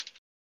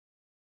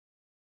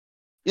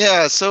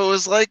Yeah, so it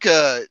was like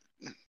a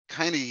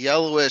kind of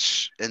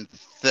yellowish and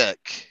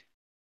thick.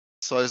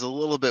 So I was a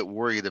little bit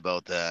worried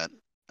about that.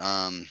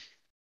 Um,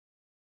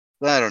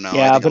 but I don't know.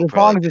 I Yeah, think but it'll as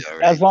long probably as be it's all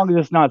as right. long as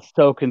it's not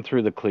soaking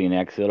through the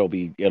Kleenex, it'll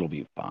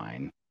be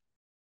fine.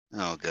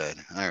 Oh, good.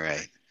 All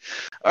right.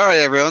 All right,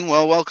 everyone.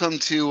 Well, welcome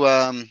to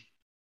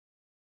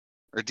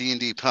our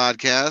D&D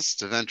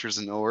podcast, Adventures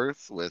in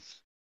Orth with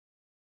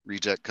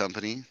Reject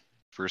Company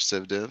for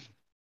CivDiv.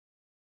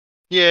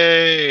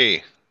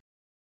 Yay!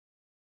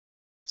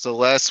 So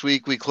last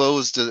week we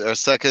closed our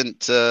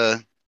second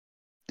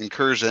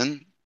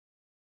incursion.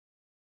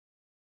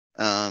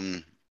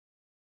 Um,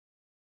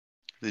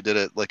 we did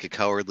it like a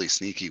cowardly,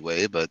 sneaky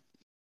way, but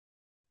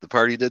the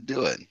party did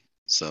do it.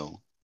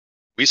 So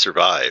We the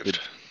survived.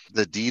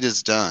 the deed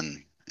is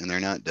done, and they're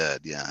not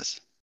dead. Yes,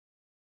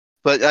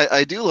 but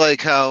I do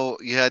like how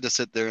you had to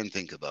sit there and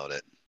think about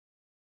it.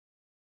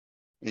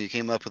 You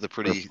came up with a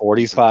For pretty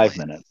decent 45 plan.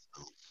 minutes.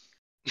 So,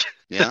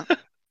 yeah,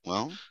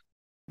 well,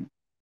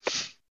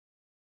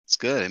 it's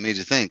good. It made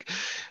you think.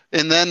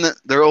 And then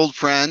their old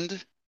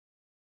friend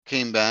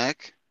came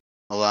back,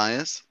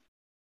 Elias,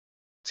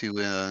 to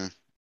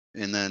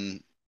and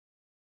then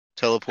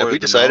Have we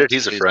teleported them out decided to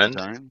he's a save some friend?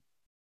 time.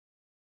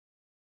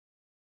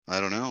 I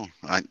don't know.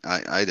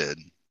 I did.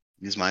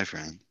 He's my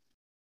friend,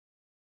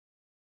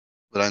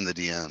 but I'm the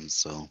DM,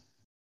 so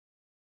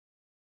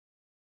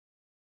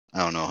I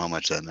don't know how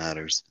much that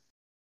matters.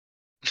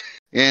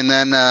 And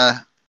then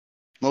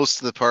most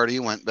of the party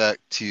went back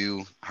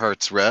to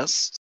Heart's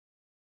Rest,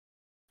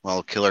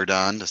 while Killer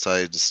Don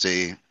decided to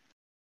stay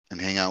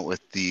and hang out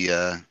with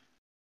the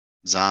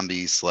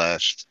zombie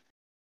slash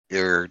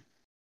air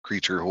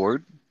creature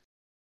horde.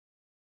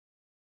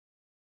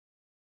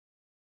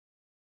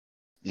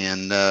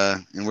 And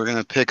we're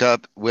gonna pick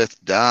up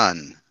with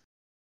Don.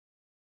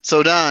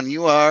 So Don,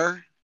 you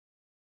are,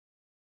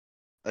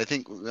 I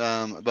think,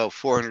 about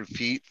 400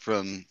 feet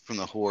from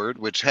the horde,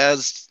 which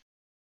has,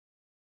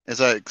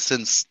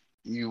 since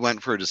you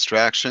went for a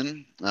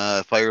distraction,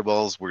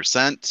 fireballs were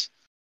sent.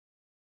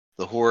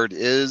 The horde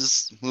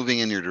is moving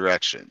in your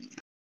direction.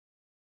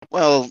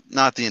 Well,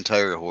 not the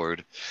entire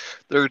horde.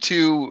 There are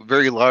two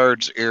very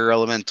large air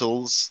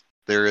elementals.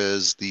 There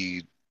is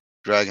the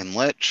Dragon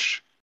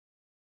Lich,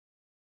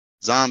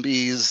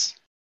 zombies,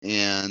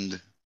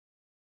 and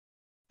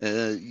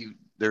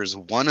there's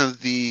one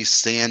of the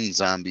sand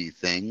zombie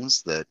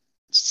things, that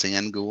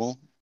sand ghoul.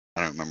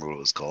 I don't remember what it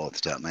was called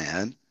at the top of my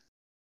head.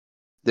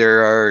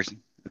 There are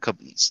a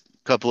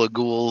couple of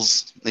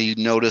ghouls that you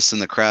notice in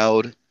the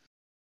crowd, and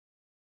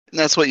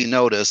that's what you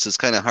notice. It's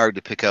kind of hard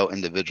to pick out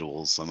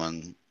individuals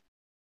among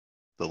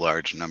the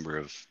large number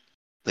of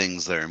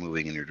things that are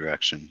moving in your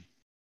direction.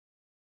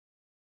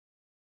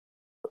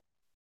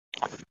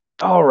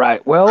 All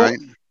right. All Well, right.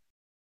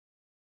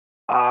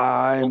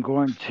 I'm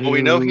going Well,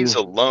 we know he's to.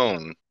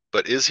 alone,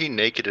 but is he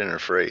naked and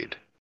afraid?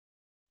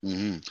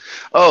 hmm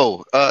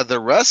Oh, the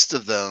rest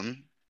of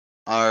them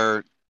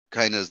are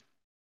kind of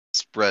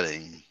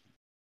spreading,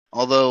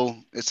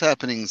 although it's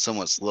happening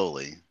somewhat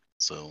slowly.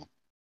 So,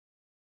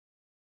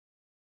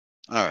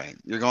 all right,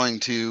 you're going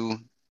to.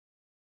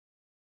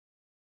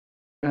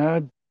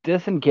 Uh,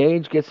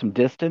 disengage, get some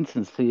distance,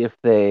 and see if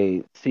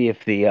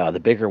the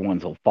bigger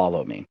ones will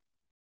follow me.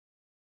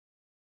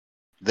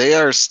 They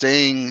are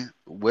staying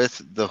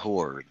with the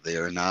horde. They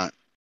are not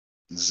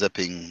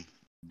zipping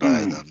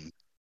by You them.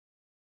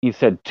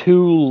 said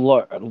two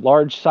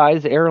large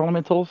size air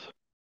elementals.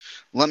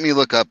 Let me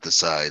look up the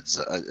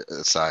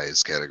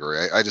size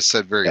category. I just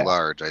said very Yeah,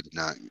 large. I did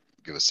not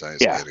give a size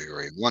yeah.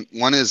 category.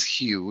 One is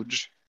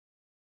huge.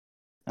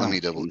 Let Oh, me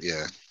double. jeez.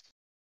 Yeah,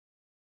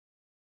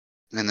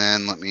 and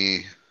then let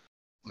me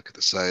look at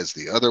the size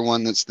of the other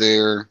one that's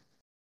there.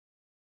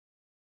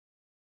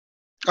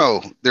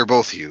 Oh, they're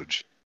both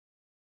huge.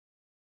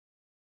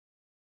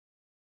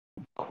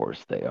 Of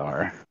course they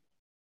are.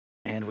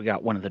 And we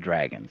got one of the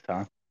dragons,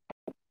 huh?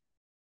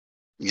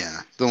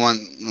 Yeah, the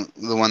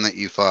one that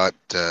you fought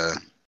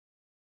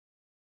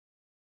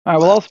All right.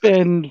 Well, I'll last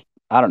session. spend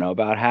I don't know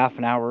about half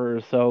an hour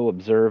or so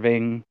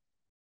observing,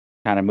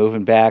 kind of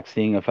moving back,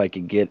 seeing if I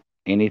could get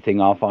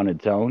anything off on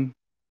its own,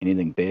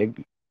 anything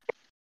big.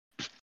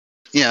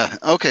 Yeah.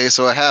 Okay.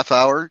 So a half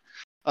hour.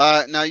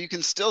 Now you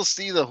can still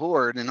see the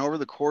horde, and over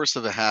the course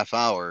of a half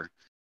hour,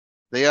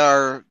 they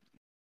are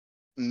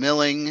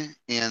milling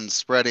and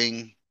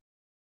spreading.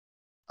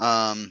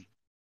 Um,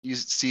 you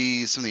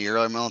see some of the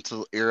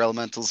air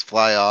elementals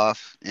fly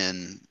off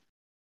in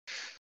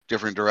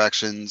different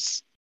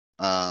directions.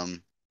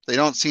 Um, they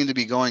don't seem to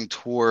be going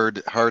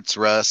toward Heart's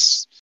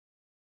Rest,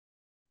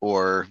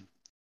 or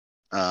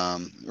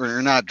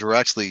or not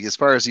directly, as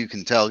far as you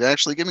can tell.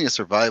 Actually, give me a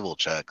survival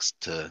checks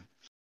to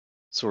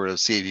sort of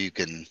see if you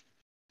can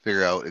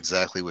figure out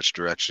exactly which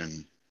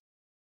direction.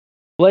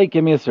 Blake,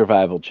 give me a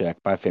survival check.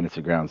 My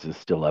fantasy grounds is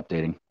still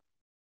updating.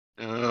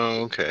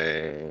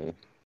 Okay.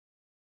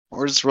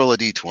 Or just roll a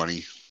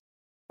d20.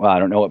 Well, I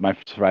don't know what my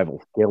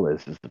survival skill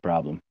is the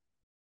problem.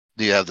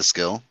 Do you have the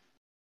skill?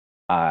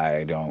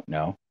 I don't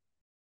know.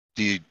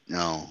 Do you?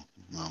 No,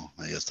 no.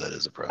 I guess that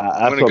is a I'm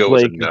That's problem. gonna what go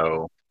with a Blake.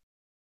 no.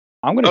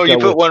 I'm going to Oh, go you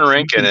put with one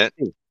rank in it.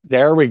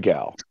 There we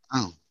go.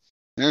 Oh,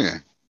 there you go.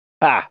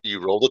 Ah,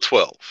 You rolled a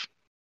 12.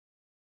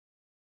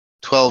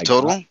 12 I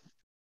total?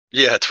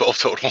 Yeah, 12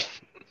 total.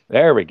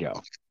 there we go.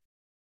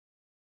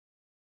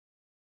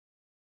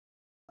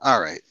 All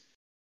right.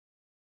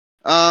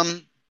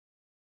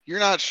 You're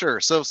not sure.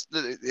 So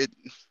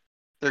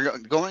they're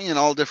going in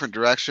all different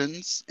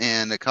directions,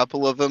 and a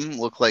couple of them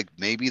look like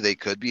maybe they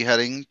could be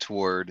heading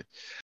toward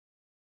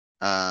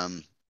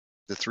the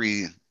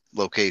three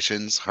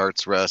locations: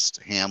 Heart's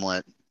Rest,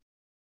 Hamlet,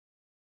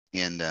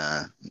 and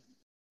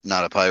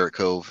Not a Pirate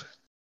Cove.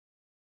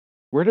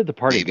 Where did the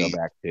party Maybe. go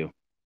back to?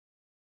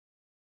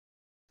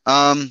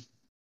 I'm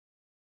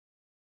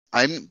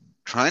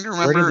trying to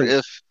remember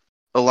if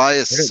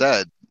Elias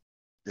said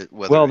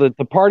whether. Well,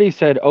 the party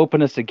said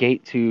open us a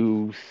gate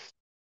to.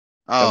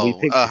 We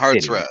think the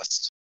Heart's city.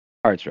 Rest.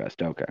 Heart's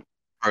Rest. Okay.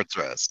 Heart's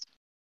Rest.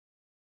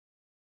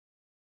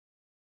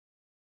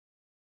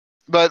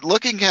 But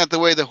looking at the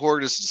way the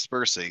horde is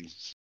dispersing,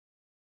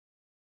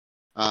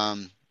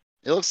 it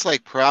looks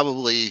like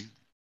probably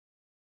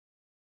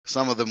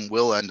some of them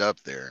will end up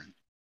there.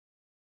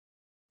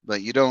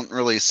 But you don't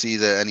really see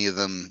that any of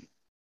them,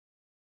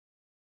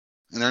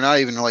 and they're not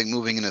even like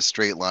moving in a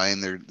straight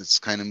line. It's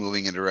kind of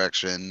moving in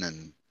direction,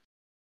 and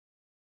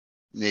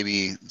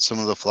maybe some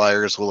of the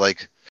flyers will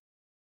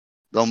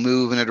they'll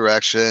move in a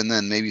direction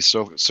and maybe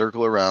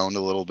circle around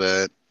a little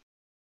bit.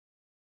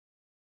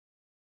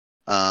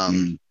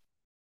 Then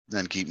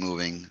keep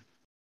moving.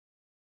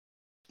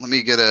 Let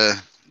me get a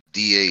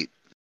D8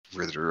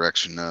 for the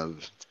direction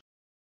of.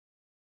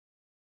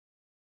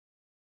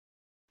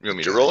 You want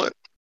me to roll it?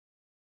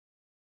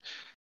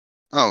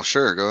 Oh,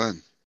 sure. Go ahead.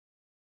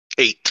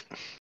 8.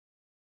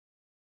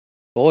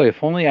 Boy,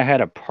 if only I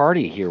had a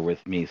party here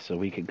with me so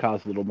we could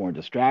cause a little more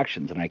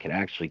distractions and I could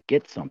actually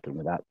get something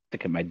without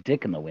sticking my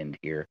dick in the wind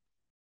here.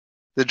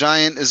 The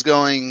giant is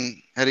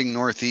heading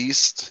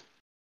northeast.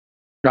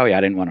 Oh, yeah,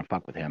 I didn't want to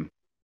fuck with him.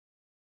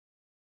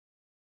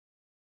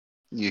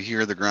 You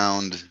hear the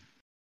ground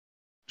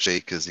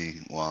shake as he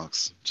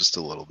walks, just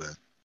a little bit.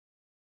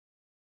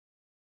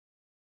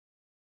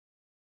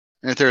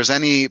 And if there's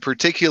any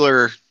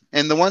particular,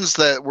 and the ones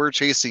that were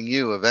chasing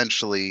you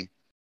eventually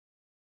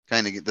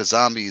kind of the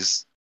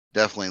zombies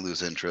definitely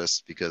lose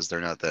interest because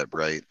they're not that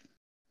bright.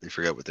 They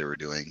forget what they were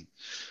doing.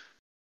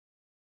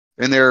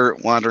 And they're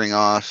wandering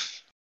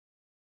off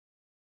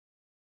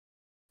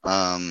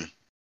with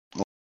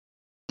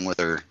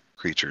their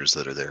creatures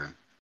that are there.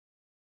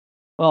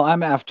 Well,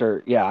 I'm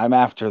after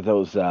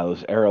those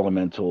air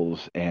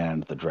elementals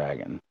and the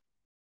dragon.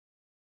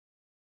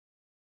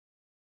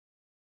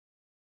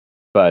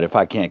 But if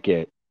I can't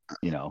get,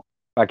 if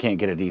I can't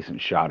get a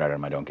decent shot at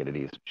him, I don't get a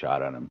decent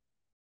shot at him.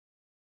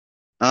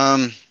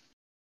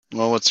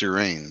 Well, what's your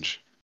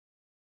range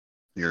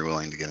you're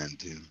willing to get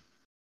into?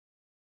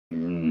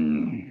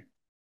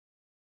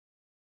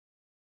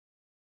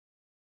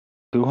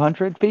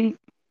 200 feet?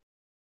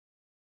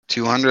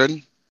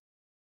 200?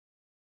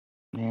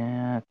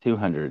 Yeah,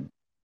 200.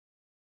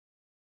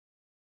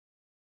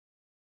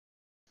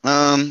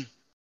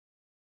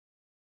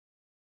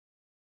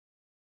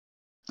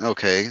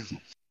 Okay.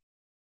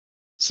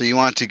 So you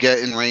want to get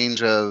in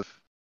range of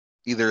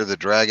either the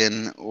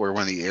dragon or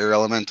one of the air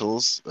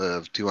elementals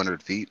of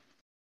 200 feet?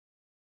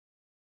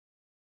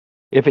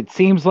 If it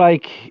seems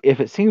like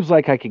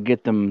I could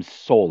get them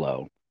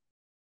solo,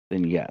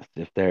 then yes.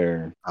 If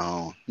they're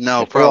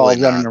no, if probably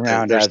they're all running not.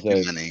 around There's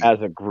too many.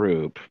 as a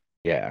group,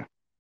 yeah.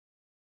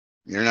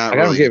 You're not I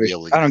really don't gonna be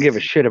able to. I don't give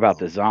a shit about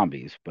the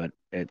zombies, but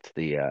it's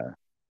the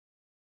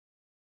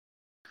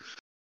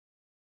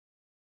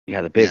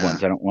the big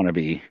ones. I don't want to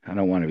be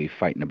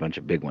fighting a bunch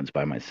of big ones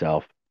by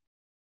myself.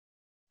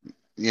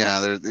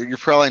 Yeah, you're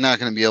probably not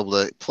going to be able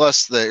to.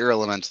 Plus, the air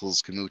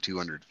elementals can move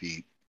 200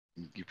 feet.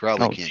 You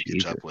probably can't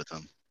catch up with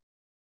them.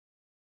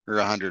 Or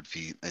 100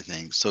 feet, I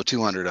think. So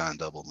 200 on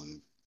double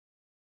move.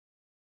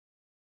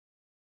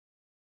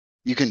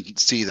 You can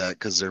see that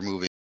because they're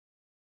moving.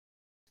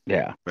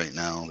 Yeah. Right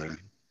now, in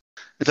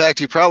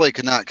fact, you probably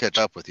could not catch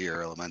up with the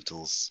air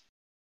elementals.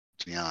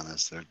 To be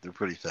honest, they're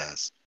pretty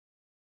fast.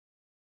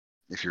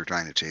 If you're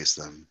trying to chase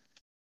them,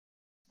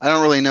 I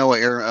don't really know what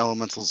air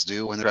elementals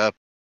do when they're up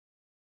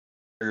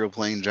aerial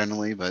plane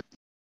generally, but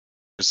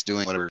just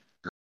doing whatever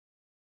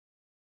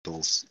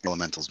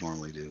elementals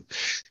normally do.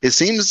 It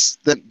seems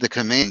that the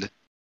command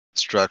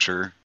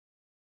structure,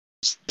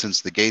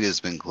 since the gate has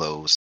been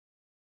closed,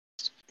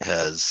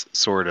 has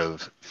sort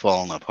of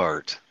fallen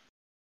apart.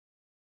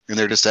 And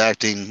they're just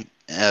acting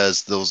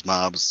as those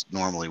mobs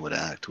normally would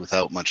act,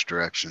 without much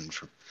direction,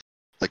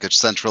 like a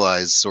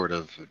centralized sort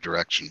of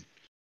direction.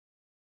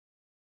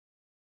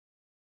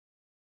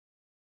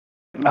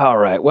 All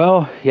right.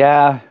 Well,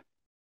 yeah.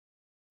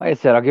 Like I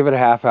said, I'll give it a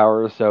half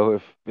hour or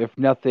so. If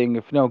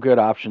no good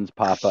options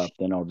pop up,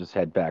 then I'll just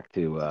head back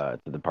to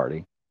the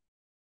party.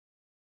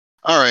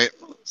 All right.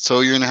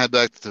 So you're gonna head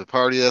back to the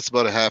party. That's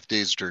about a half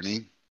day's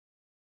journey.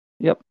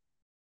 Yep.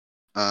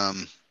 All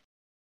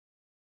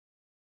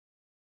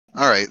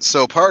right.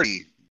 So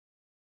party,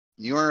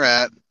 you are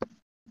at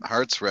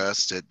Heart's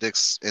Rest at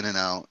Dick's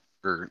In-N-Out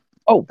Or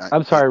Oh,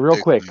 I'm sorry, real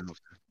Dix quick. and an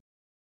outfitter.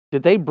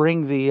 Did they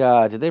bring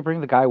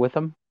the guy with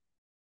them?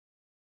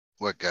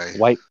 What guy?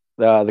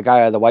 The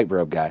guy, the white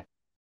robe guy.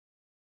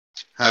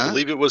 I Huh?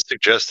 believe it was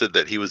suggested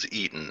that he was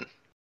eaten.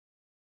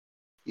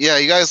 Yeah,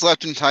 you guys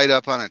left him tied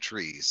up on a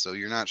tree, so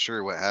you're not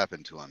sure what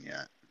happened to him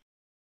yet.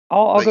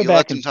 I'll But go you back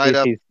left and him see tied if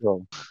up. he's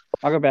still.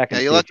 I'll go back Yeah,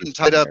 and you see if left he's him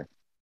tied still up there.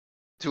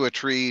 to a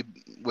tree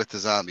with the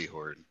zombie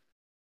horde.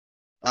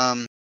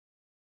 Um,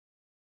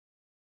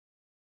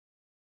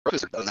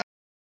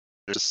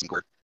 there's some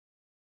quirt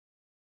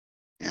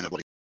and a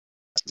bloody.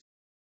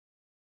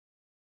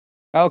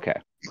 Okay.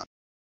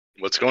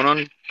 What's going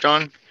on,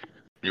 John?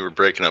 You were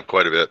breaking up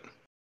quite a bit.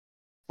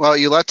 Well,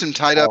 you left him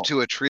tied up Oh.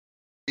 to a tree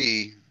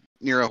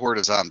near a horde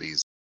of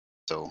zombies,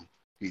 so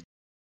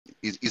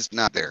he's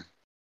not there.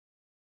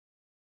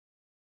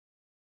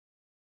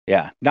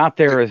 Yeah, not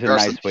there is a There are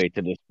some nice way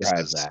to describe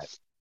pieces. that.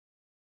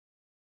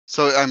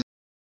 So am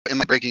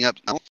I breaking up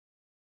now?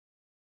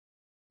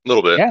 A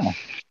little bit. Yeah,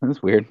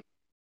 that's weird.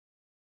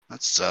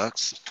 That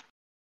sucks.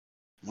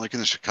 I'm like in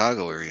the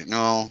Chicago area.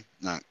 No,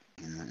 not.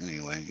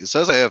 Anyway, it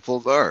says I have full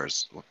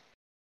bars.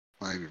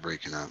 Why are you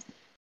breaking up?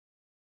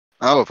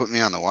 Oh, it put me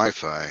on the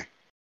Wi-Fi.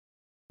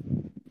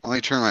 Let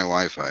me turn my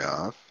Wi-Fi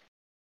off.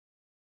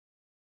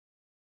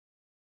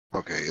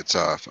 Okay, it's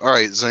off. All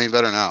right, is it any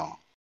better now?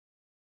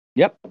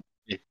 Yep.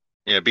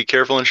 Yeah, be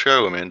careful in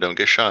Chicago, man. Don't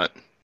get shot.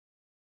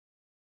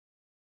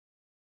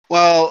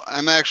 Well,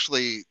 I'm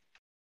actually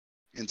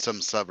in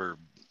some suburb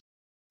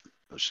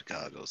of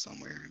Chicago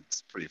somewhere.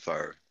 It's pretty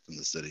far from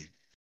the city.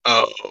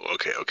 Oh,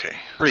 okay.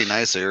 Pretty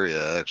nice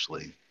area,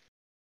 actually.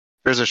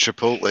 There's a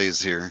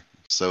Chipotle's here,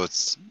 so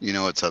it's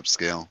it's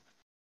upscale.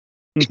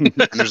 And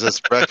there's this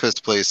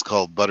breakfast place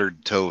called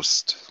Buttered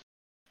Toast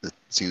that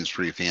seems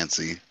pretty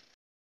fancy.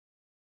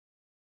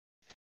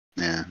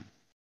 Yeah.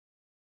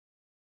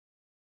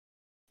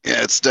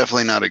 Yeah, it's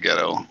definitely not a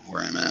ghetto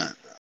where I'm at.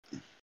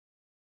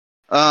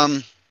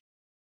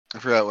 I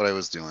forgot what I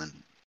was doing.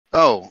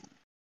 Oh,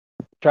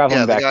 Traveling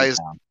yeah, the back to guy's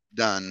town.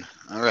 done.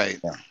 All right.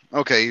 Yeah.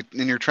 Okay,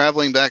 and you're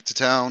traveling back to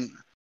town.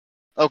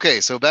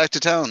 Okay, so back to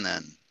town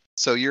then.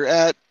 So you're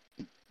at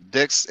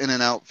Dick's In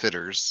and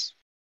Outfitters,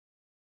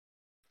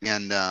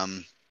 and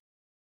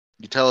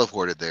you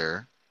teleported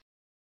there.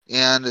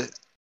 And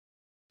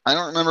I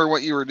don't remember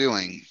what you were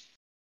doing.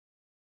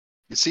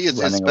 You see, it's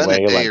Running been a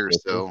away day like or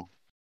this. so.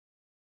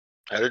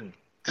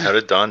 How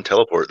did Don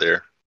teleport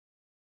there?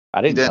 I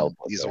He didn't didn't.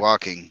 teleport He's there.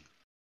 walking.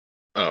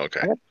 Oh,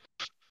 okay.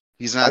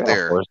 He's I not got a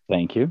there. horse,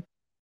 thank you.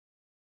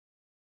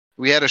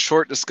 We had a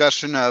short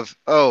discussion of,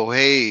 oh,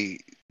 hey,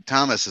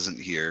 Thomas isn't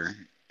here.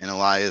 And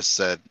Elias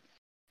said,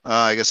 oh,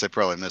 I guess I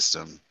probably missed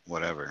him.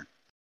 Whatever.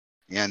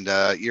 And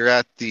you're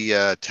at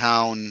the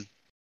town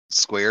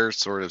square,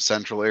 sort of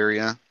central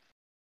area,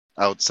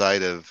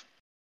 outside of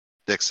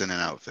Dixon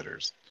and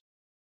Outfitters.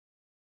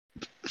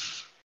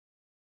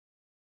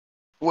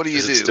 What do you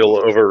Is it do? still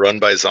overrun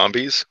by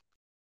zombies?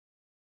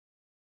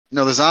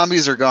 No, the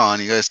zombies are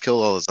gone. You guys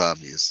killed all the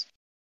zombies.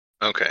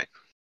 Okay.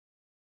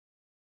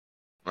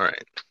 All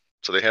right.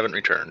 So they haven't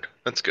returned.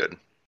 That's good.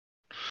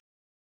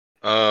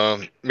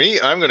 I'm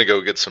gonna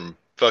go get some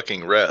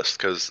fucking rest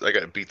because I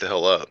got beat the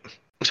hell up.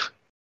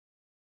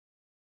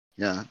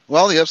 Yeah.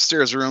 Well, the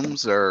upstairs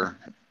rooms are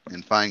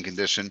in fine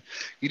condition.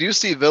 You do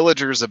see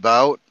villagers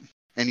about,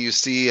 and you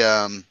see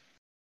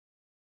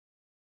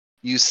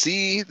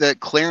that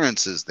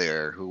Clarence is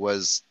there, who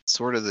was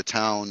sort of the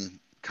town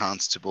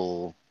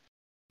constable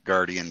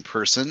guardian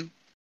person.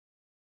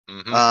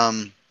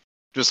 Mm-hmm.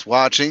 Just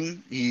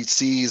watching. He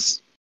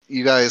sees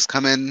you guys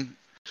come in,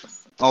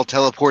 all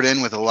teleport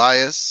in with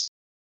Elias,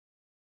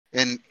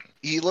 and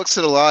he looks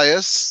at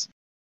Elias,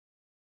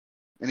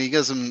 and he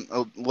gives him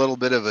a little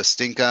bit of a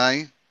stink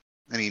eye,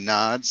 and he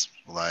nods,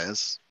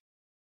 Elias.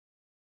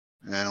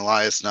 And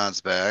Elias nods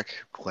back,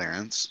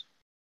 Clarence.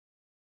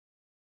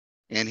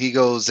 And he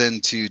goes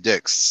into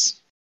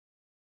Dick's.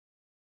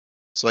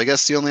 So I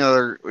guess the only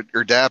other,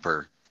 or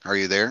Dapper, are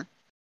you there?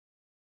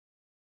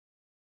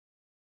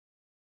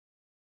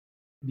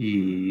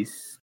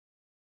 Yes.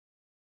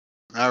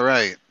 All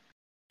right.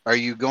 Are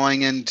you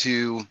going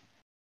into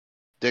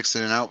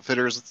Dixon and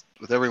Outfitters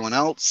with everyone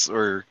else,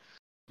 or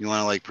you want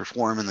to like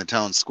perform in the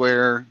town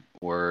square,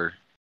 or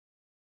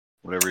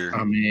whatever you're...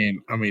 I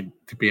mean,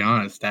 to be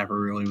honest, Dapper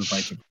really would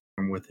like to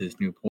perform with his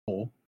new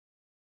pole.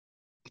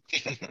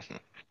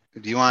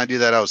 Do you want to do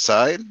that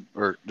outside,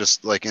 or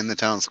just like in the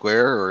town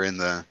square, or in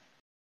the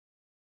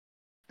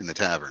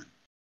tavern?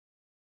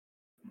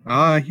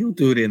 He'll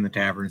do it in the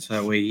tavern so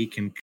that way he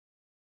can.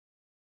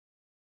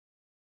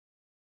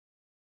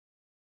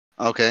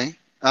 Okay.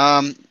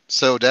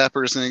 So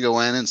Dapper's gonna go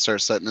in and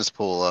start setting his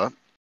pole up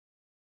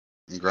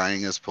and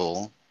grinding his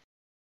pole.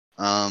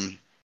 And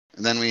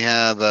then we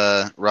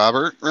have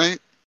Robert, right?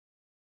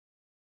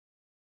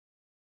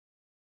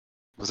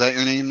 Was that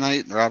your name,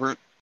 Knight? Robert?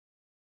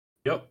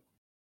 Yep.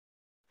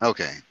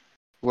 Okay.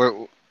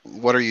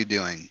 What are you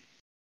doing?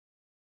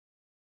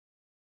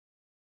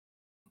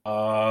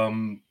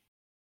 Don't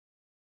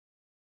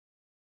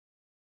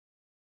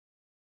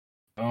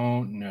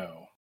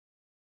know.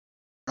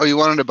 Oh, you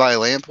wanted to buy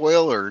lamp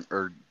oil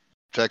or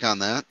check on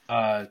that?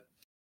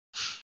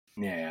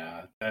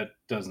 Yeah, that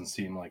doesn't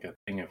seem like a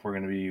thing if we're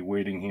going to be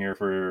waiting here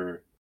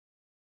for...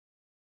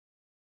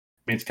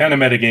 I mean, it's kind of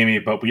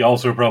metagamey, but we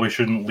also probably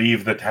shouldn't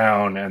leave the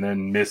town and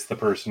then miss the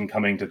person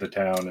coming to the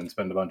town and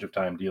spend a bunch of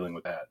time dealing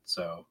with that,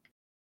 so...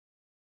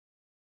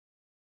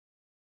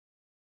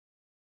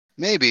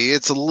 Maybe.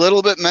 It's a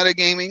little bit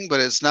metagaming, but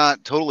it's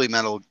not totally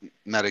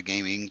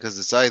metagaming because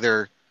it's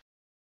either...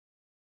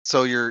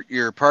 So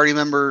your party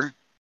member,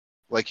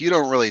 like, you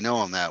don't really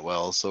know him that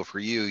well, so for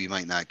you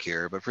might not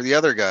care. But for the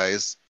other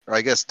guys, or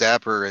I guess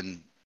Dapper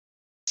and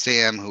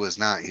Sam, who is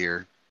not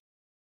here,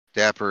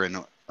 Dapper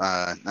and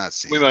not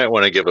Sam. We might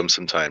want to give him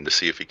some time to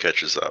see if he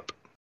catches up.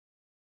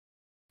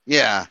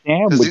 Yeah,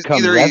 Sam because would come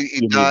either rescue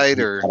he me died if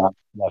he or got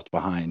left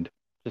behind.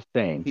 Just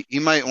saying. he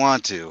might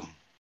want to.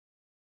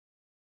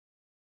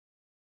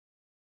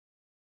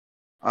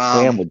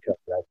 Sam would come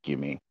rescue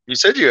me. You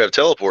said you have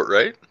teleport,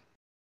 right?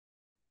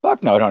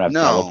 Fuck no, I don't have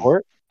No.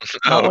 teleport.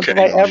 Not once have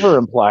I Okay. ever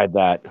implied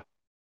that.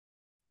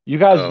 You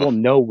guys Oh. will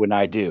know when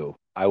I do.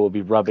 I will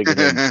be rubbing it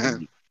in. for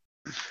you.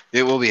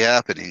 It will be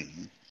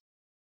happening.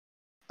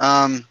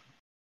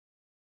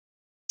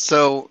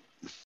 So,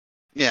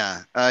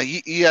 yeah,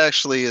 he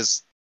actually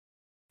is.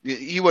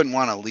 You wouldn't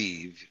want to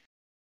leave.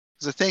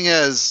 The thing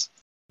is,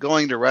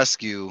 going to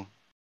rescue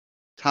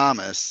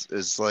Thomas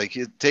is like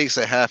it takes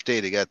a half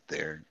day to get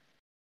there.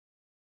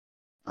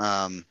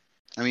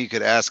 I mean, you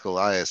could ask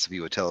Elias if he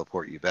would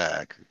teleport you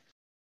back,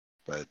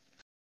 but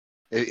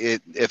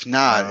if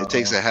not, it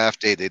takes a half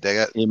day to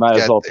get. You might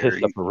as well there.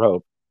 piss up a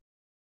rope.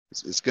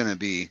 It's going to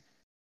be.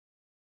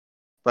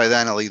 By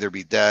then, it'll either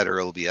be dead or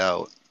it'll be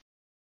out.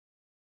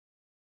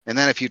 And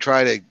then if you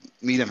try to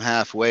meet him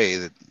halfway,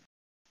 the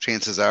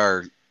chances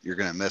are you're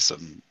going to miss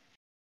him.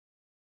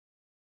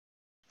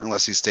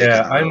 Unless he's taking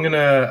Yeah, the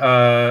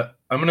road.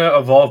 I'm gonna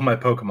evolve my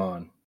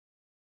Pokemon.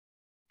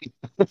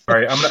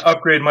 Sorry, I'm gonna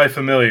upgrade my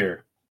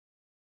familiar.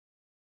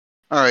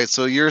 All right,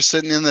 so you're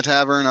sitting in the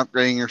tavern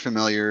upgrading your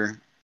familiar.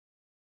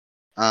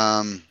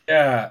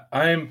 Yeah,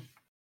 I'm...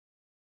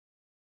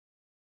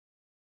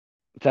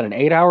 Is that an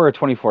 8-hour or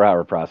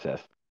 24-hour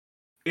process?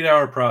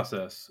 8-hour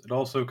process. It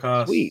also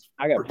costs Sweet.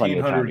 I got plenty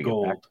of time to 1,400 get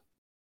back. gold.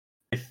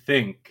 I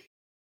think.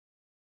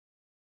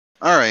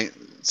 All right,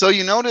 so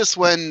you notice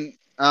when,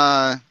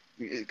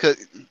 because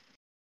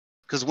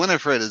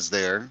Winifred is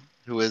there,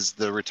 who is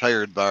the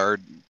retired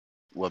bard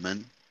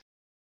woman.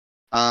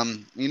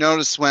 You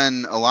notice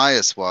when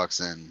Elias walks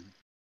in,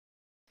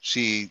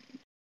 she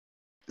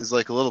is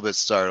like a little bit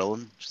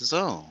startled. She says,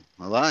 "Oh,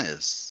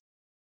 Elias,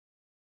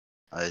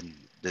 I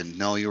didn't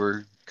know you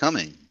were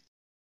coming."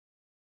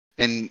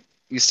 And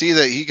you see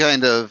that he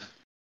kind of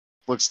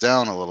looks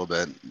down a little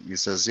bit. He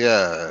says,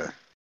 "Yeah,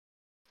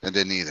 I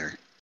didn't either.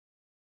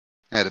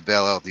 I had to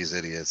bail out these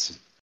idiots,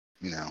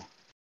 you know."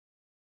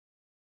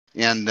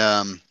 And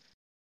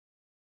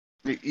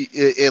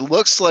it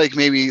looks like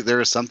maybe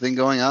there's something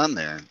going on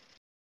there.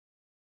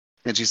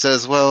 And she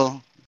says,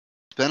 "Well,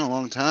 it's been a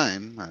long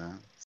time.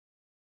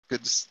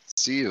 Good to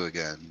see you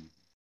again."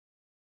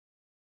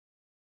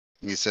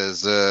 He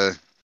says,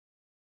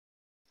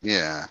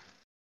 "Yeah."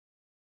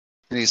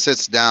 And he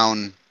sits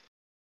down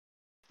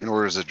and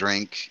orders a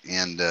drink,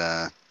 and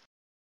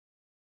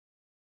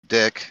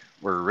Dick,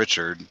 or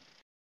Richard,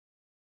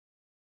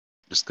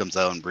 just comes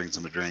out and brings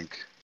him a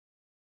drink.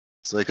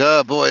 It's like,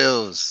 "Ah,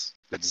 boyos,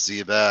 good to see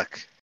you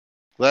back.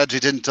 Glad you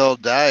didn't all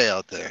die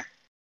out there."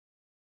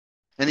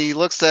 And he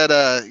looks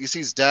at, he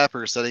sees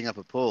Dapper setting up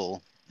a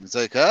pool. He's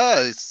like,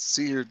 "I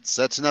see you're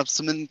setting up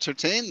some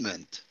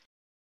entertainment.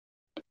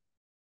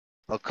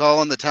 I'll call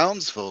on the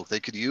townsfolk. They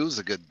could use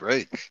a good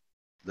break.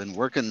 Been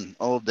working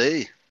all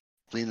day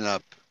cleaning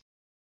up."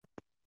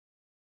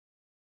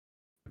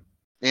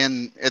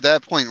 And at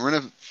that point,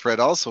 Winifred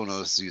also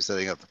notices you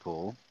setting up the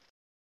pool.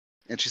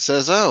 And she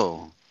says,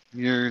 "Oh,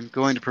 you're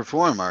going to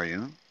perform, are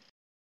you?"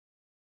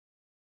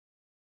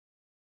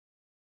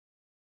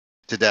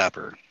 To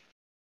Dapper.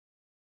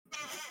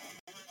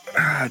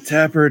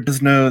 Tapper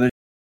does know that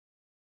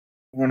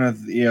one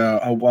of the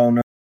a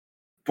well-known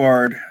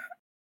bard,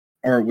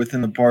 or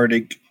within the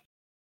bardic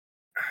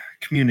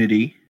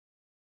community,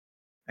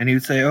 and he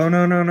would say, "Oh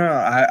no,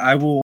 I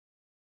will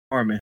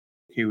perform it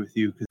okay with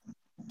you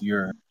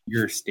because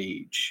your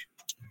stage."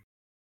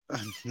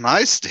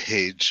 My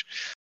stage?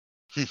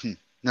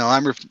 No,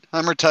 I'm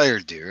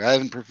retired, dear. I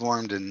haven't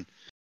performed in...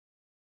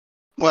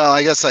 Well,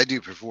 I guess I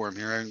do perform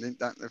here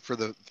for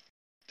the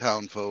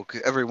town folk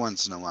every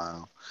once in a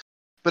while.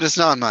 But it's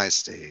not my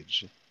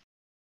stage.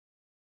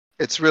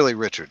 It's really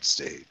Richard's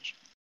stage.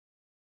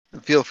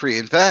 Feel free.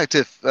 In fact,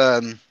 if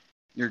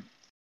you're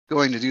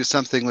going to do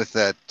something with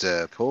that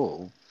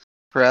pole,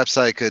 perhaps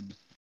I could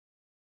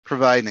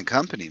provide an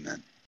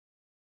accompaniment.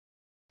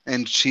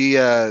 And she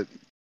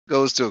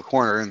goes to a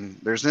corner, and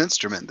there's an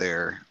instrument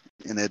there.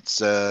 And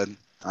it's, I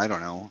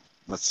don't know,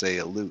 let's say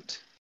a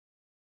lute.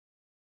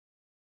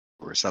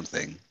 Or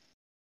something.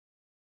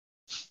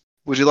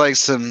 Would you like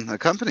some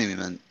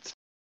accompaniment?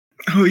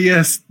 Oh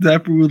yes,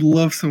 Dapper would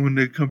love someone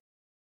to come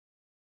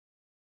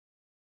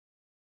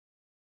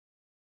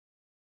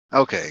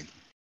Okay.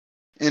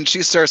 And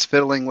she starts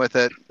fiddling with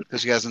it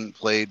because she hasn't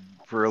played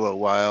for a little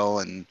while,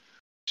 and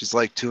she's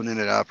like tuning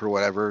it up or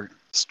whatever,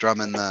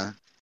 strumming the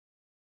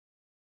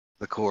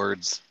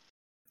chords.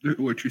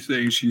 What you're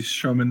saying? She's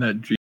strumming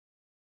that G.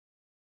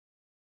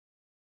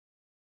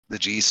 The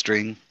G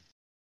string.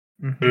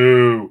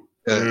 Ooh.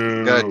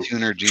 Got to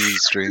tune her G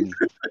string.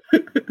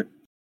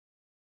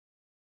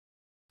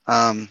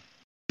 All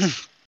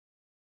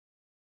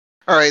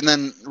right, and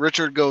then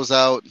Richard goes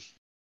out,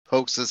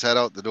 pokes his head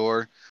out the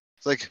door.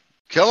 It's like,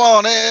 come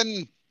on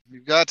in.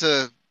 You've got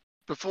to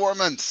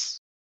performance.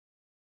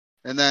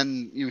 And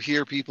then you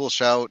hear people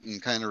shout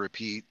and kind of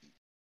repeat,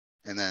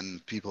 and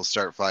then people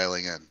start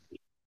filing in.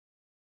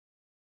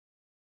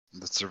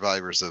 The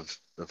survivors of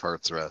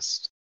Heart's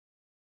Rest.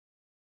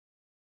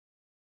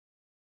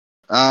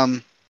 All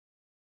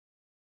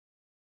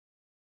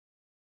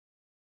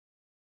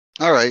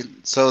right,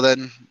 so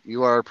then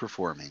you are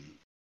performing.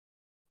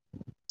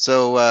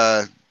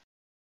 So,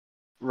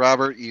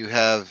 Robert, you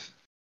have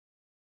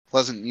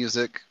pleasant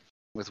music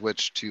with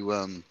which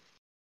to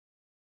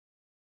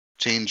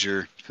change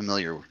your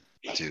familiar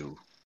to,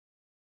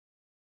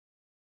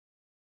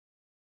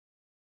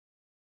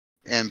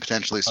 and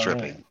potentially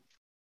stripping. Right.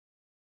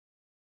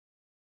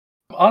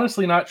 I'm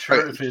honestly not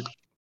sure Right. if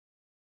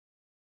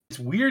it's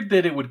weird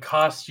that it would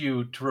cost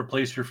you to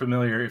replace your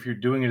familiar if you're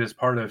doing it as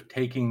part of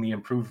taking the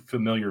improved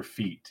familiar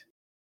feat.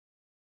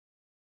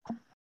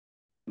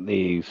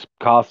 The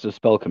cost of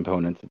spell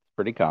components is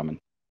pretty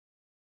common.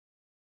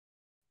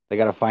 They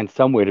got to find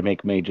some way to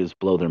make mages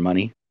blow their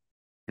money.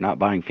 They're not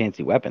buying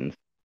fancy weapons.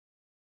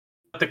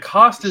 But the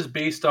cost is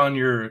based on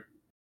your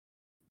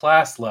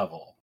class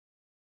level.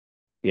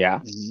 Yeah.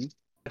 Mm-hmm.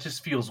 That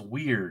just feels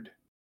weird.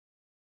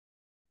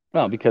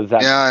 Well, because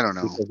that, Yeah, I don't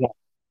know. because that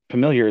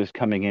familiar is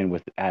coming in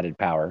with added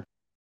power.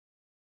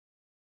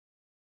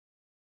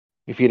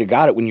 If you'd have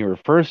got it when you were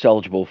first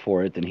eligible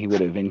for it, then he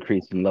would have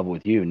increased in level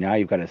with you. Now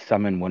you've got to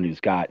summon one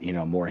who's got,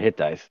 more hit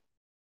dice.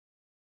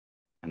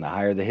 And the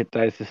higher the hit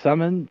dice is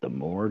summoned, the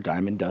more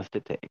diamond dust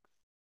it takes.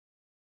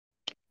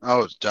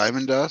 Oh, it's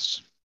diamond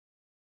dust?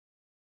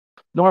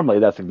 Normally,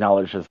 that's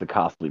acknowledged as the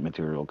costly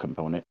material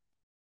component.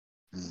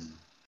 Hmm.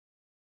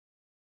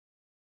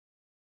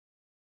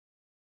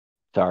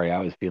 Sorry, I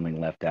was feeling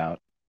left out.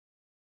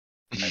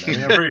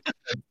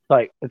 It's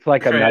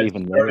like I'm not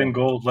even there. In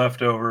gold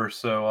left over,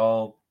 so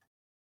I'll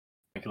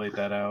calculate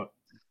that out.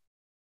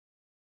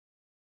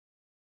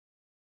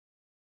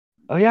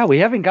 Oh yeah, we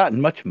haven't gotten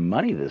much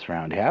money this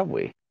round, have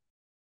we?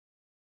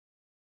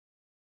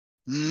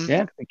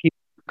 Yeah,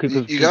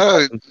 You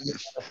got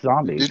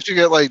zombies. Did you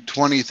get like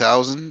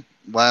 20,000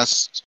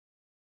 last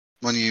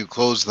when you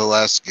closed the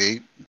last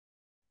gate?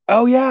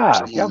 Oh yeah,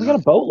 Something yeah, like we got a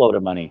that. boatload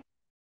of money.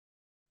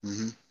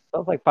 Mm-hmm. That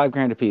was like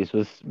 $5,000 a piece.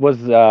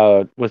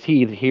 Was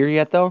he here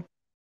yet though?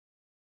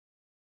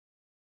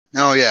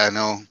 No, yeah,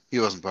 no, he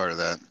wasn't part of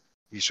that.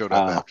 He showed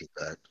up after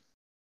the fact.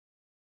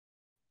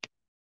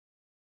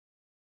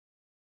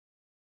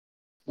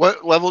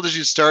 What level did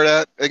you start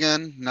at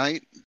again?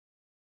 Knight?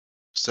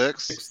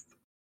 6?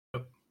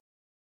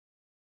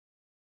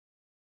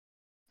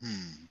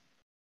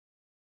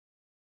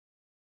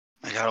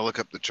 I gotta look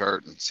up the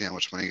chart and see how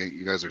much money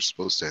you guys are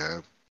supposed to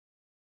have.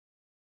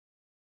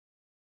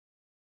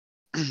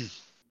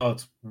 Oh,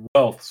 it's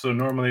wealth, so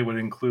normally it would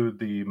include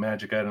the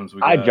magic items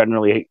we got.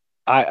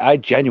 I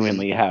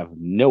genuinely have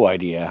no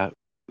idea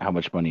how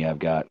much money I've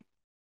got.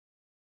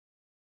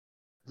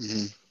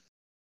 Mm-hmm.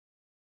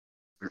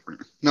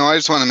 No, I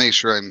just want to make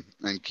sure I'm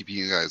keeping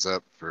you guys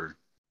up for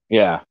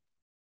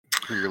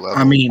your level.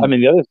 I mean,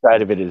 the other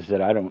side of it is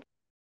that I don't.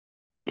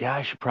 Yeah,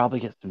 I should probably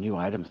get some new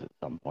items at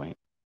some point.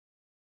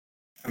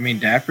 I mean,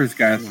 Dapper's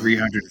got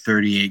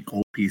 338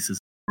 gold pieces.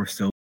 We're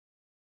still.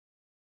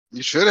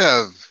 You should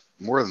have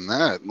more than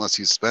that, unless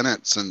you spent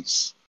it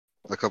since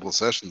a couple of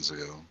sessions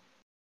ago.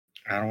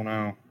 I don't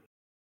know.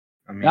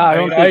 I mean, No, I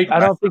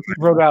don't think we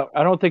wrote out.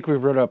 I don't think we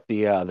wrote up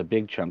the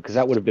big chunk because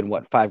that would have been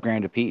what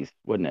 $5,000 a piece,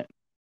 wouldn't it?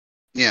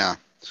 Yeah.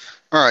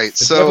 All right.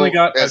 I've definitely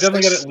got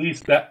at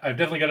least that. I've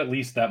definitely got at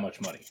least that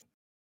much money.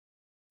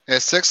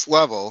 At 6th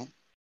level,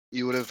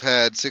 you would have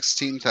had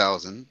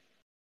 16,000,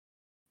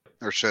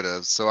 or should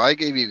have. So I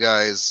gave you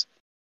guys.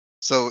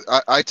 So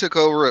I took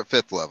over at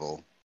 5th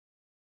level,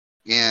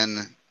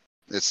 and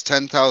it's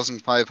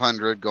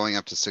 10,500 going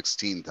up to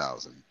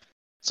 16,000.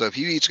 So if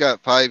you each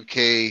got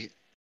 5K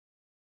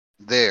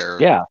there,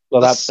 yeah.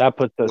 Well, that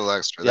puts us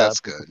extra. That's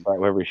good. Right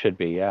where we should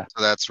be. Yeah.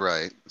 So that's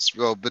right.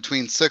 So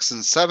between 6th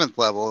and 7th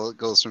level, it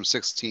goes from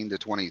 16 to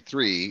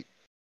 23,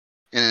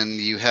 and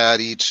you had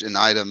each an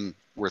item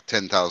worth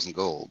 10,000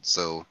 gold.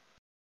 So,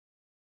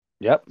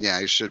 yep. Yeah,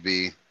 you should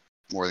be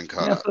more than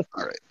caught up.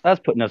 All right.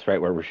 That's putting us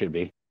right where we should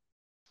be.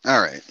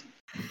 All right.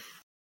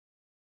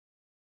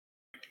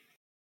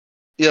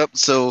 Yep.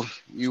 So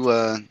you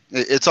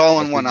it's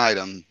all in one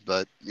item,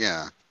 but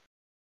yeah.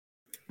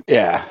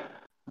 Yeah.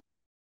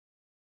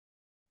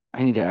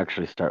 I need to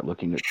actually start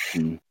looking at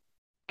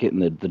getting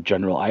the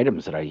general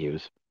items that I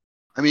use.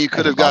 I mean, you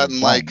could have gotten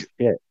like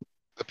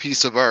a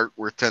piece of art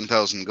worth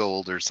 10,000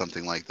 gold or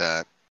something like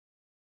that.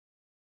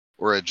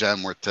 or a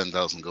gem worth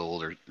 10,000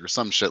 gold, or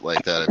some shit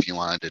like that if you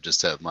wanted to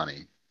just have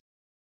money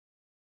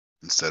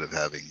instead of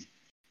having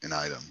an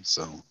item.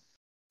 So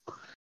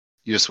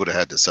you just would have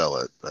had to sell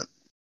it, but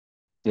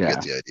you Yeah.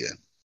 get the idea.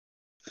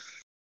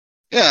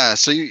 Yeah,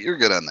 so you're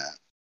good on that.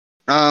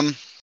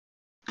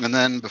 And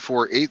then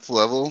before 8th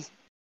level,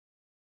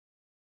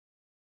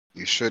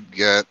 you should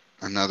get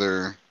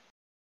another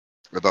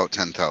about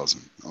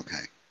 10,000.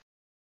 Okay.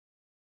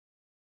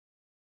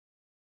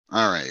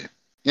 All right.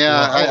 Yeah,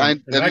 Well, I in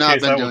have that not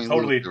case, been I will doing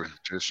totally- loot I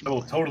traditionally.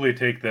 will totally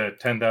take the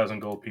 10,000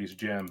 gold piece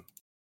gem.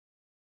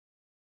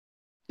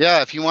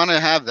 Yeah, if you want to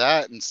have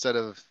that instead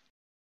of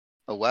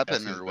a weapon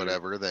seems or better.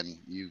 whatever,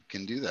 then you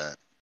can do that.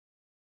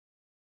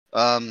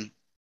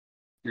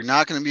 You're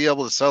not going to be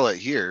able to sell it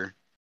here,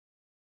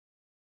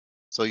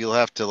 so you'll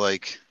have to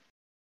like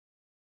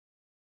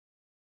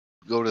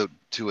go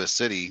to a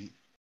city,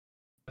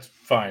 That's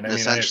fine. I mean,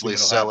 essentially I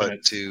assume sell it'll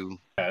it to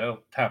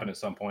it'll happen at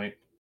some point.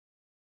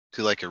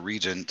 like a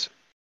regent.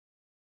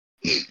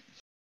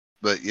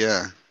 But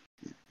yeah,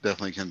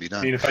 definitely can be I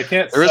done. mean, if I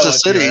can't There is sell a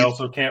it here, city- I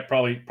also can't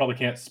probably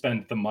can't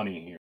spend the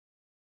money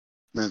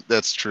here.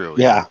 That's true.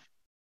 Yeah.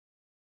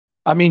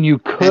 I mean, you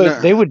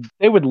could. And,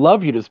 They would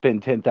love you to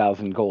spend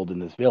 10,000 gold in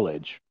this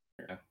village.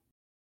 Yeah.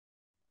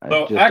 I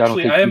So, just, actually, don't think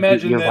I you get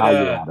imagine your that,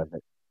 value out of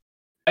it.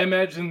 I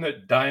imagine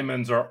that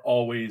diamonds are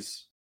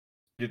always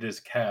treated as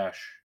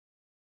cash.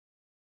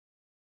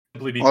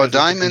 Simply because Well, a it's a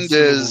diamond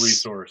consumable is-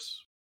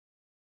 resource.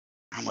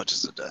 How much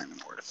is a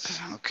diamond worth?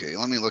 Okay,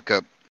 let me look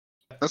up.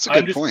 That's a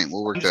I'm good just- point.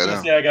 We'll work I'm just that gonna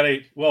out. say I got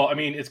a. Well, I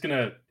mean, it's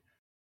gonna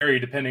vary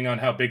depending on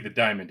how big the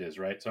diamond is,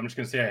 right? So I'm just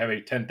gonna say I have a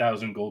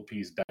 10,000 gold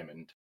piece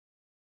diamond.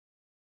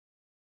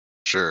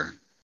 Sure.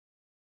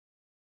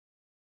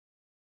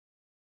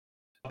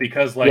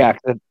 Because like Yeah,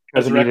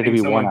 because it needed to resurrecting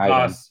be one someone item.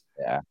 costs.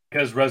 Yeah.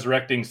 Because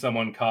resurrecting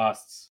someone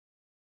costs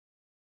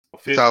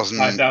 1,000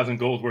 5,000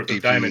 gold worth of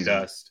PP. diamond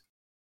dust.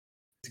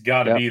 It's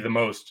got to Yep. be the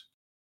most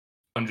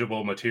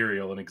fungible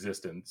material in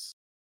existence.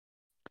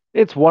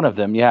 It's one of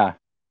them, yeah.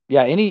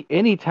 Yeah,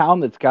 any town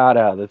that's got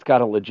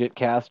a legit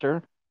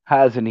caster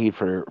has a need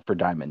for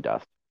diamond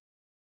dust.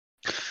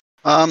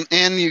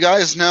 And you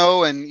guys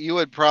know, and you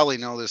would probably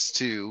know this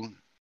too,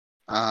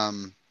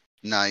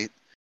 Knight,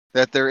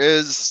 that there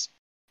is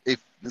a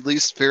at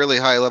least fairly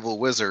high level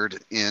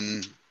wizard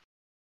in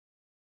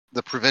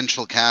the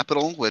provincial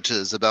capital, which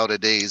is about a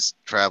day's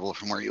travel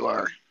from where you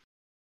are.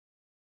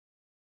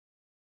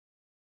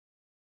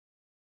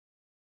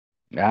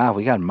 Yeah,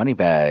 we got money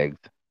bags.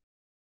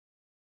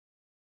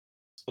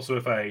 Also,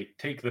 if I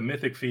take the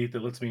mythic feat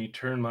that lets me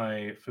turn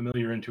my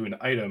familiar into an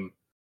item,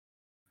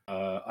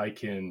 I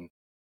can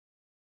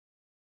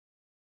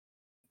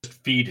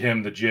just feed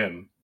him the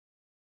gem.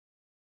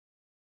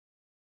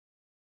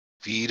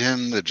 Feed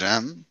him the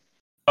gem.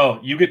 Oh,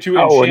 you get to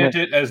Oh, and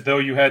enchant it as though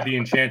you had the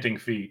enchanting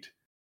feat.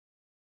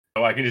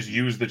 So I can just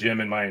use the gem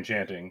in my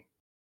enchanting.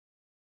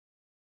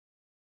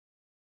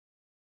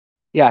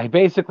 Yeah, he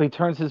basically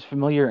turns his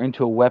familiar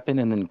into a weapon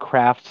and then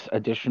crafts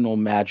additional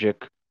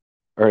magic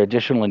or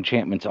additional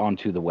enchantments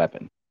onto the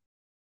weapon.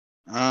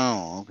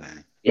 Oh, okay.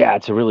 Yeah,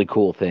 it's a really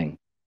cool thing.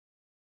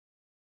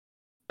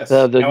 Yes.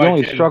 The Now I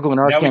only can- struggle in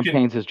our now we can-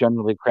 campaigns is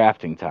generally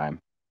crafting time.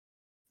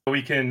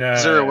 We can.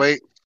 Is there a way?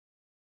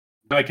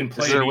 Now I can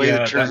play there a way to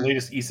that turn-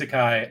 latest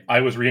isekai.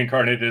 I was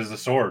reincarnated as a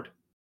sword.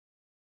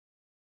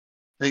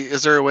 Hey,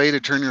 is there a way to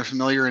turn your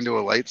familiar into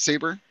a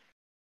lightsaber?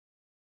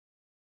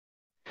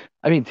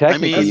 I mean,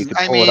 technically, you could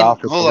pull it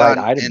off with the hold right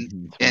on,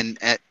 item.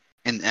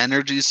 and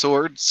energy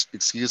swords.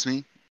 Excuse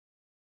me.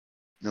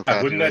 No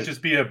Wouldn't that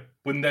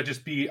copyright?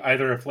 just be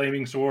either a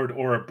flaming sword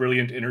or a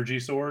brilliant energy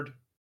sword?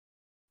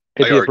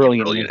 It'd I be a argue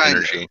brilliant brilliant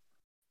energy. energy.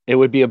 It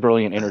would be a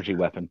brilliant energy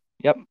weapon.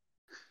 Yep.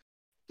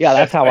 Yeah,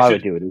 that's Yes, how I I should-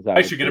 would do it. Is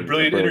I should get a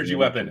brilliant energy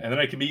weapon, and then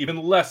I can be even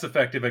less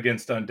effective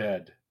against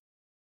undead.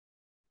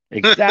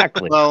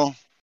 Exactly. Well,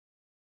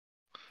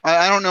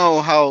 I don't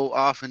know how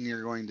often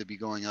you're going to be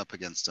going up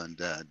against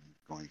undead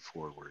going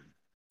forward.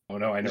 Oh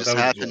no, I I know just that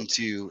was a happen joke.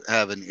 to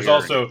have an There's ear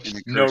also and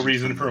an no incursion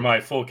reason from for you. my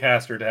full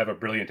caster to have a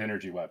brilliant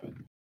energy weapon.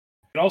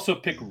 You can also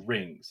pick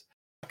rings.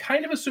 I'm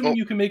kind of assuming Oh.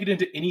 you can make it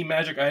into any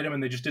magic item,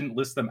 and they just didn't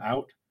list them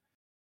out.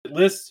 It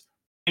lists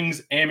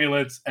rings,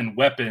 amulets, and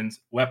weapons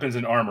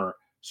and armor.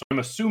 So I'm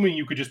assuming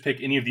you could just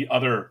pick any of the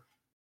other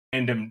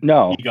random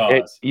No,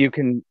 gods. you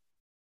can.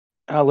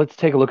 Let's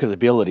take a look at the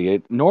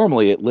ability.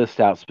 Normally, it lists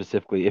out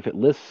specifically. If it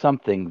lists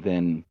something,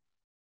 then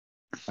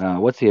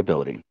what's the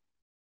ability?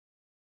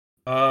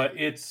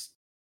 It's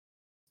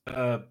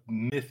a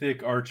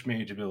mythic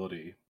archmage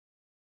ability.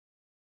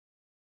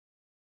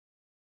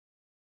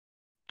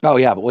 Oh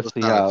yeah, but what's It's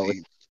the? not a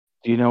feat.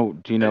 Do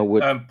you know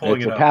what? I'm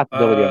pulling It's it a up. path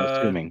ability. I'm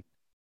assuming.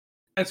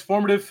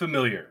 Transformative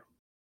familiar.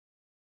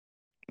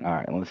 All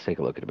right, let's take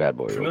a look at a bad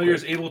boy. real Familiar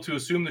is quick. able to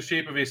assume the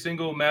shape of a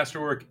single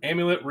masterwork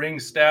amulet, ring,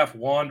 staff,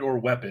 wand, or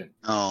weapon.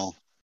 Oh.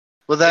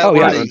 Well, that Oh, yeah,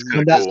 wording that's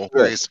kinda is cool.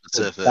 very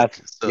specific.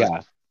 That's so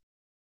yeah.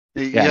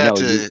 you Yeah, have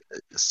no, to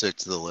stick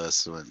to the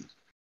list. When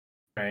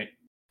Right.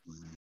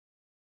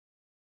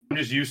 I'm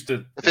just used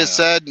to. if it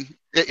said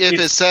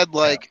It's-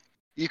 like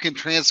you can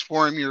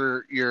transform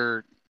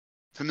your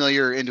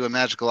familiar into a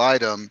magical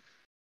item,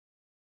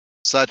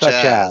 such Such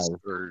as, as.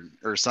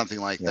 or something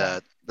like Yeah.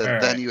 that, All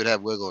then right. you would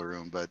have wiggle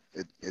room, but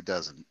it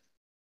doesn't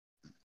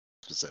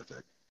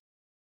specific.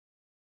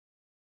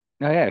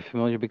 Oh yeah,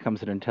 familiar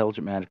becomes an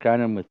intelligent magic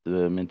item with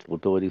the mental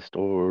ability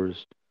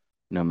stores,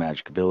 no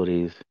magic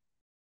abilities.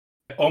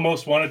 I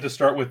almost wanted to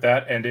start with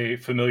that and a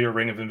familiar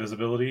ring of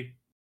invisibility.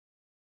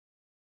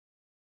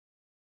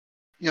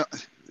 You know,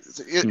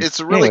 it's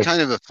a really Anyways.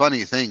 kind of a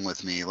funny thing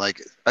with me.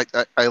 Like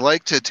I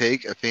like to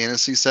take a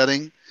fantasy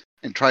setting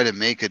and try to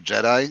make a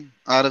Jedi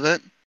out of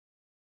it.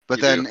 But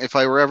You then do. if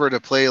I were ever to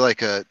play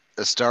like a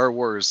Star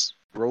Wars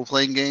role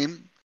playing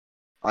game,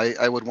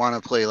 I would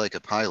want to play like a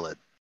pilot.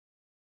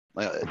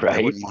 I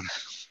Right? wouldn't want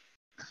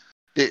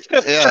to.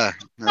 Yeah,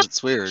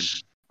 that's weird.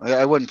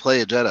 I wouldn't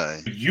play a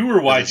Jedi. You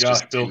were why It's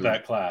just Josh built too-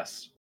 that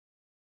class.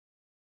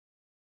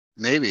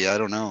 Maybe, I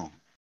don't know.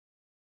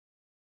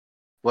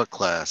 What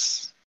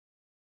class?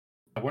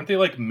 Weren't they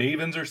like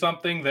mavens or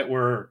something that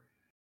were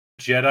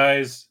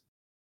Jedis,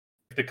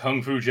 the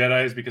Kung Fu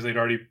Jedis, because they'd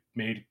already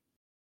made.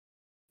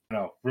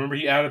 No, remember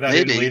he added that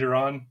Maybe. in later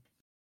on.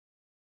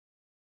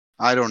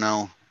 I don't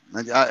know.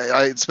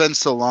 It's been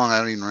so long, I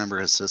don't even remember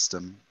his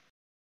system.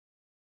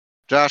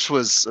 Josh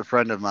was a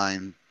friend of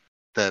mine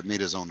that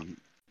made his own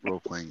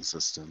role-playing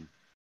system.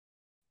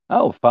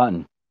 Oh,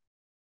 fun.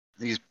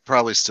 He's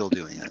probably still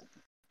doing it,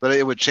 but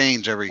it would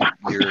change every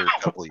year, or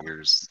couple of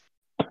years.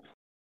 It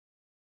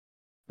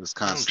was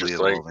constantly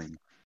just like- evolving.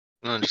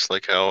 No, just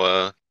like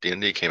how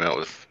D&D came out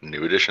with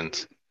new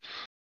editions.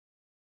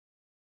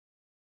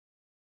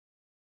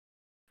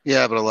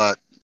 Yeah, but a lot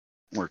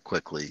more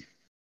quickly.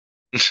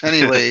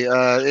 Anyway,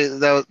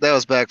 that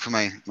was back from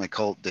my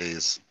cult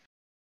days.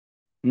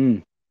 Hmm.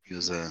 He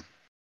was a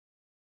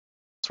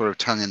sort of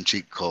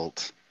tongue-in-cheek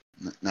cult,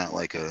 not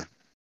like a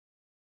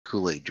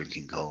Kool-Aid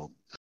drinking cult.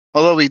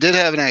 Although we did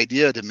have an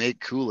idea to make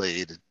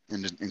Kool-Aid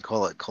and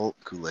call it Cult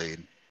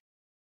Kool-Aid.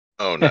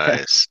 Oh,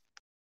 nice.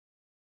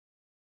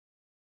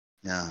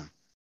 Yeah.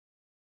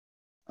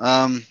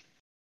 I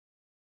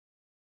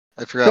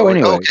forgot. So what-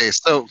 anyway. Okay,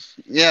 so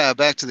yeah,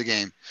 back to the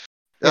game.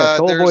 Yeah,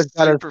 Soul Boy's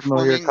got they're his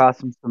familiar, performing.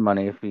 cost him some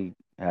money if he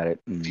had it.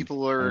 and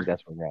People I are think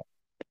that's where we're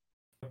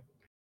at.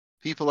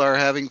 people are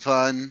having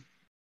fun.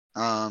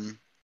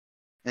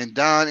 And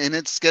Don, and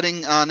it's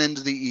getting on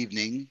into the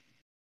evening,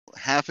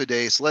 half a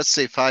day. So let's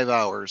say 5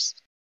 hours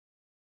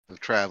of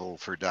travel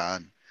for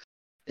Don,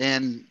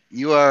 and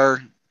you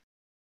are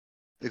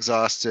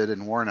exhausted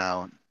and worn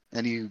out,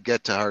 and you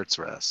get to Heart's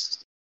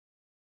Rest.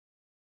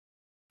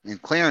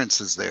 And Clarence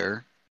is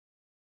there,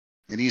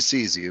 and he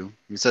sees you.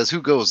 He says,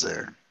 "Who goes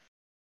there?"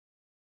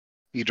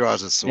 He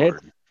draws his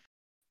sword.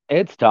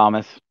 It's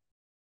Thomas.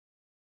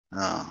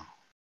 Oh,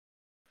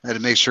 I had to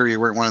make sure you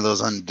weren't one of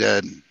those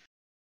undead.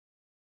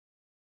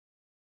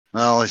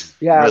 Well, Yeah,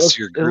 the it rest looks, of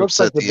your it group's looks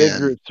like at the the big end.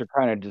 groups are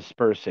kind of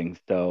dispersing,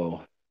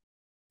 so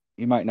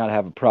you might not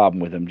have a problem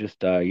with them.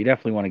 Just you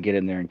definitely want to get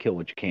in there and kill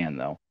what you can,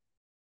 though.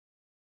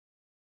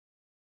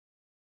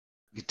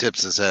 He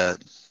tips his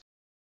head.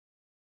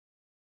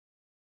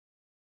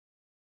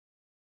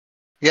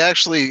 He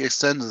actually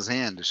extends his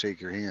hand to shake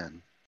your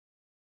hand.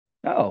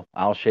 Oh,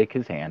 I'll shake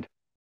his hand.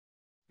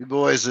 You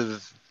boys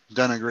have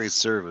done a great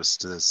service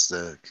to this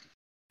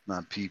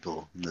not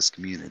people in this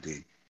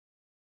community.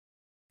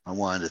 I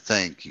wanted to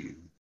thank you.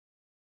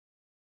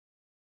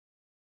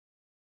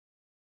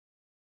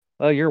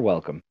 Well, you're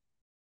welcome.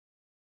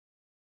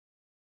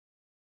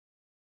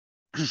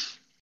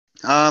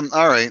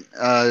 All right.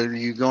 Are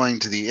you going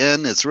to the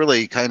inn? It's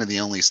really kind of the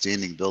only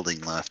standing building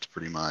left,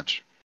 pretty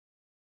much.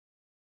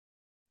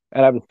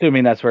 And I'm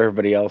assuming that's where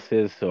everybody else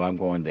is, so I'm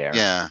going there.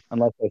 Yeah.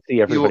 Unless I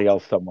see everybody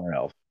else somewhere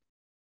else.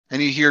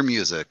 And you hear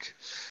music.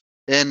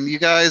 And you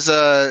guys,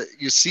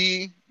 you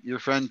see your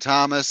friend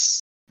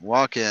Thomas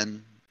walk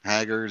in,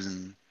 haggard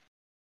and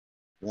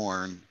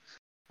worn.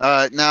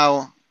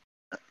 Now,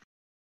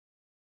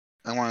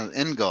 I want to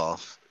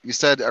Ingolf. You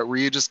said, were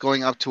you just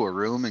going up to a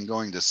room and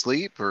going to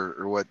sleep,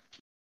 or what?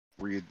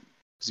 Were you?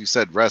 'Cause you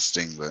said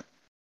resting, but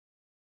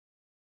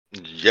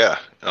Yeah.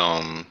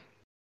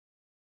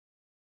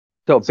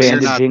 So So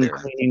you're not bandaging, there.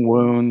 cleaning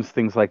wounds,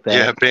 things like that.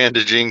 Yeah,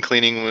 bandaging,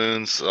 cleaning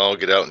wounds. I'll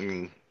get out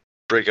and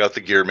break out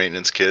the gear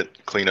maintenance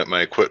kit, clean up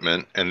my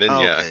equipment, and then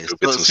okay. go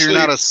get some So you're sleep.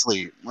 not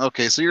asleep.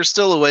 Okay, so you're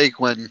still awake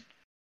when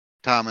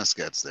Thomas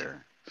gets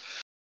there.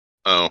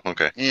 Oh,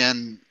 okay.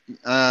 And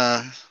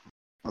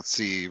let's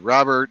see.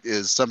 Robert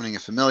is summoning a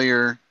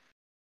familiar,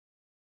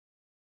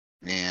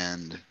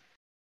 and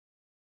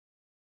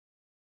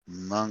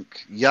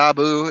Monk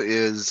Yabu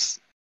is,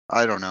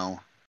 I don't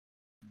know,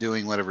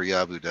 doing whatever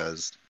Yabu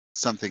does,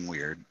 something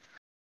weird,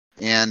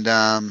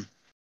 and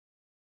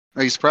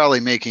he's probably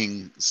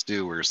making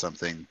stew or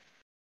something.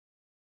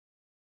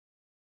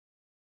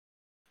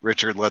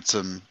 Richard lets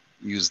him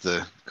use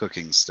the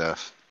cooking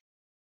stuff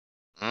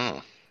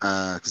Oh,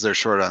 because they're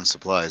short on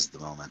supplies at the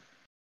moment.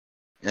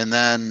 And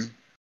then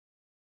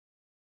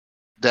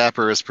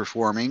Dapper is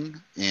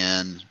performing,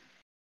 and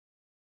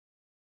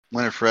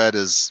Winifred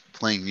is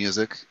playing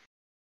music,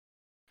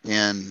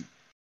 and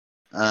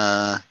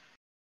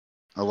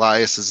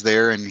Elias is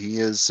there, and he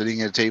is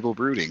sitting at a table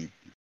brooding.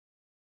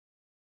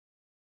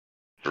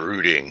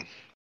 Brooding.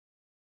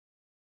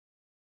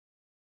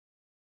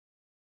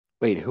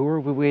 Wait, who are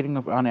we waiting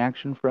on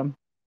action from?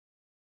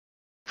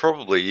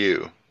 Probably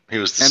you. He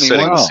was Anyone?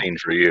 setting the Oh. scene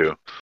for you.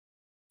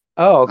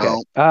 Oh, okay.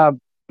 Oh.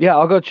 Yeah,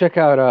 I'll go check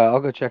out. I'll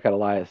go check out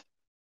Elias.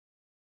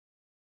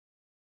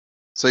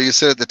 So you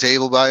sit at the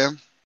table by him?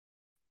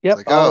 Yep.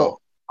 Like, oh,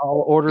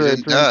 I'll order you a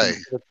didn't drink. die. and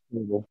sit at the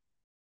table.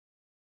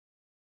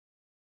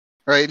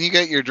 Right, and you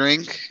get your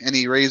drink, and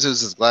he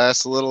raises his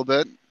glass a little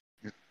bit.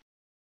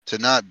 To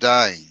not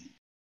dying,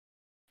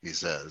 he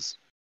says.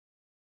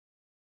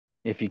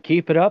 If you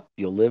keep it up,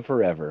 you'll live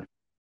forever.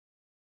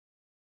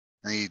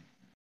 And he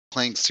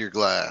clanks your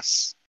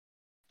glass,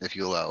 if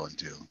you allow him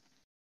to.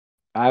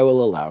 I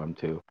will allow him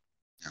to.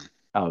 Yeah.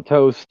 I'll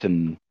toast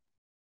and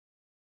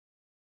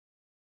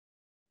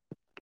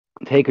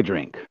take a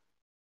drink.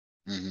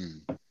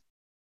 Mm-hmm.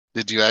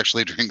 Did you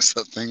actually drink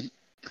something?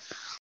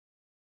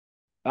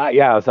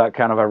 Yeah, it's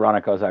kind of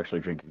ironic. I was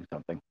actually drinking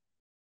something.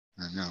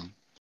 I know.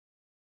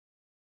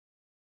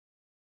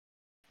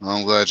 Well,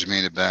 I'm glad you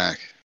made it back.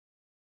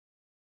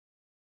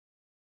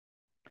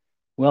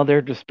 Well,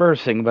 they're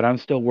dispersing, but I'm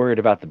still worried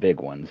about the big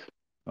ones.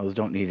 Those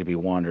don't need to be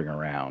wandering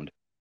around.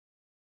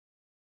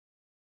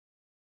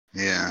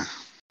 Yeah.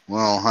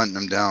 Well, hunting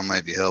them down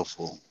might be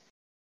helpful.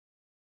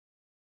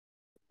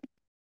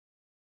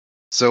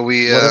 So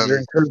we What other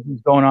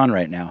incursions going on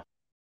right now?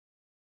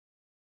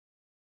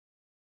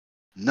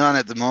 none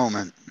at the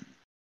moment.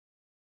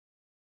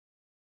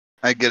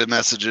 I'd get a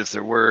message if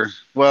there were.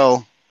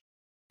 Well,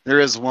 there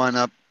is one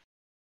up.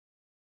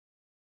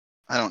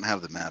 I don't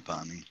have the map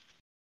on me.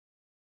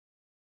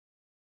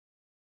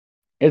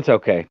 It's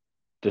okay.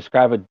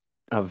 Describe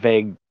a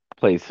vague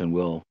place, and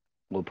we'll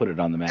put it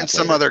on the map. In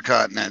some later. other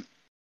continent.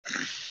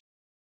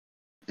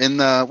 In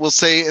the, we'll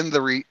say in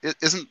the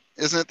isn't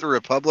it the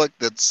Republic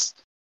that's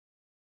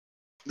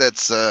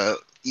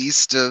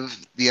east of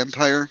the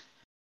Empire,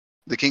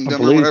 the I Kingdom, or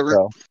believe whatever.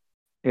 so.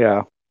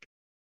 Yeah.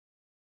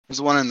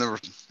 There's one in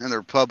the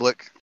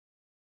Republic.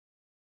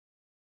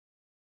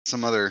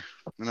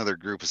 Another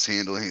group is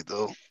handling it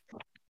though.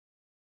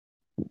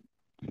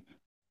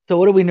 So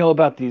what do we know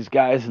about these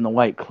guys in the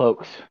white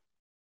cloaks?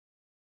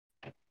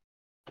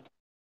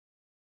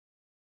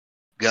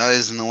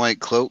 Guys in the white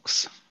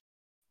cloaks.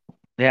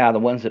 Yeah, the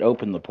ones that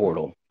opened the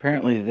portal.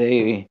 Apparently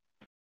they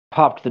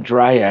popped the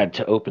Dryad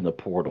to open the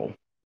portal.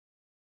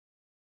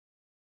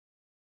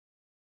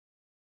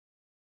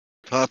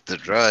 Pop the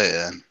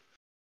Dryad.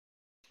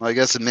 Well, I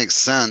guess it makes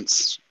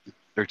sense.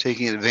 They're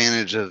taking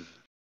advantage of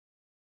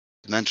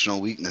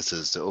dimensional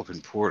weaknesses to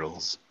open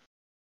portals.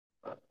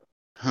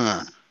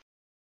 Huh.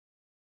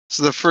 This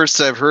is the first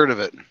I've heard of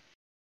it.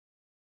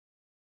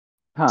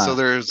 Huh. So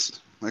there's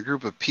a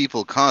group of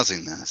people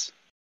causing this.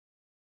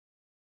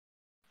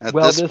 At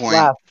well, this point,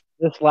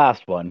 this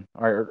last one,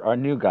 our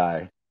new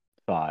guy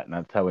saw it, and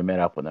that's how we met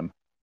up with him.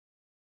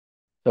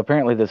 So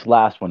apparently this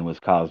last one was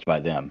caused by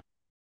them.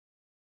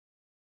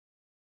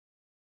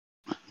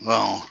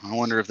 well, I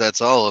wonder if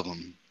that's all of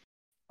them.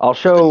 I'll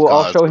show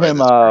caused by him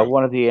this group.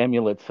 one of the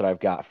amulets that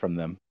I've got from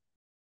them.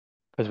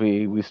 Because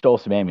we stole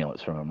some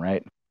amulets from them,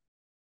 right?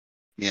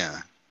 Yeah.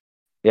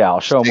 Yeah,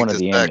 I'll show him Take one of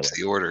this the back amulets.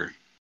 to the order.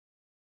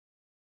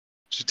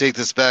 Should take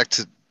this back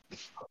to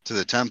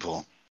the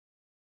temple.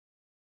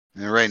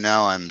 And right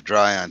now I'm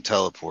dry on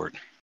teleport.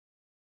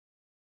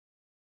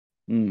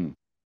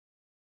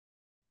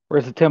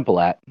 Where's the temple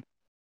at?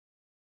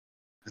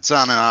 It's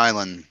on an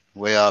island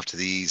way off to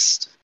the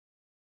east.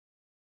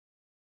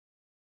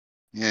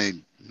 Yeah, it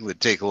would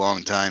take a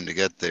long time to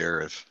get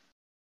there if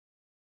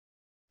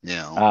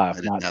I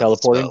didn't not have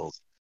teleporting? the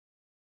spells.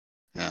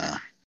 Yeah.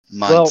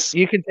 Well, Months.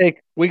 you can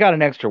take. We got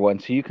an extra one,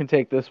 so you can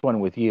take this one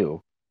with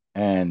you.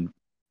 And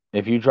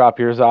if you drop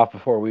yours off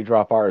before we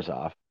drop ours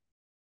off.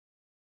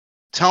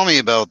 Tell me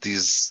about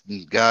these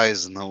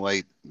guys in the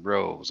white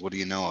robes. What do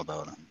you know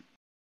about them?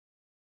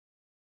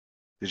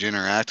 Did you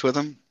interact with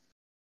them?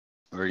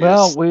 Or you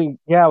Well, just-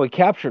 we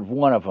captured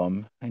one of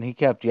them, and he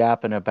kept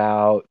yapping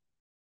about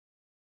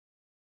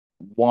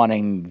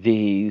wanting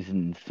these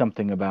and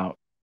something about.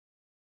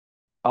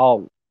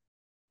 You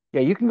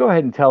can go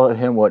ahead and tell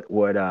him what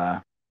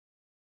I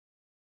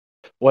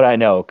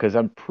know, because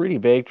I'm pretty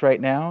baked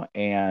right now,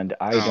 and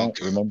I don't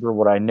okay. remember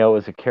what I know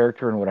as a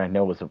character and what I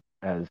know as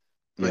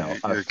What us your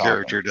talking.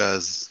 character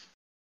does.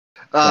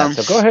 Yeah,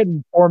 so go ahead and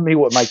inform me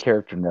what my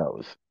character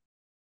knows.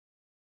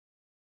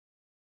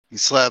 He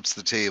slaps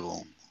the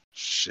table.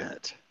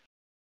 Shit.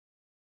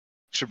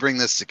 Should bring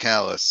this to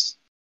Callus.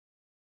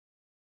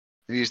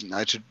 Maybe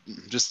I should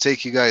just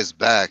take you guys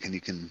back and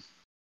you can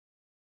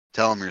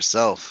tell him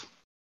yourself.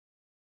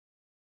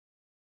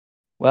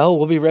 Well,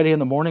 we'll be ready in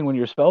the morning when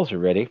your spells are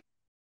ready.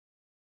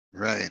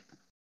 Right.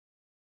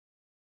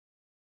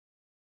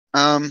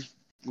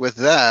 With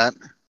that,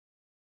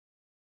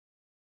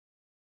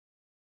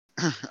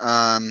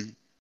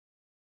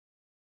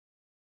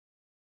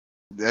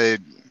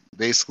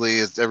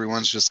 basically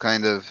everyone's just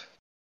kind of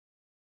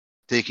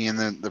taking in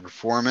the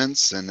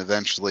performance, and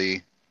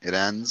eventually it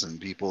ends and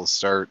people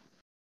start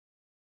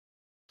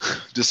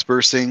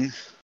dispersing,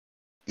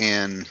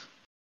 and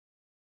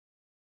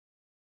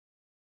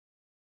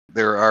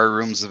there are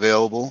rooms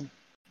available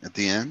at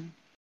the inn.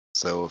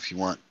 So if you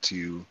want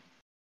to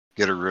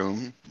get a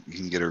room, you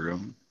can get a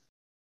room.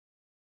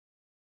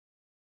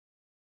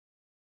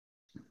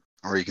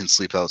 Or you can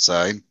sleep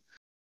outside.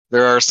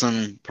 There are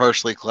some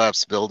partially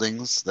collapsed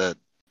buildings that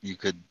you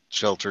could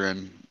shelter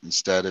in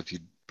instead if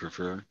you'd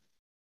prefer.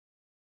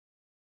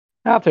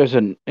 Now,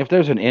 if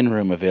there's an inn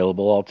room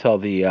available, I'll tell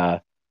the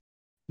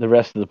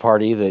rest of the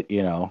party that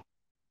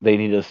they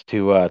need us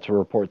to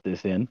report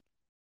this in,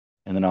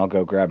 and then I'll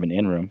go grab an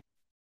inn room.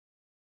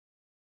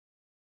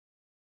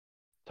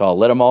 So I'll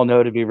let them all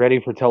know to be ready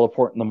for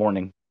teleport in the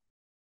morning.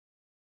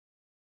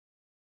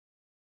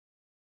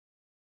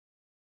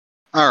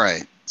 All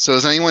right. So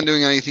is anyone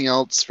doing anything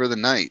else for the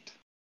night?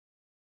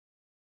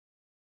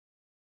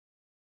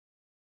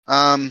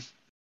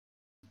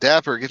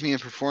 Dapper, give me a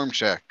perform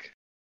check.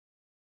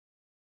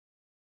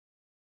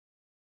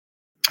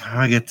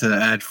 I get to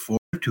add 4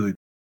 to it.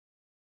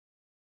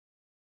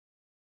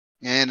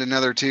 And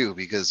another 2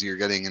 because you're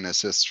getting an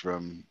assist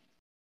from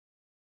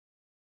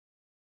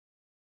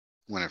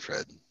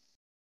Winifred.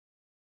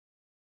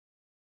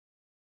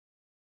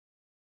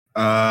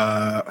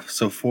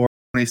 So 4,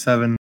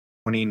 27,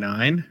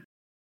 29.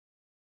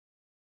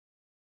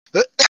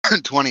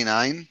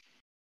 29.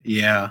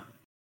 Yeah,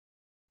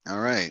 All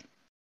right.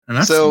 and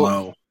that's So-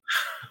 low.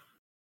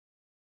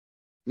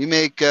 You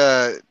make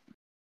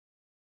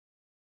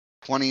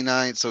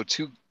 29. So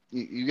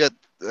you get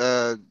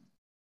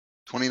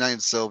 29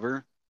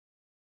 silver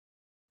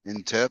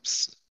in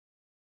tips.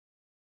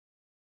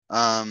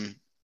 And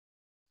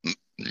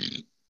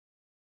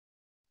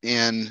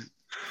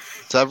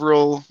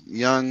several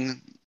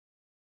young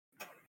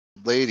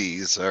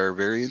ladies are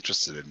very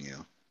interested in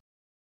you.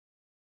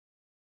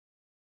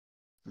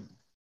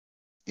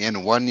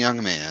 And one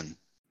young man.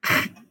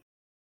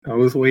 I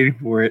was waiting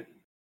for it.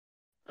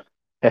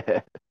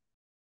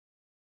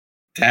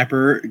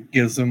 Tapper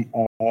gives them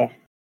all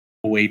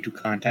a way to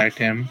contact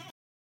him.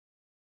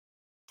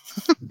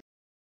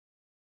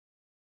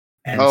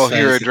 And Oh, says,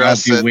 here,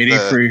 address I'll be it, waiting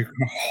for your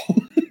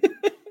call.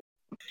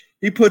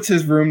 He puts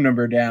his room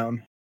number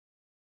down.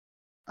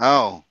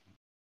 Oh.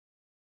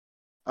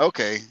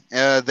 Okay.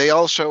 They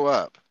all show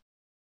up.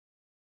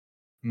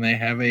 And they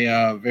have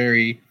a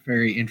very,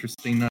 very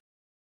interesting night.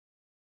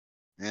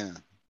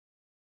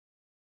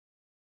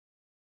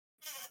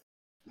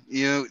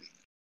 Yeah.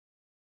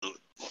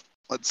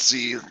 Let's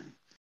see. Let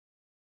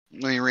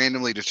me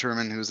randomly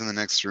determine who's in the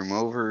next room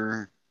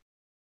over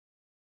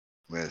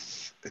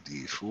with a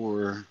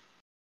D4.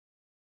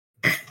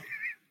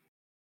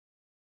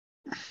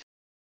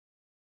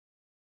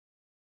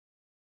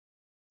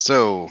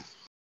 So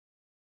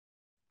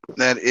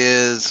that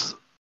is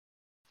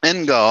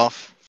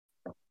Engolf.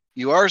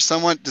 You are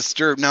somewhat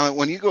disturbed now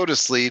when you go to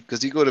sleep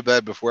because you go to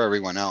bed before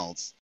everyone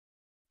else.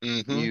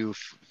 Mm-hmm.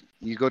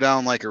 You go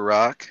down like a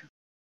rock,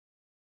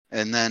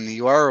 and then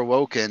you are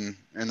awoken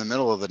in the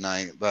middle of the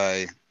night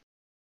by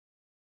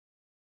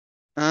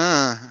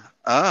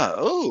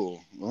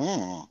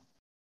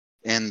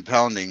and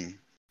pounding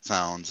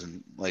sounds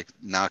and like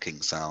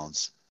knocking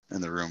sounds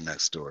in the room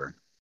next door.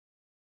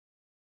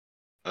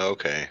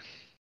 Okay.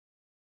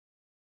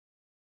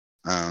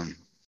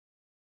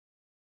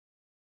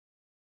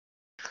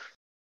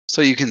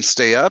 So you can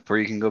stay up or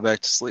you can go back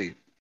to sleep.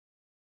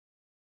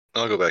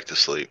 I'll go back to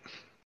sleep.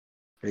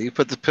 Okay, you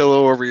put the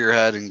pillow over your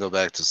head and go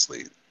back to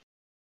sleep.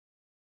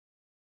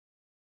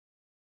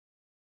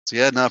 So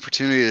you had an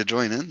opportunity to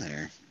join in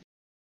there,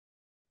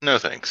 No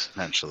thanks.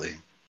 potentially.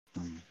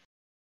 All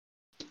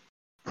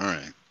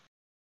right.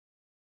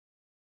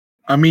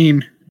 I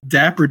mean,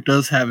 Dapper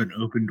does have an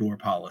open door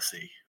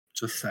policy.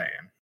 Just saying.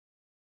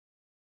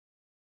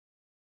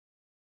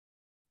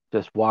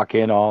 Just walk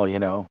in all,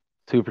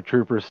 Super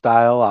Trooper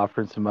style,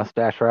 offering some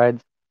mustache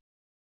rides.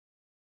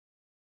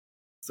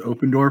 It's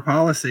open door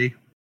policy.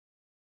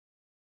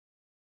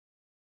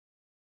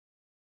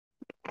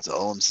 That's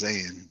all I'm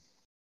saying.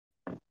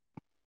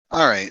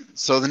 All right.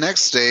 So the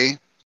next day,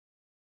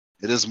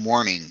 it is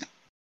morning.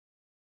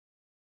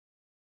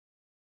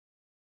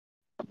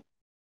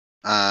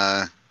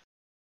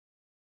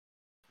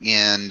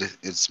 And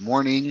it's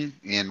morning,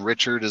 and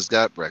Richard has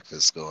got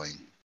breakfast going.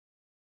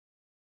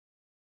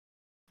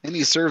 And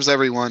he serves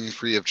everyone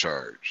free of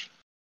charge.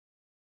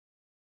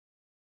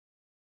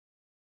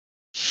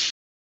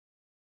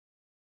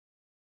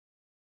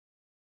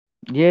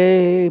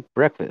 Yay,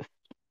 breakfast.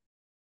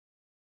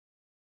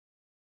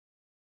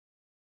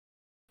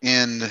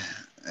 And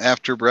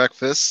after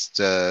breakfast,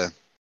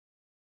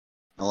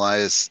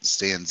 Elias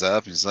stands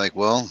up. He's like,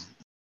 well,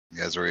 you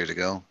guys ready to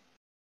go?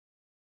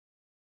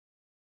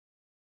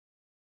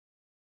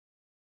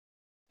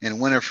 And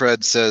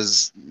Winifred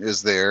is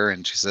there,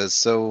 and she says,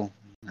 so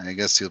I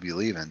guess you'll be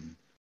leaving.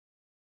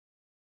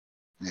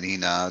 And he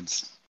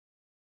nods.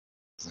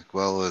 He's like,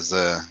 well, it was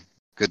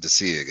good to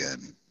see you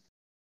again.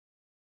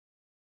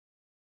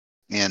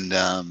 And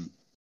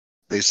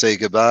they say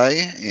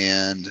goodbye,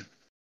 and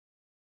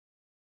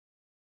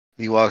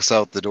he walks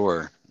out the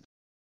door.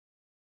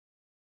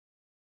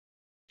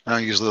 I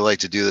don't usually like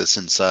to do this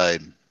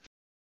inside.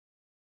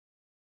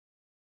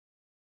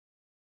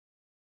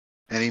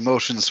 Any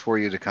motions for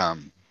you to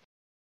come?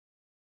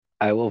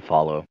 I will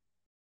follow.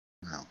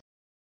 No.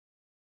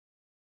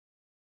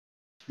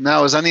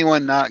 Now, is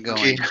anyone not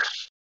going? Okay.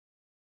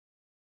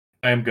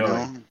 I am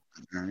going.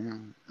 No?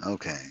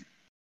 Okay.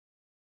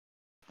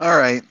 All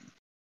right.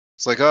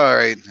 It's like, all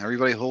right,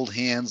 everybody hold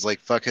hands like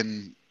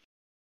fucking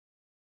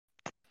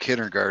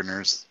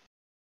kindergartners.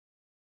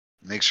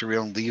 Make sure we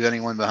don't leave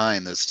anyone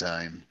behind this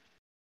time.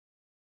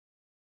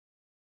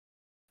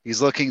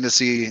 He's looking to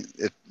see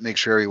make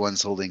sure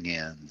everyone's holding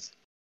hands.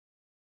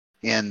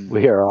 And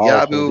We are all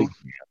Yabu holding.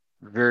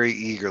 very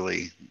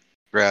eagerly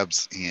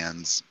grabs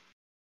hands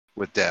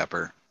with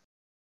Dapper.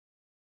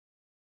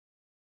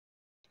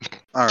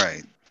 All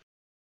right.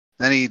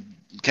 Then he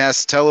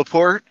casts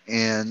teleport,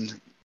 and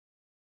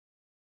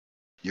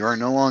you are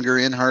no longer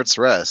in Heart's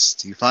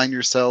Rest. You find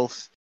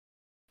yourself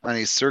on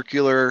a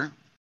circular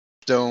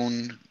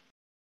stone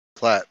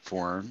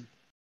platform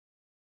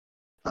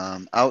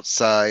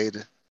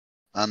outside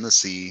on the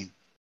sea.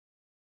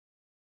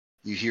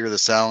 You hear the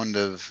sound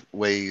of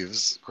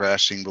waves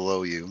crashing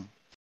below you.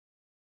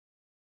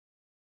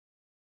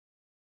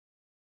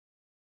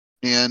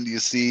 And you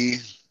see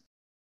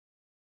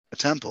a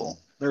temple.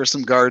 There are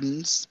some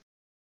gardens.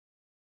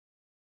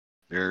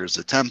 There's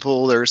a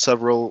temple. There are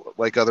several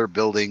like other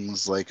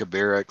buildings, like a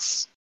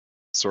barracks,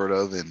 sort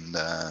of, and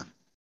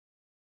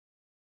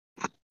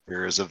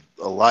there's a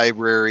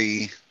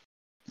library,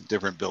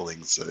 different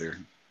buildings there.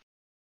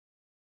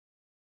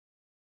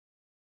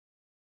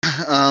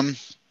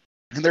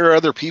 And there are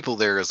other people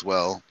there as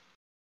well.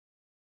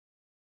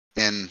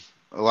 And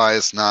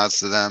Elias nods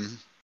to them,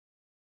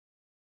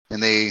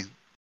 and they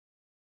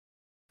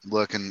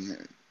look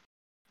and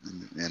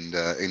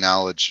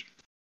acknowledge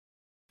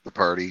the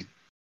party.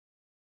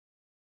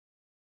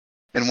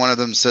 And one of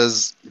them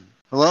says,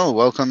 "Hello,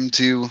 welcome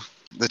to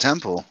the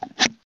temple."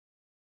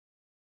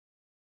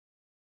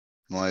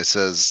 Elias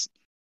says,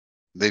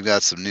 "They've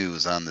got some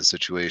news on the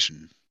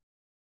situation."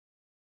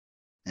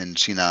 And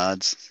she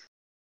nods.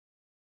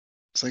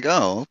 It's like,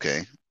 "Oh,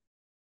 okay."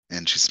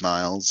 And she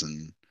smiles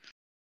and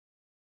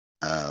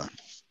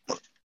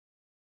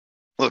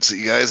looks at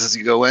you guys as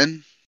you go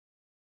in.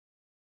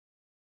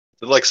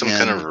 Is it like some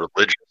kind of And-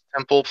 religious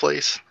temple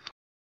place?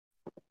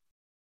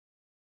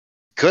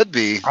 Could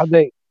be Are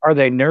they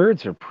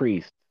nerds or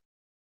priests?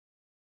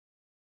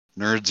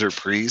 nerds or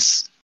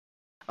priests.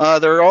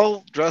 They're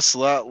all dressed a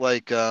lot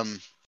like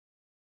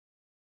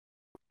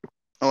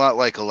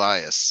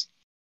Elias,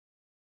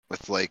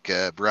 with like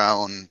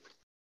brown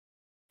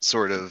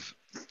sort of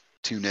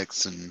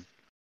tunics and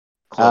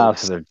Oh,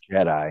 clothes. so they're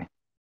Jedi.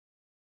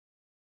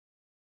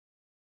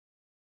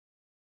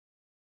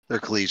 They're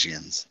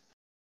Collegians.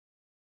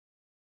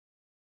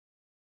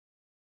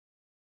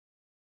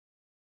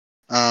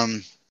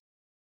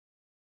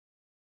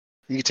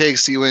 He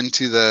takes you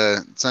into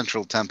the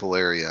central temple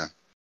area.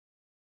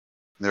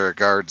 There are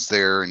guards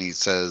there, and he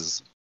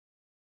says,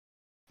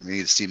 "We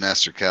need to see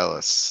Master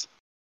Callus."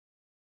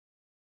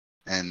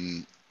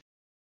 And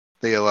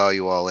they allow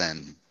you all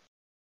in.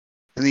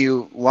 And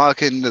you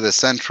walk into the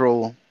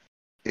central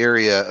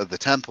area of the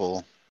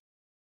temple,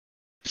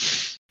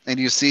 and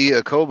you see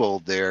a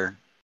kobold there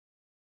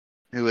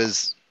who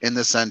is in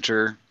the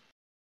center,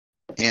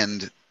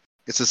 and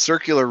it's a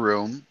circular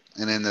room,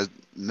 and in the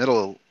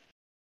middle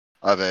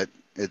of it,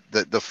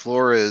 the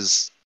floor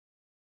is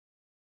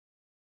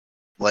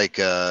like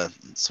a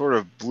sort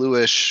of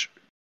bluish,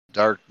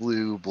 dark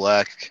blue,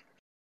 black,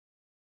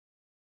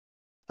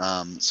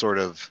 sort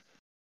of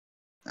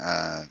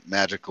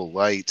magical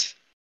light,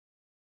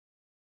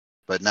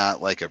 but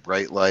not like a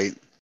bright light.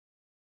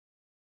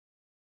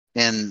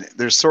 And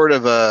there's sort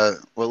of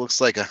what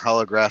looks like a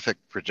holographic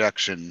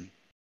projection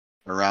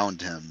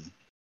around him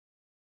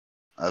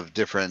of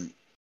different,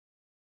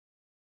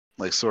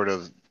 like, sort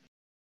of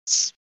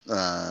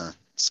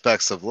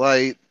specks of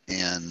light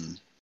and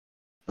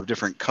of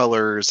different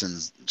colors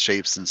and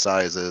shapes and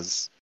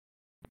sizes.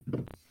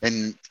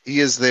 And he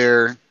is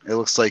there. It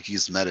looks like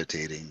he's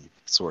meditating,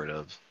 sort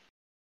of.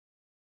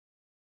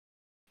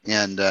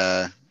 And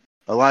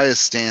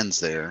Elias stands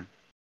there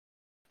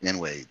and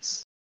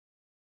waits.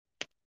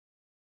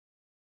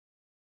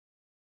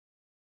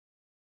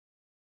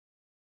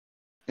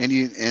 And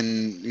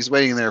he's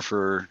waiting there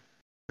for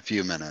a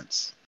few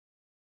minutes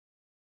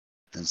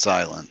in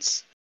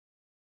silence.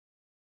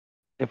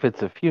 If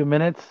it's a few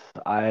minutes,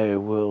 I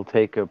will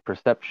take a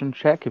perception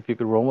check. If you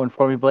could roll one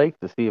for me, Blake,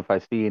 to see if I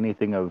see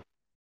anything of,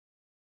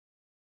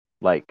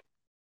 like,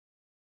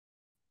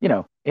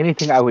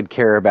 anything I would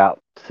care about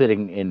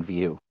sitting in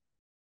view.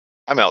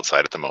 I'm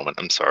outside at the moment.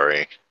 I'm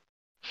sorry.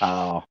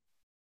 Oh,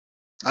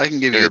 I can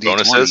give you Your a D20.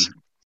 bonuses?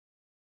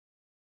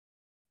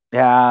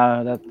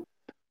 yeah,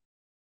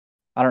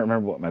 I don't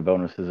remember what my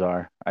bonuses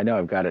are. I know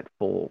I've got it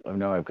full. I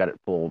know I've got it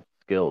full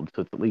skilled,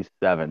 so it's at least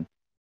 7.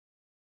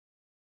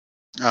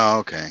 Oh,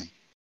 okay.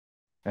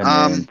 And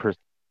then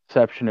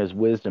perception is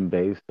wisdom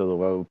based, so the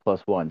low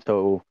 +1.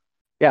 So,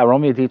 yeah, roll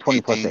me a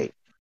d20 plus 18. 8.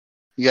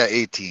 You got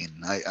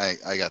 18.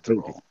 I got the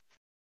 18. roll.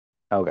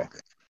 Okay.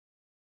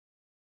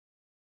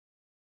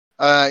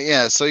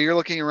 Yeah, so you're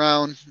looking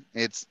around.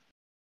 It's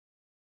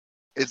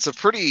a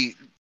pretty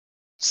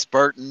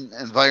Spartan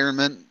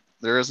environment.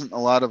 There isn't a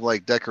lot of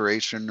like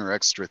decoration or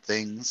extra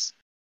things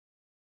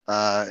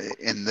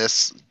in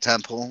this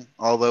temple,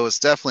 although it's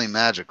definitely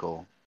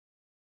magical.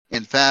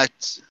 In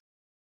fact,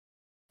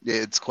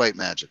 it's quite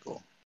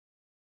magical.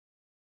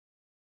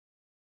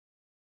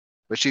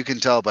 But you can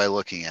tell by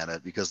looking at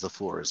it because the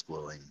floor is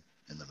glowing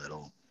in the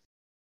middle.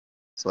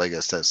 So I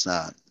guess that's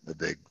not a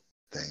big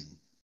thing.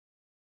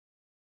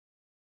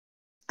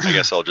 I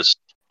guess I'll just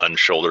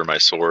unshoulder my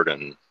sword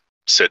and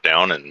sit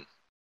down and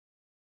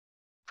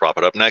prop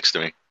it up next to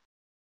me.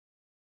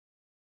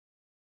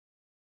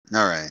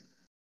 All right.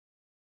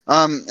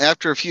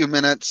 After a few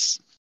minutes,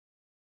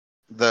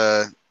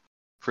 the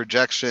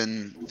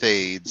projection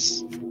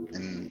fades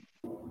and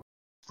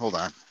hold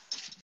on.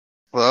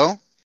 Hello?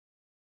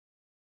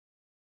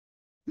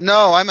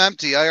 No, I'm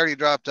empty. I already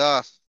dropped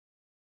off.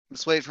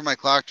 Just wait for my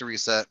clock to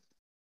reset.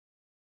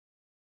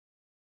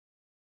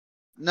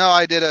 No,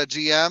 I did a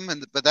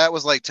GM, but that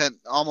was like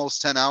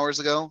almost 10 hours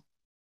ago.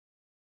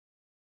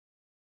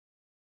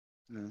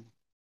 Yeah.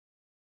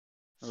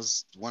 That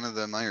was one of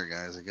the Meyer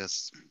guys, I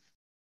guess.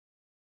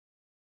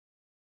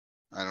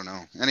 I don't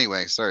know.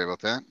 Anyway, sorry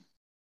about that.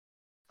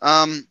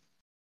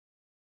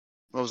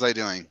 What was I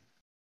doing?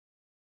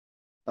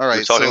 All right,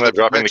 We're talking so about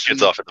dropping the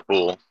kids off at the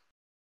pool.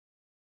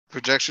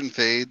 projection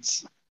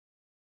fades.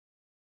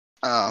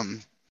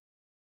 And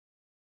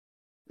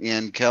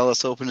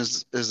Callus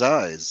opens his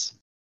eyes,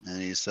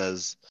 and he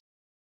says,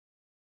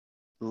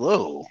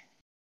 "Hello.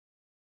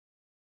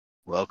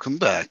 Welcome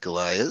back,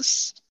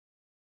 Elias.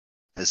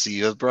 I see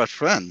you have brought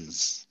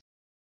friends."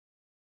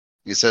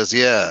 He says,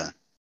 "Yeah,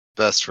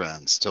 best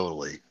friends,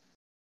 totally.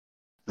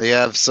 They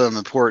have some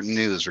important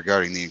news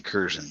regarding the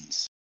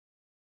incursions."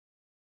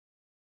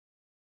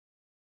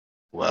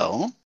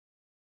 Well?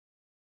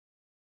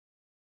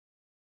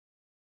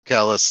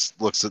 Callus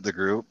looks at the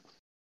group.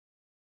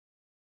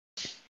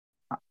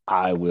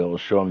 I will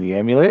show him the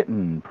amulet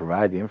and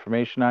provide the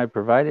information I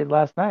provided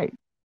last night.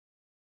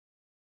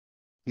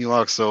 He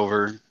walks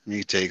over and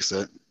he takes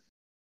it.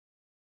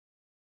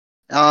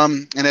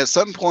 And at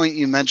some point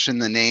you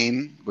mentioned the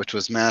name, which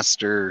was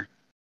Master,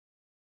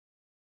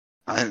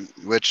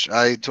 which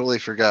I totally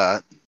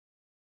forgot,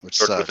 which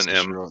Starts sucks. with an I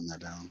should M. have written that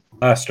down.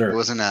 Master. It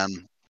was an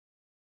M.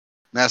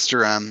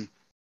 Master M.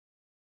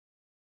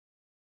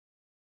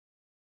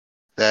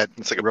 That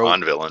It's like a wrote.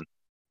 Bond villain.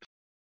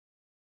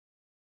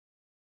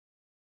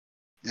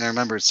 Yeah, I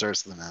remember it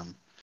starts with an M.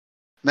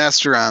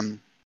 Master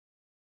M.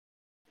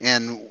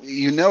 And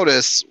you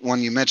notice when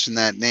you mention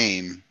that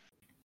name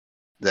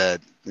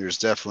that there's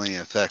definitely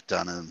an effect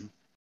on him.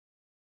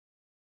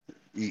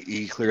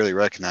 He clearly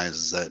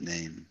recognizes that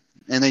name.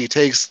 And then he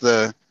takes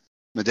the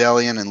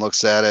medallion and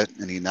looks at it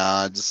and he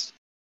nods.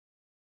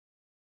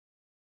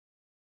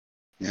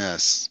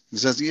 Yes. He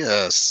says,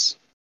 yes.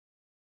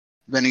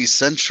 Many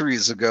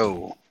centuries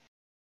ago,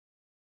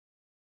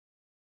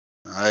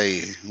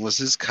 I was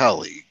his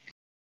colleague.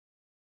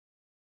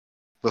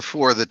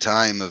 Before the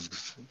time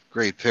of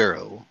great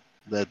peril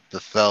that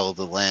befell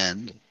the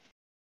land,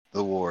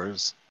 the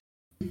wars.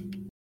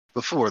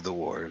 Before the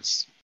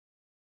wars.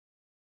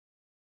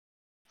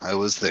 I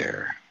was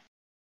there.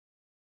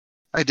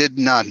 I did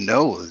not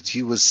know that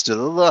he was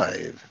still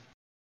alive.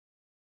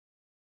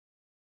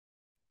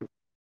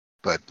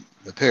 But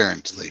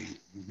apparently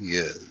he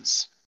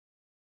is.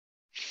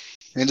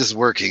 And is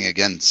working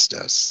against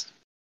us.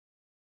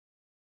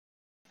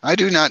 I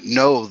do not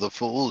know the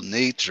full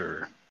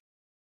nature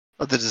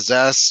of the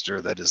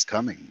disaster that is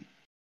coming.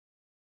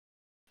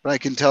 But I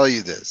can tell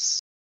you this.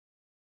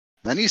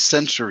 Many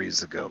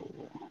centuries ago,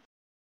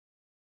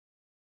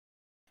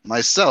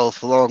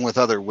 myself, along with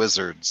other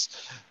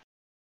wizards,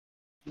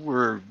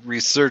 were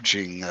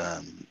researching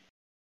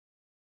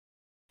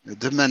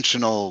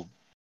dimensional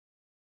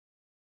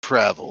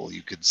travel,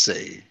 you could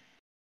say.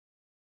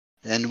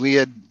 And we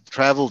had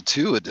traveled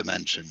to a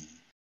dimension.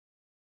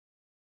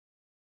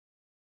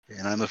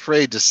 And I'm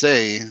afraid to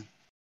say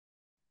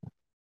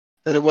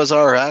that it was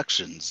our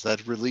actions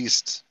that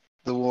released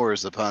the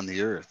wars upon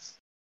the earth.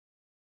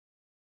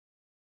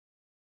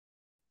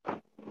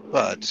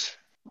 But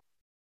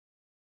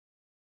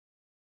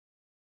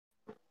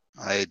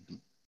I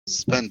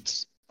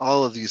spent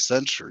all of these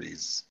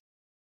centuries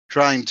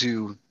trying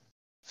to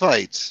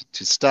fight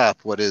to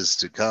stop what is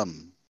to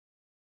come.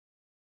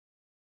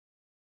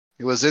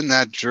 It was in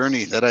that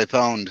journey that I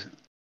found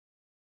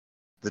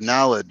the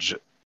knowledge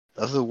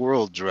of the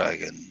world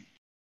dragon.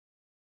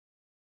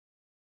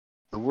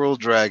 The world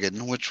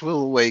dragon which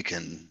will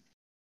awaken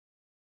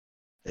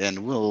and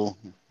will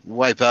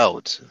wipe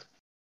out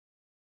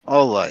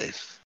all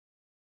life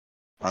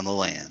on the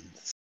land.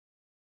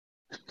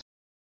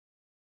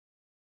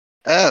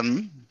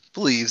 M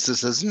believes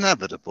this is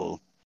inevitable,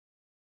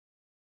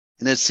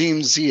 and it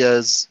seems he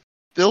has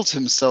built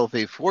himself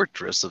a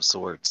fortress of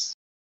sorts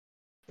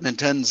and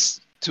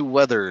intends to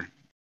weather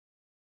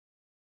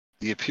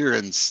the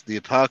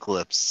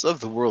apocalypse of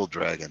the world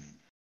dragon,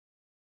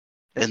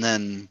 and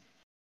then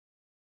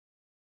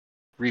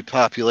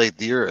repopulate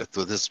the earth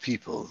with his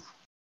people.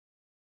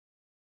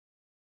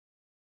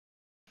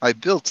 I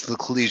built the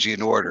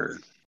Collegian Order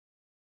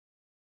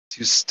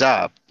to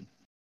stop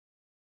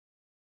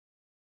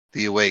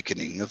the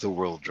awakening of the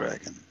World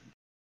Dragon.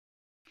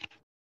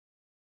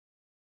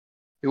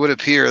 It would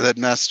appear that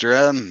Master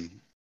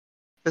M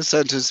has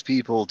sent his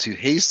people to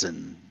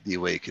hasten the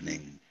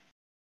awakening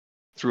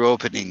through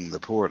opening the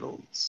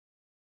portals.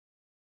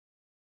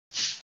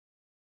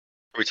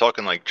 Are we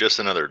talking like just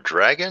another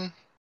dragon?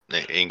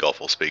 Ingolf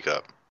will speak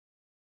up.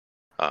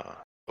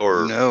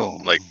 Or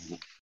no. like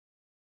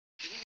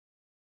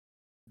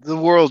the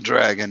World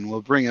Dragon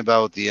will bring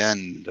about the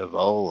end of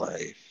all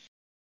life,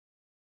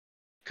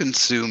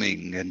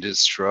 consuming and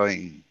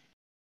destroying.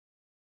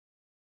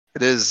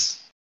 It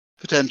is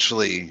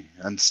potentially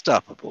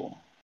unstoppable,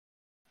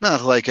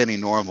 not like any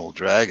normal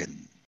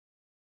dragon.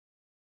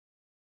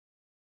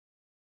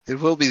 It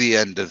will be the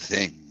end of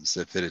things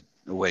if it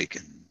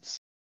awakens.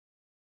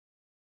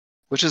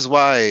 Which is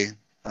why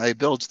I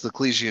built the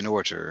Collegian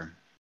Order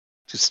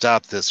to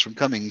stop this from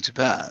coming to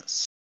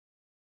pass.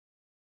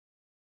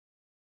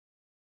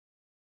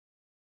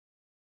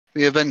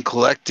 We have been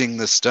collecting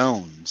the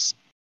stones,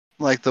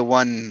 like the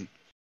one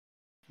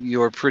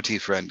your pretty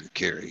friend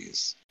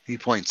carries. He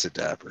points at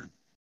Dapper.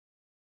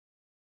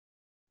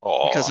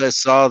 Because I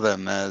saw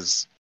them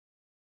as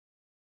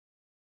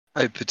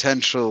a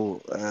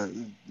potential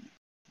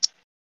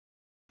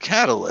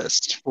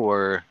catalyst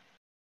for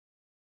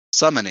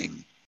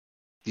summoning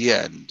the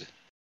end,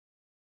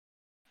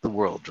 the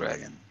World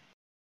Dragon.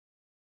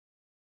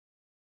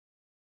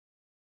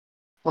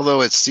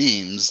 Although it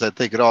seems that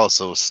they could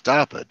also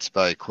stop it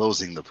by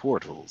closing the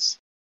portals.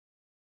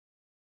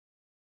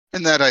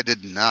 And that I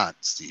did not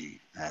see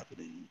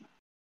happening.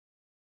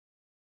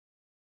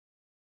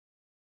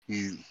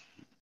 He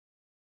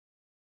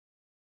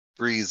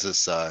breathes a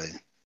sigh.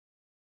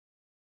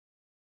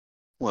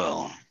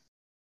 Well,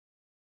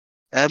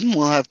 Adam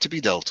will have to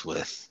be dealt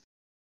with.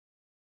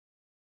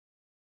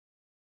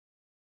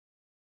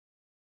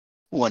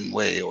 One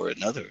way or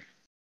another.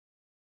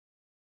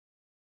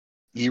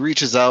 He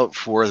reaches out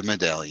for the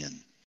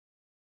medallion.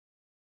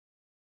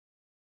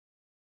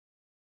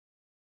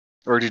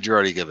 Or did you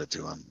already give it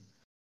to him?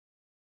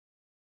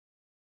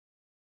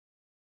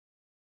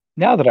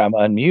 Now that I'm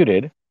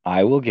unmuted,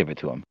 I will give it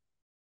to him.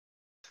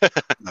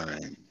 All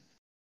right.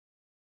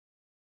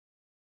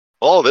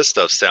 All this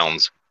stuff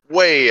sounds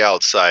way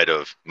outside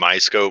of my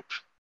scope.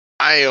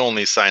 I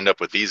only signed up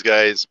with these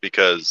guys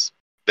because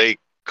they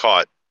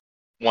caught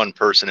one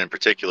person in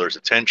particular's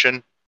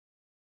attention.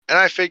 And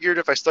I figured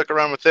if I stuck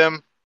around with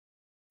him,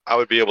 I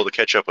would be able to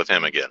catch up with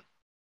him again.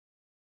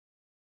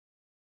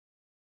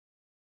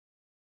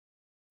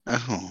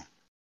 Oh.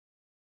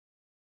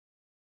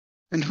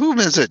 And whom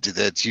is it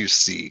that you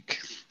seek,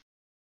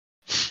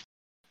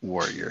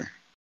 warrior?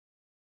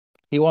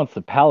 He wants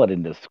the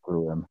paladin to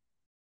screw him.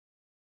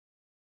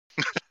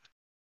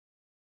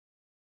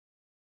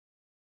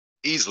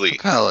 Easily. The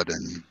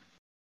paladin.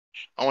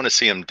 I want to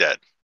see him dead.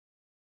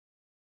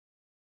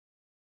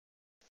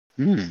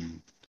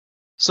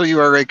 So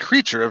you are a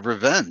creature of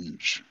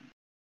revenge.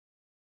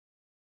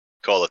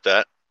 Call it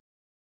that.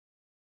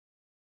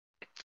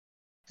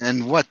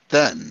 And what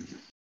then?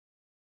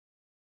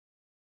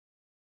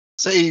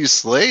 Say you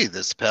slay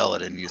this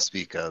paladin you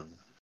speak of.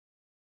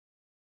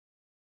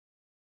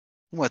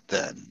 What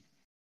then?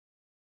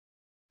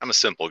 I'm a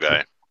simple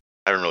guy.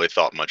 I haven't really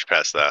thought much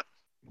past that.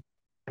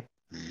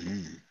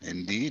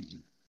 Indeed.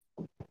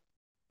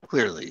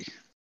 Clearly.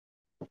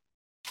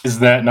 Is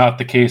that not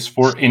the case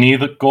for any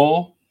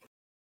goal?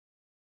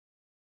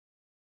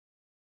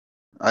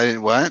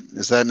 What?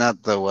 Is that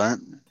not the what?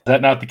 Is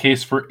that not the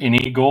case for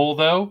any goal,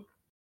 though?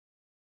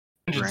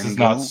 Vengeance is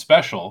not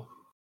special.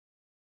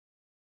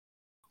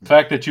 The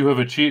fact that you have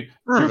achieved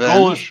your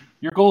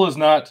goal is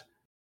not.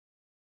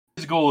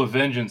 His goal of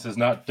vengeance is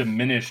not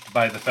diminished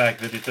by the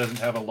fact that it doesn't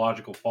have a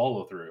logical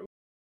follow through.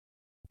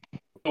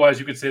 Otherwise,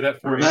 you could say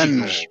that for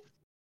any goal.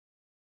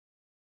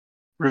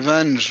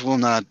 Revenge will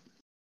not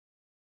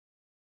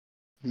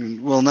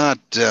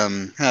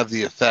have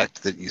the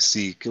effect that you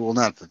seek. It will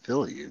not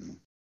fulfill you.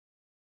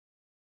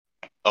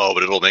 Oh,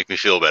 but it'll make me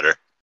feel better.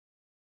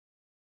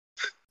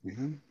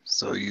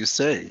 So you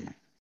say.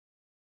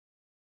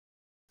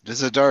 It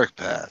is a dark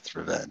path,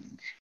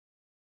 revenge.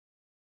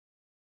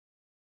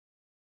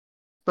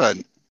 But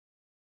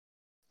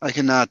I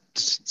cannot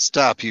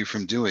stop you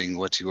from doing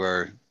what you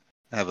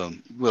have a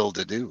will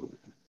to do.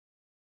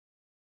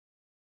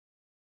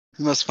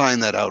 You must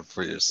find that out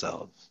for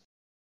yourself.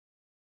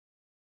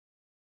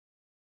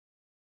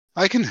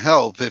 I can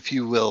help if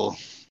you will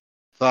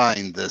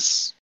find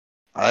this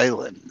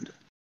island.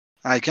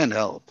 I can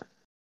help.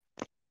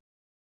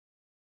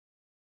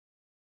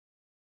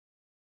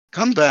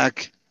 Come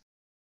back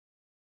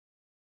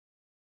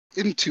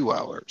in 2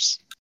 hours.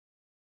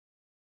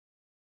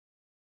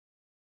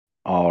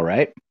 All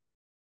right.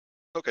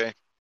 Okay.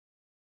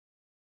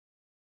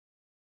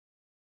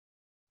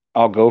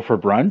 I'll go for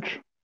brunch.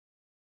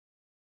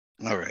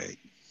 All right.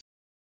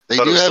 They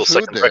Thought do it was have still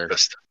food second there.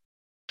 breakfast.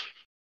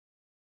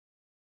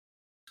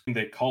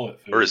 They call it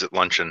food. Or is it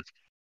luncheon?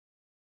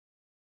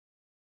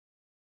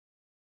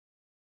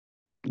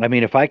 I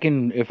mean, if I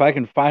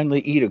can finally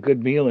eat a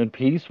good meal in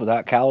peace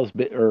without Callus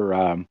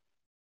or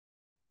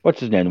what's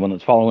his name, the one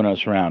that's following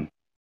us around,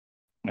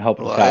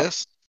 helping us out.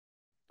 Elias?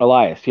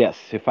 Elias, yes.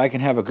 If I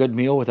can have a good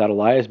meal without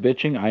Elias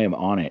bitching, I am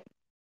on it.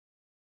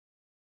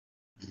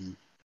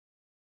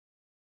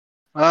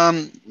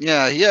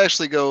 Yeah, he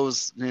actually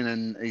goes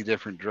in a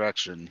different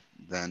direction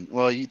than.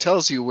 Well, he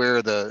tells you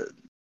where the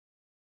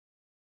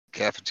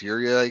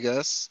cafeteria, I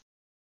guess,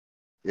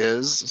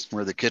 is,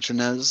 where the kitchen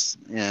is,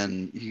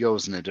 and he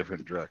goes in a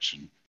different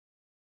direction.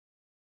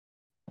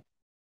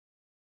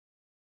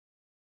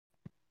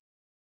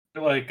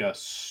 Like a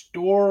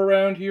store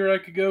around here I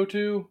could go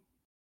to?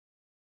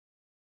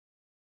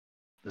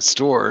 The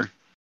store?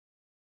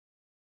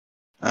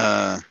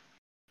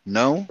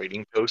 No.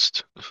 Waiting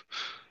post?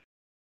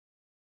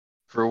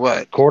 For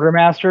what?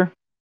 Quartermaster?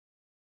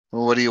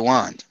 Well, what do you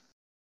want?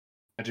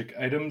 Magic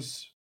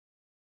items?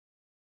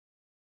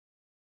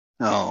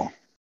 Oh.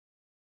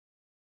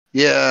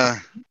 Yeah.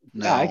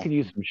 No. Yeah, I could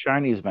use some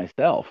shinies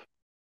myself.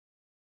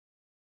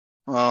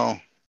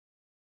 Well,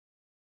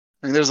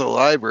 I mean, there's a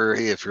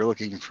library if you're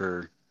looking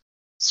for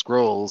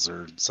scrolls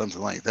or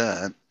something like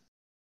that.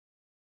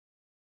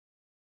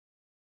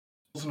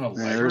 In a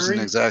library? There isn't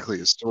exactly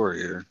a store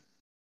here.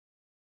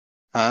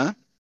 Huh?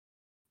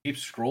 Keep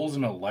scrolls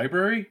in a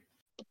library?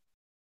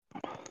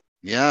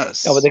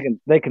 Yes. Oh, but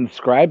they can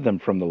scribe them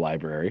from the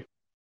library.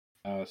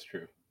 Oh, that's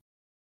true.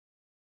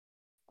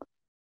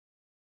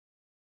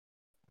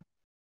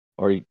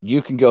 Or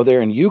you can go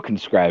there and you can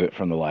scribe it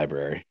from the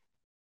library.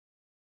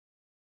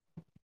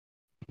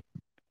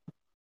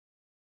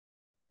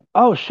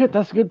 Oh shit,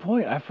 that's a good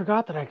point. I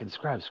forgot that I can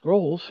scribe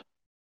scrolls.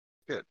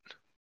 Good.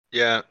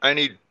 Yeah, I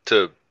need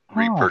to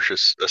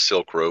repurchase a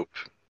silk rope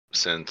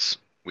since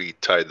we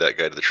tied that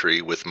guy to the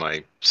tree with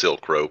my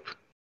silk rope.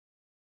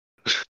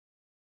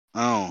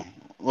 Oh,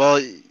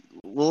 well,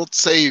 we'll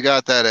say you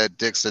got that at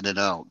Dixon and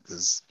Elk,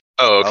 because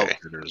okay.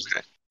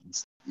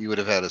 You would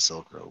have had a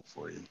silk rope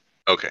for you.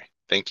 Okay,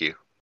 thank you.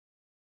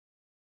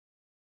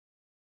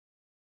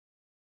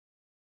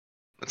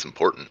 That's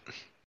important.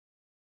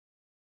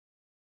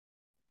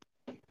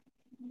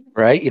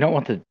 Right? You don't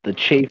want the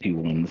chafy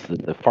ones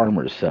that the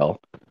farmers sell.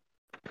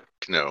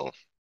 No,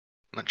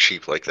 I'm not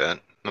cheap like that.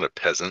 I'm not a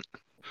peasant.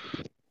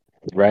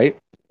 Right?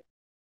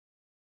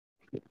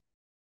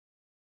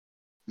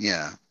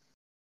 Yeah.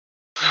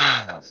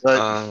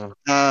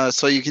 But,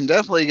 so you can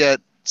definitely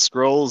get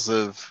scrolls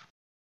of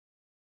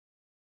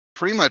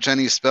pretty much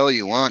any spell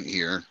you want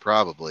here,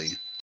 probably.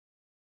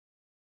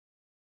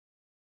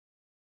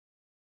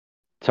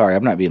 Sorry,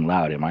 I'm not being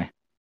loud, am I?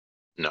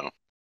 No.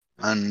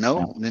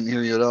 No, didn't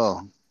hear you at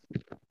all.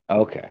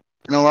 Okay.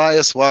 And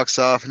Elias walks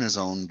off in his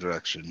own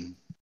direction.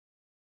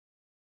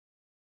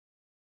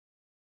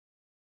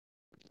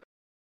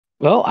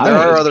 Well, there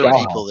are other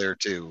people there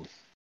too.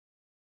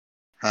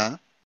 Huh?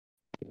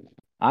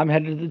 I'm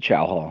headed to the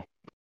chow hall.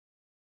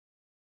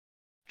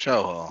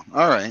 Chow hall.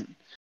 All right.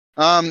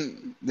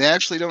 They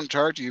actually don't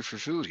charge you for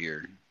food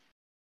here.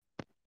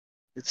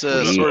 It's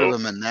a sort of a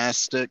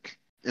monastic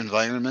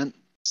environment,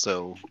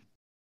 so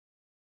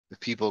if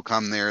people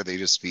come there, they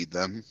just feed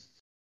them.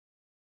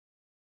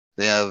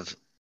 They have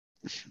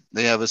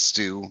a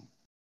stew.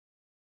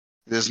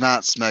 It is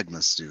not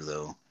smegma stew,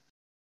 though.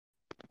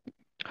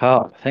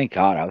 Oh, thank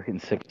God. I was getting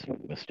sick of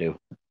smegma stew.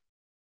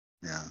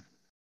 Yeah.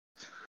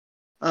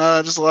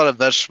 Just a lot of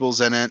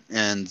vegetables in it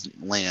and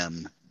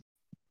lamb.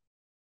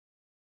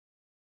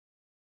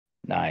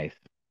 Nice.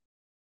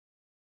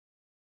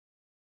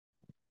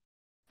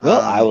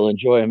 Well, I will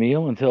enjoy a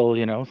meal until,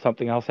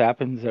 something else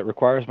happens that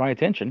requires my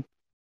attention.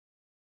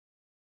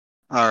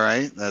 All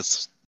right.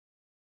 That's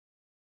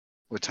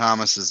what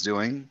Thomas is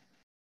doing.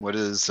 What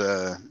is,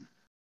 I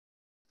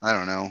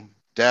don't know,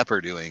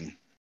 Dapper doing?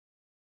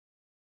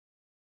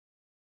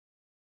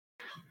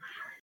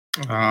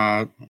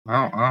 I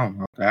don't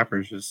know.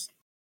 Dapper's just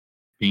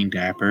being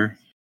dapper.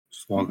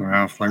 Just walking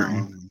around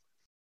flirting.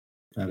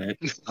 Is that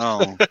it?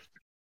 Oh.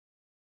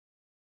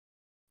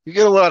 You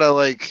get a lot of,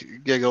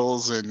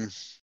 giggles and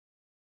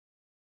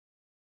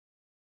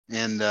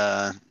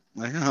oh,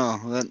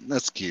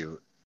 that's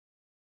cute.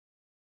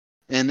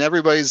 And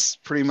everybody's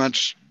pretty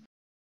much,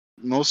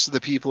 most of the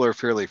people are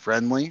fairly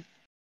friendly.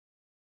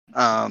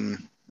 But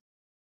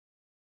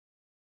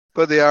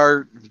they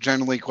are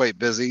generally quite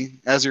busy.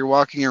 As you're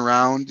walking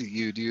around,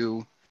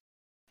 you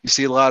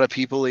see a lot of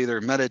people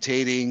either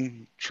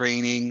meditating,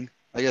 training.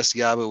 I guess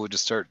Yabu would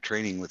just start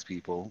training with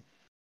people.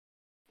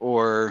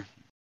 Or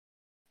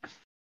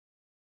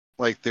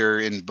they're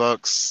in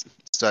books,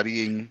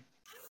 studying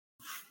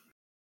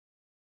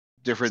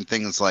different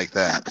things like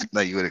that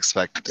you would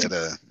expect at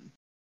a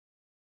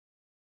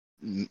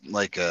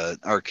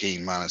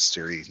arcane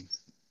monastery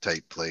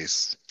type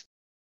place.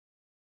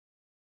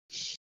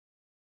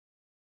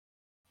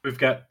 We've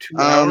got 2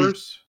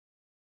 hours.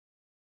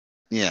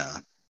 Yeah.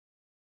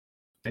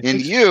 And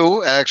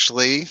you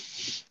actually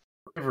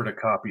forever to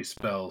copy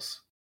spells.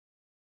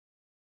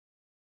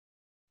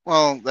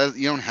 Well,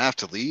 you don't have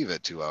to leave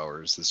at 2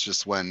 hours. It's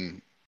just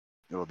when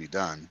it'll be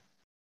done.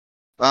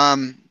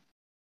 But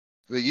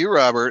you,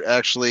 Robert,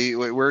 actually,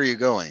 where are you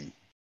going?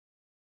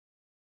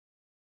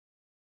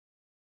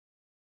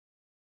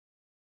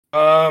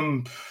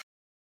 I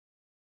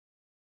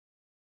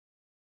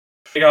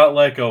got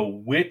like a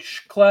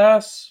witch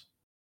class.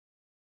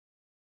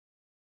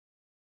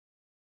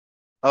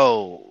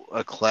 Oh,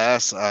 a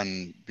class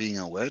on being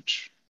a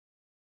witch?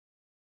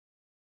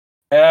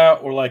 Yeah,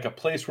 or like a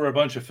place where a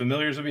bunch of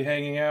familiars will be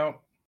hanging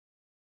out.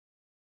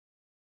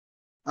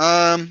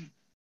 I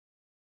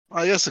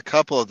guess a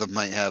couple of them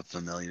might have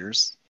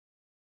familiars.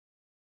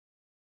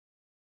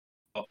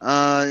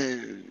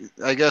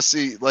 I guess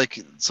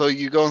so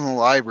you go in the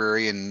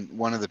library and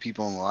one of the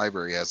people in the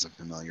library has a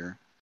familiar.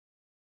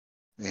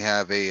 They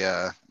have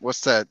a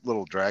what's that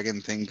little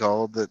dragon thing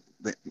called that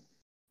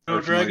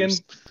Dragon?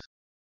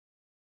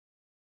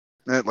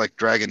 Like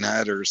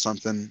Dragonette or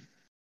something.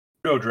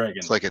 Dragon.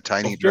 It's like a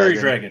tiny fairy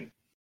dragon.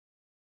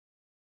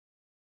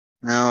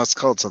 No, it's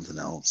called something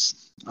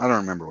else. I don't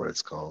remember what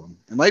it's called.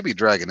 It might be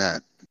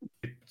Dragonette.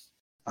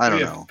 I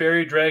don't know. A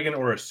fairy dragon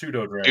or a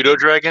pseudo dragon? Pseudo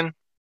dragon?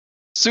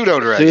 Pseudo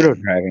dragon. Pseudo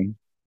dragon.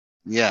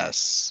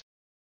 Yes.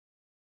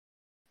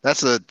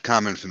 That's a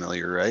common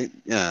familiar, right?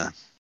 Yeah.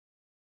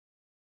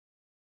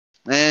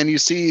 And you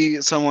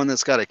see someone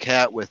that's got a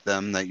cat with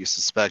them that you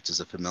suspect is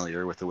a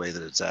familiar with the way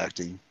that it's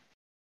acting.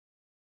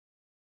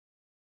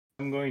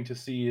 I'm going to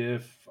see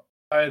if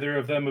either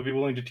of them would be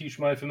willing to teach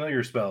my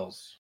familiar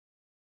spells.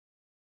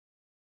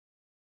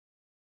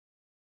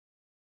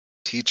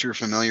 Teach your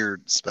familiar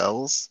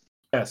spells?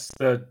 Yes.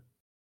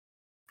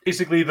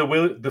 Basically,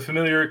 the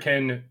familiar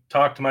can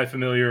talk to my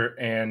familiar,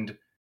 and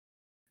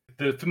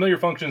the familiar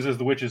functions as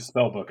the witch's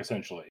spellbook,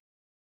 essentially.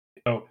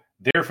 So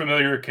their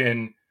familiar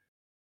can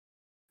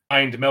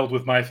meld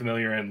with my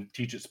familiar and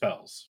teach it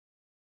spells.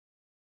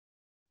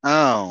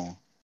 Oh.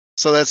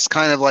 So that's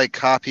kind of like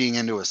copying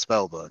into a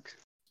spell book.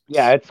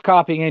 Yeah, it's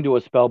copying into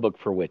a spell book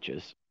for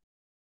witches.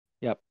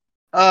 Yep.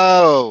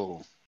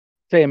 Oh.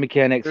 Same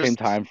mechanics, same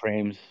time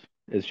frames.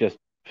 It's just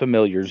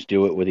familiars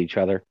do it with each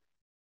other.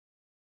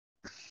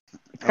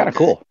 It's kind of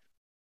cool.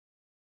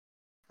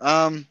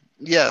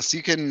 Yes,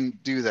 you can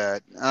do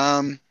that.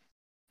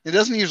 It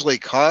doesn't usually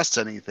cost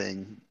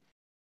anything.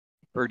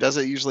 Or does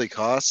it usually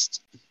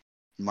cost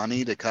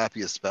money to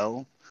copy a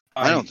spell?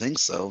 I don't think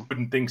so.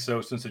 Wouldn't think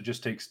so, since it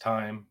just takes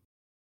time.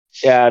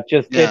 Yeah,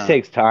 it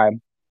takes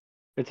time.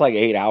 It's like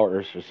 8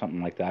 hours or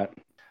something like that.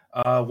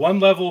 1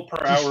 level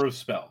per hour of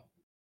spell.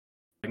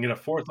 I can get a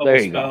 4th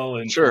level spell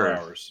in 4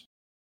 hours.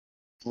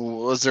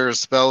 Was there a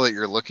spell that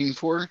you're looking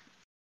for?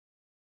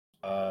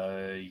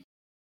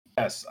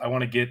 Yes, I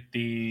want to get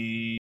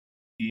the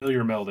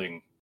familiar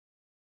melding.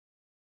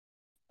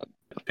 I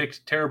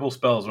picked terrible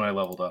spells when I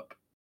leveled up.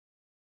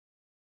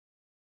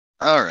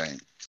 All right.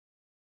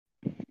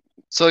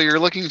 So you're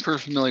looking for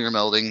familiar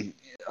melding.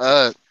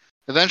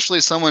 Eventually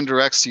someone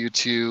directs you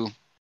to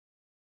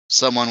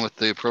someone with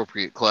the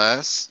appropriate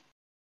class.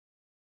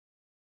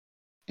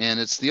 And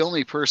it's the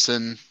only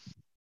person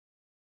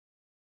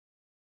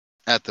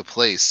at the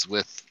place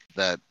with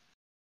that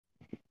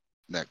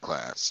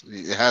class.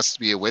 It has to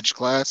be a witch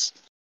class?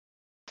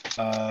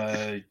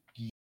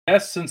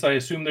 Yes, since I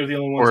assume they're the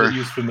only ones that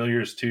use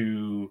familiars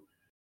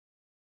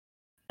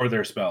for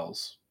their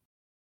spells.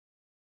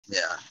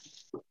 Yeah.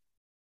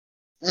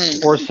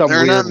 Or some there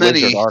are weird not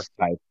many wizard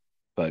archetype,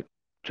 but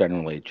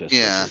generally just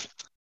wizards.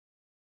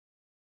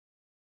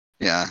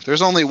 Yeah,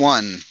 there's only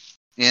one,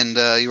 and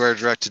you are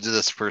directed to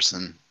this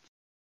person.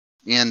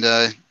 And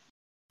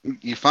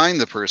you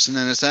find the person,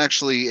 and it's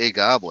actually a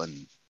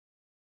goblin.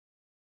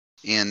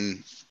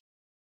 And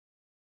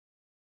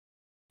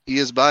he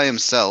is by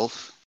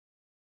himself.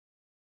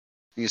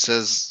 He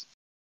says,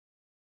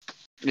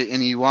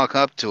 and you walk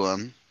up to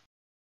him,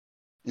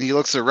 and he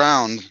looks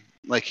around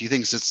like he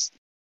thinks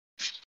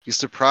he's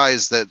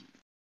surprised that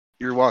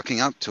you're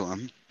walking up to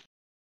him.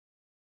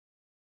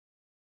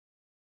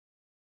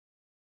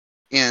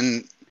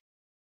 And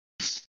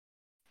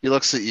he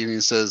looks at you and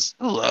he says,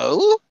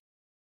 "Hello?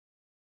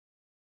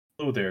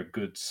 Hello there,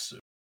 good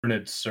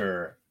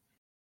sir.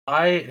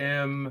 I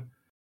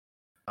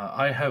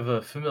have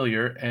a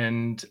familiar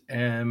and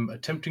am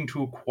attempting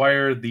to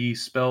acquire the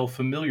spell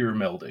familiar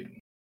melding.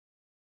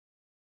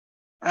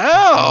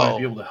 Oh! You might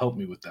be able to help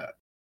me with that."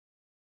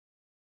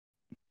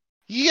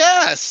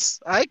 Yes,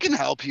 I can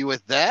help you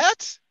with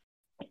that.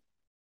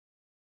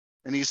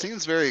 And he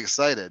seems very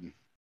excited.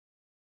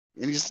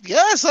 And he's,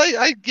 yes,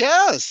 I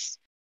guess.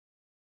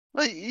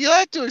 But you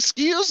have to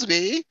excuse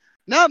me.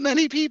 Not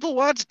many people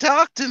want to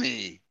talk to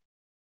me.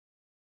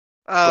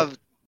 Yeah.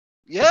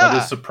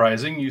 That is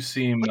surprising. You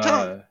seem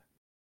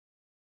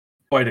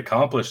quite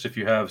accomplished if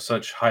you have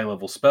such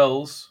high-level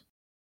spells.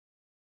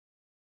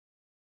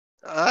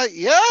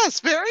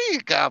 Yes, very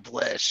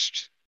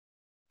accomplished.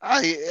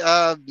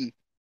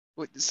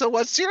 So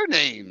what's your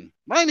name?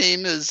 My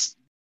name is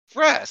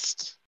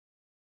Frest.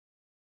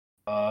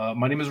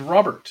 My name is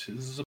Robert.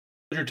 This is a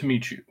pleasure to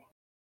meet you.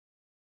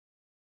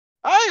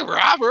 Hi,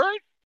 Robert.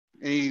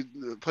 And he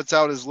puts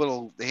out his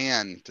little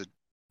hand to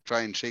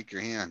try and shake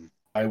your hand.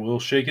 I will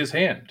shake his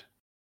hand.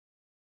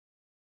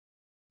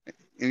 And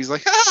he's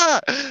like,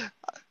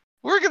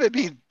 we're going to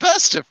be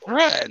best of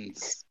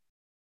friends.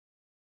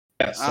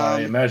 Yes,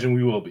 I imagine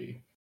we will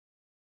be.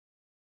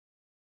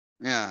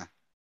 Yeah.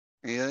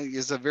 He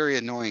has a very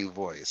annoying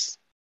voice.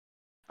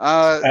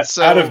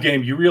 Out of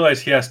game, you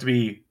realize he has to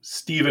be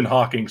Stephen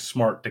Hawking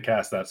smart to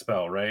cast that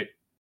spell, right?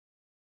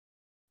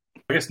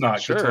 I guess not.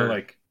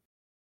 Sure.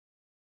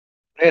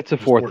 It's a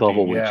fourth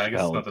level witch I guess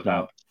spell. it's It's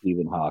not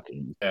Stephen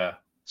Hawking. Yeah.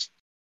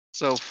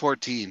 So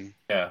 14.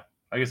 Yeah,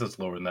 I guess it's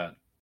lower than that.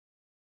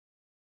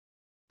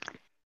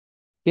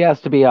 He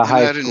has to be a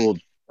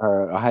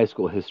high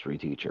school history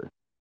teacher.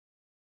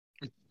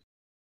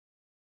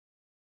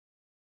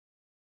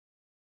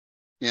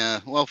 Yeah,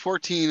 well,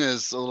 14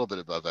 is a little bit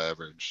above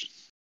average.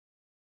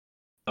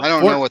 I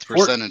don't know what the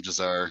percentages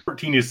are.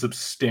 14 is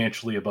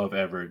substantially above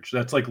average.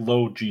 That's like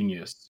low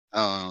genius.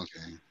 Oh,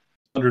 okay.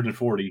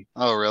 140.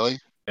 Oh, really?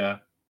 Yeah.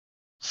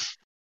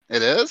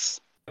 It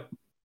is?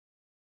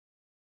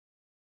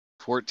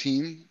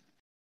 14?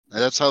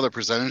 That's how the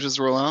percentages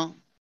roll out?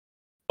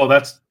 Oh,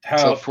 that's how.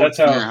 So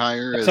 14 or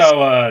higher that's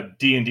how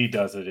D&D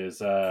does it. Is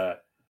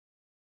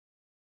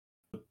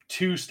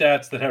two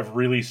stats that have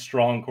really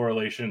strong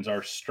correlations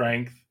are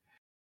strength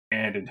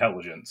and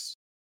intelligence.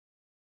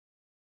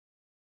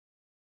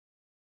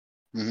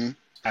 Mm-hmm.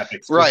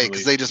 Right,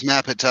 because they just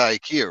map it to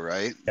IQ,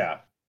 right? Yeah.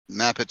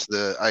 Map it to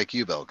the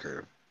IQ bell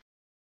curve.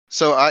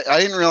 So I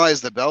didn't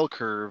realize the bell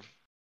curve,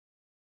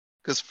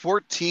 because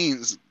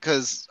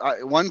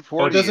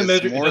 140 it doesn't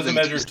is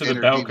measure to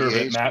the bell curve.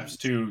 It maps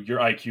to your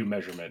IQ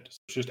measurement.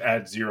 So just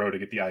add 0 to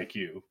get the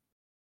IQ.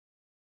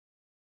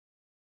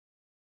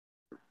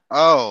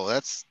 Oh,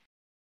 that's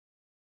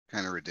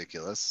kind of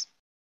ridiculous.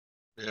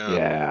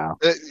 Yeah.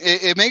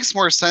 It makes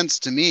more sense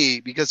to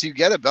me because you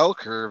get a bell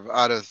curve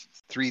out of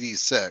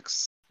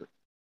 3d6.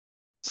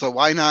 So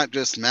why not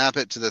just map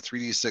it to the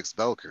 3d6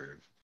 bell curve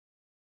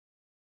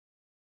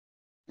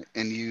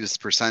and use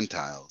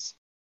percentiles?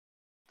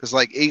 Because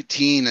like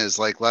 18 is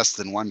like less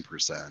than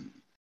 1%.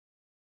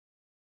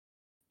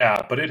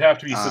 Yeah, but it'd have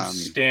to be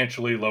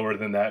substantially lower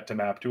than that to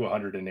map to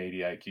 180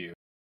 IQ.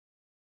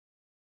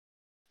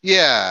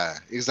 Yeah,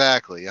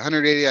 exactly.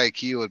 180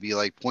 IQ would be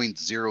like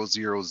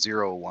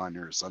 0.0001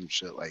 or some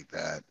shit like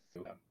that.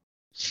 Yeah.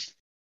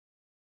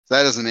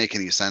 That doesn't make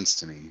any sense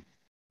to me.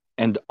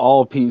 And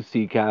all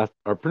PC casts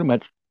are pretty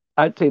much,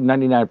 I'd say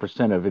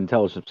 99% of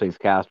intelligence-based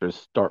casters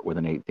start with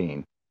an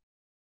 18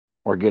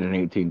 or get an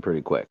 18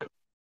 pretty quick.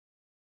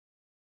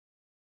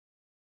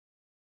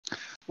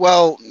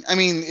 Well, I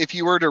mean, if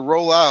you were to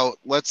roll out,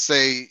 let's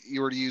say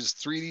you were to use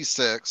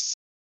 3d6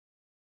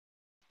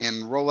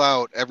 and roll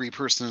out every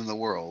person in the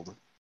world,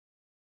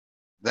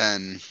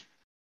 then,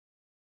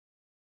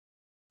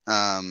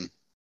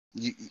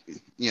 you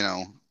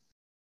know,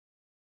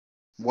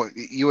 what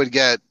you would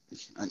get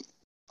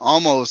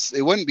almost,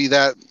 it wouldn't be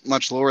that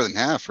much lower than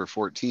half for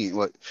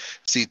 14.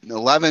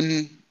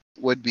 11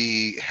 would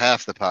be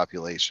half the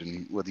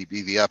population, would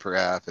be the upper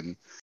half, and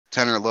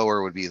 10 or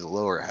lower would be the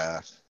lower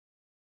half.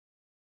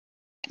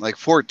 Like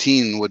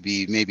 14 would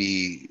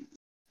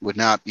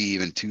not be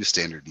even 2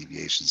 standard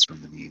deviations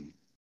from the mean,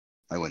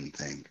 I wouldn't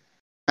think.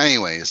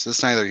 Anyways,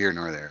 it's neither here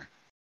nor there.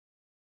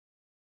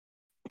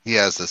 He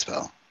has the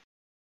spell.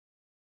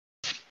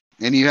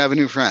 And you have a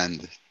new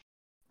friend.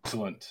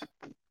 Excellent.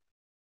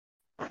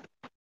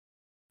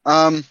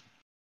 And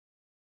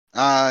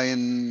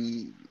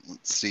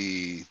let's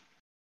see,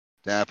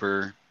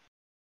 Dapper,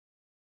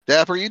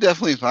 you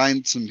definitely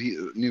find some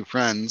new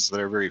friends that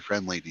are very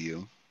friendly to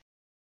you.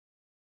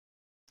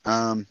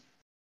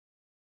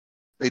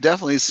 They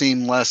definitely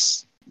seem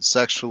less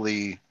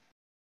sexually,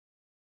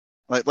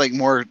 like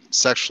more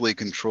sexually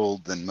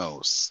controlled than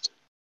most.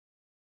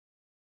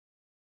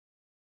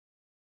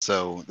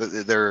 So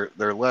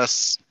they're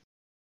less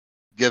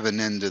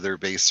given into their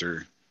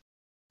baser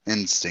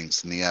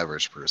instincts than the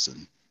average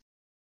person.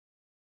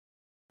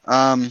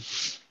 But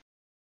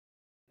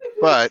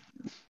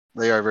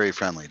they are very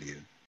friendly to you.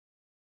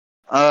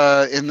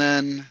 And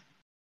then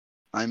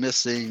I'm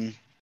missing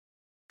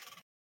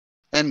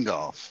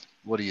Engolf.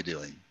 What are you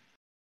doing?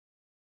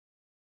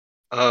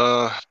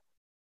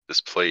 This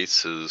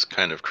place is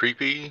kind of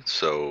creepy,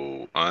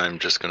 so I'm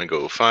just gonna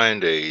go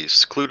find a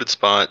secluded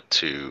spot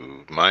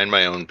to mind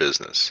my own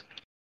business.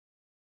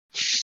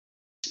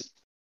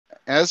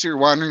 As you're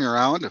wandering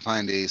around to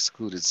find a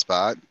secluded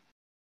spot,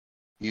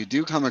 you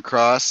do come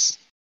across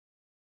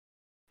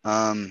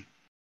the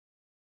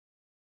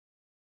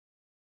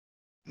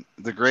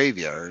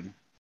graveyard,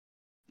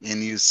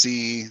 and you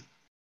see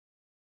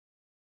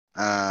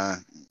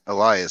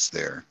Elias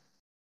there,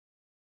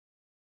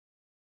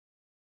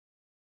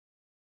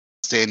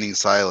 standing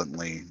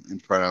silently in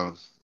front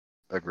of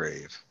a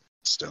grave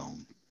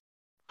stone.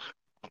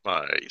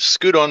 I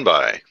scoot on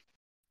by.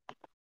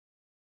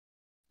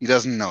 He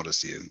doesn't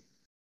notice you.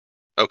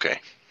 Okay.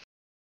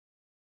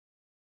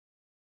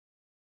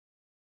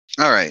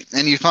 All right,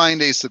 and you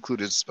find a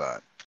secluded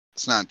spot.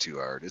 It's not too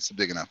hard. It's a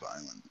big enough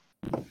island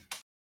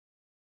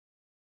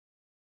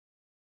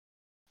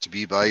to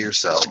be by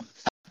yourself.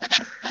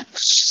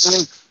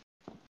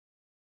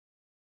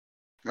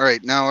 All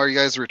right, now are you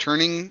guys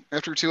returning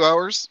after 2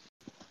 hours?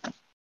 I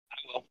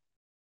will.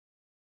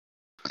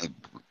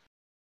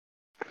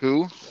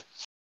 Who?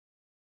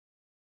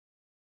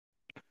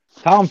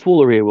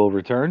 Tomfoolery will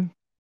return.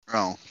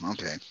 Oh,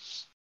 okay.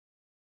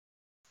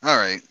 All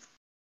right.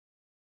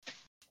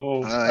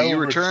 Oh, You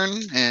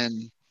return,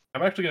 and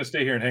I'm actually going to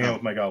stay here and hang out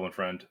with my goblin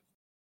friend.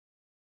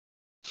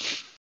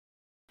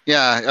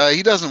 yeah,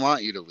 he doesn't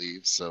want you to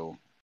leave, so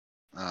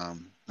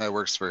that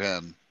works for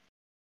him.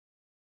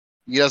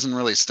 He doesn't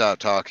really stop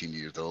talking to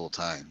you the whole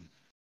time.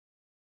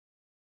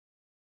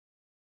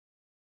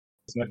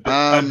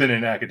 I've been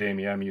in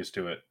academia. I'm used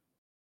to it.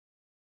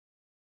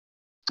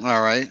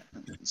 All right.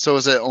 So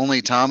is it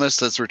only Thomas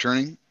that's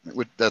returning?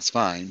 That's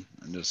fine.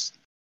 I'm just.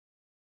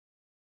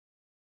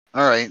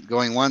 All right,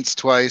 going once,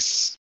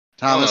 twice.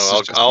 Thomas. No,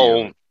 is just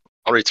I'll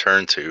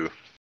return too.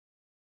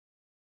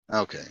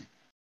 Okay.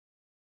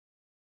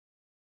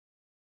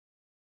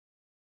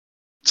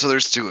 So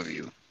there's 2 of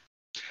you.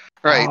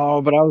 All right.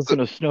 Oh, but I was going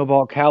to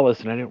snowball Callus,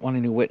 and I didn't want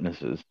any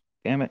witnesses.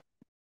 Damn it.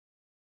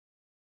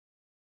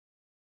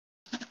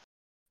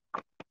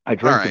 I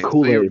drank the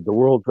Kool-Aid. The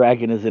world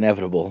dragon is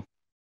inevitable.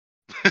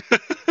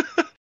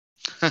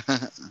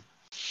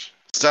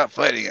 Stop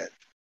fighting it.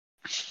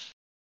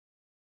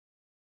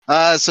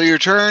 So your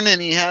turn,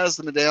 and he has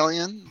the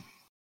medallion,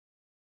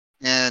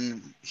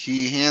 and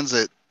he hands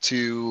it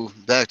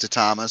back to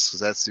Thomas,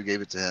 because that's who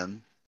gave it to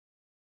him.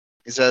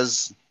 He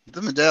says,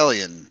 "The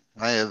medallion.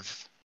 I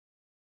have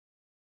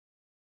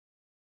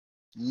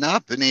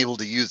not been able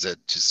to use it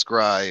to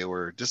scry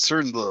or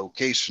discern the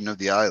location of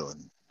the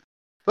island.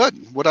 But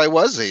what I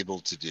was able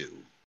to do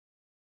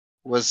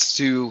was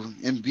to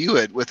imbue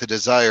it with a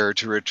desire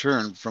to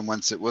return from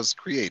whence it was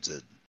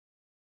created.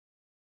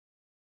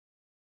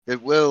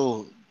 It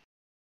will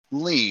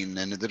lean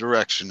in the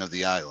direction of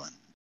the island."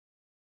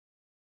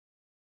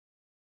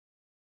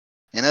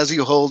 And as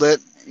you hold it,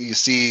 you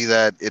see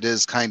that it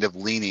is kind of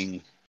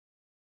leaning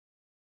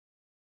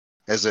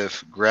as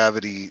if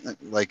gravity,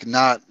 like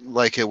not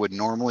like it would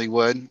normally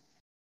would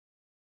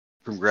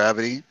from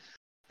gravity,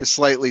 is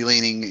slightly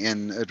leaning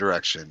in a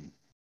direction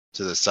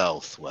to the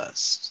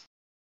southwest,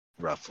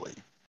 roughly.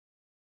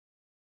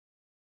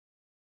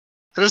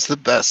 That is the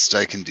best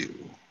I can do.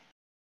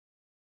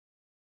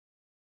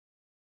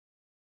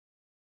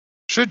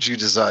 Should you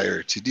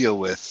desire to deal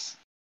with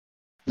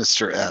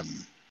Mr.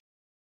 M.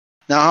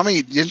 Now, how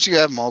many, didn't you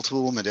have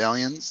multiple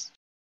medallions?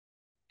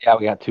 Yeah,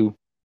 we got 2.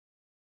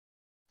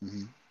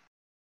 Mm-hmm.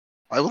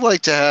 I would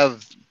like to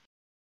have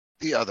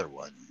the other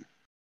one.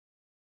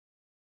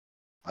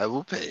 I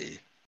will pay.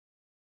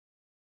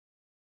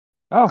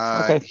 Oh,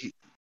 okay.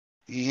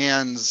 He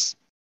hands.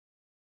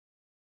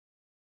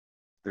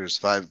 There's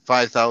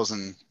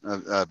 5,000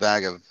 a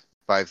bag of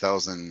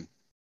 5,000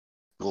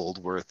 gold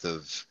worth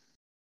of.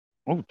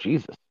 Oh,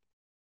 Jesus.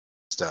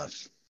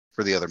 Stuff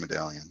for the other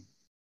medallion.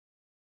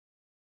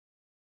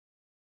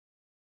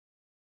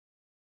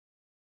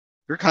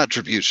 Your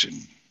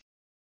contribution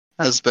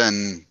has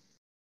been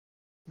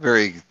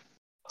very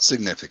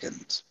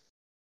significant.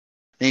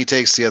 And he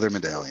takes the other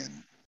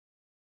medallion.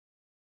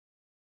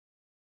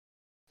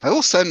 I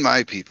will send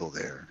my people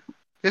there,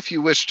 if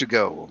you wish to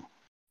go.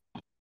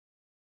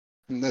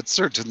 And that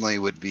certainly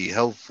would be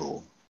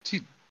helpful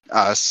to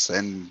us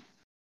and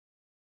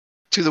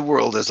to the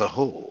world as a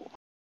whole.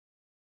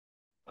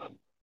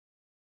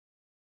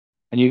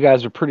 And you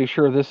guys are pretty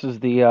sure this is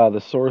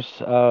the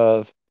source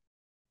of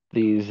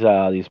these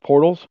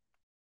portals?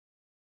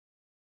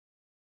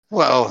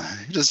 Well,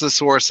 it is the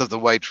source of the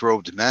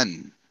white-robed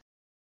men.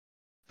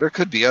 There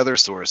could be other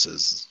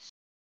sources.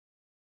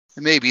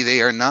 And maybe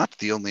they are not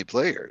the only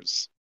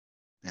players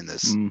in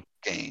this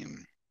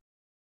game.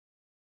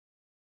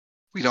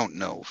 We don't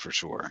know for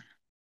sure.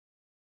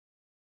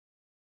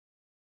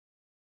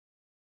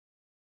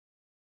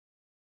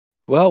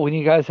 Well, when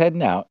you guys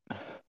heading out?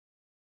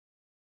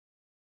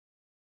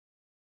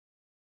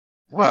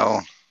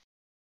 Well,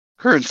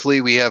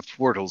 currently we have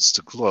portals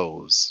to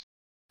close,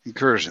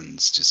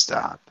 incursions to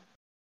stop.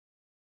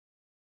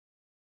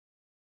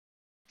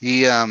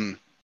 He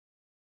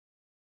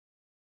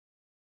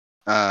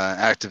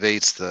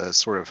activates the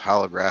sort of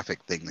holographic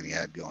thing that he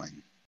had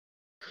going.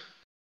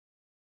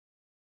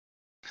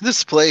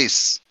 This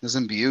place is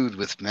imbued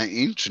with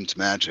ancient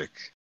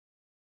magic.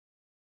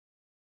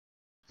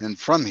 And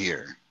from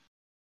here,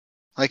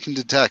 I can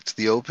detect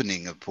the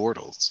opening of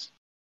portals,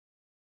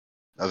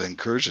 of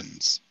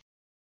incursions.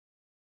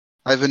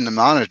 I've been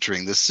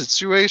monitoring this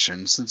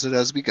situation since it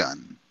has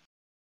begun.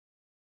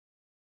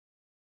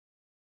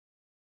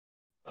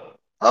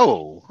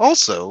 Oh,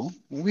 also,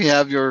 we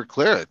have your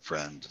cleric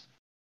friend.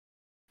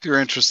 If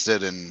you're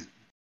interested in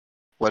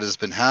what has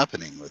been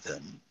happening with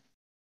him.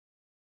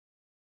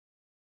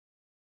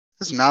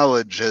 His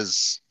knowledge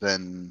has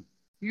been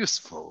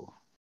useful,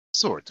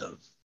 sort of.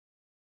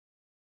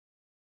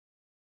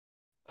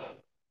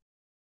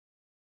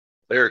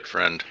 Cleric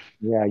friend.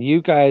 Yeah,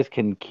 you guys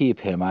can keep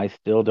him. I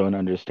still don't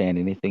understand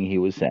anything he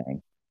was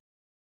saying.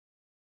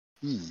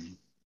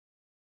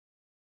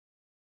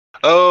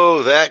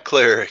 Oh, that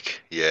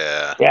cleric.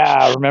 Yeah.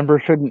 Yeah, remember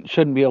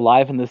shouldn't be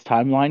alive in this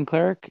timeline,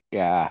 cleric?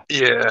 Yeah.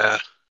 Yeah.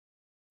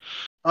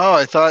 Oh,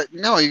 I thought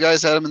no, you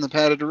guys had him in the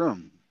padded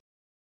room.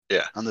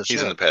 Yeah. On the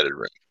He's in the ship. padded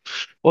room.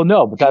 Well,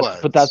 no, but He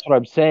that's was. what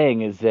I'm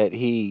saying is that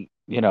he,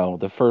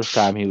 the first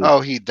time he was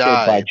Oh, he killed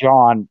by died.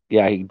 John.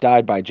 Yeah, he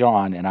died by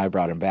John, and I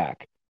brought him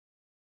back.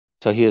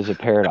 So he is a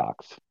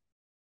paradox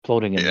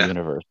floating in the Yeah.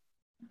 universe.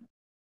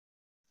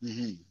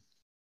 Mm-hmm.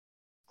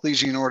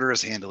 Ecclesian Order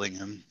is handling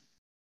him.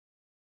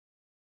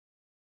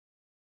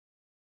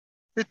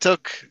 It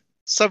took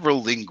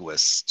several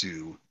linguists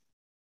to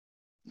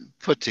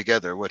put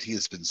together what he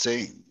has been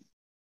saying.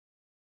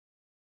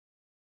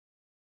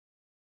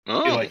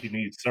 I feel Oh. like you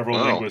need several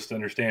Wow. linguists to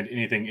understand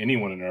anything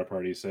anyone in our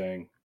party is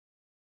saying.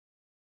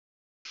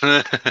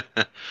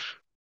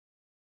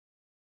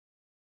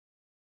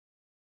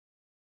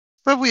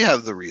 But we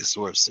have the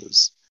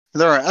resources.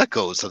 There are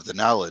echoes of the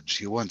knowledge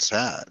he once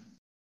had.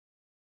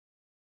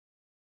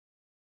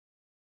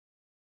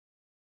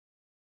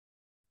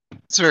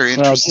 It's very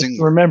Well, just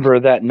interesting. remember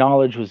that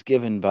knowledge was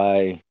given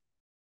by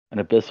an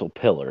abyssal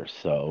pillar,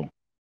 so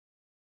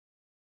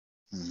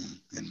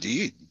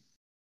Indeed.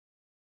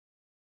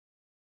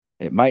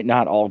 it might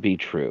not all be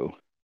true.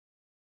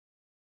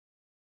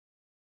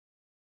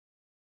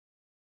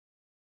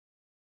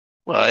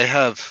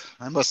 Well,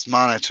 I must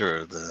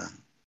monitor the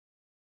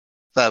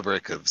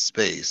fabric of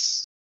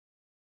space.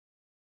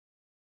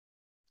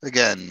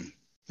 Again,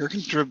 your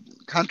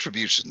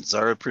contributions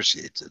are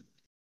appreciated.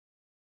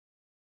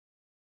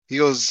 He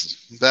goes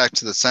back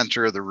to the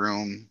center of the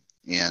room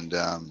and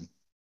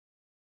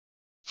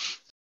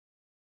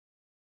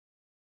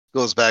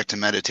goes back to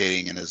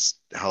meditating in his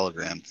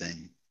hologram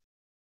thing.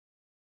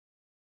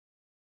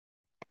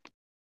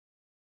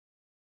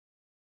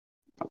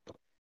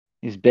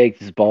 He's baked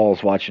his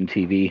balls watching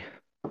TV.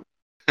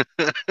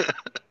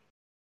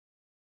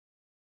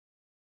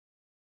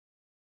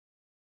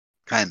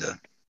 Kinda.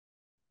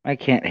 I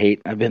can't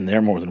hate. I've been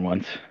there more than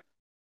once.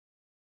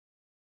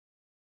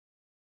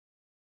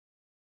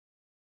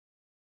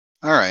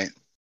 All right.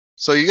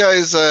 So you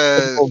guys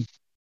have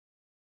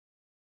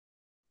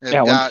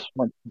got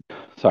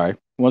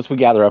once we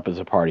gather up as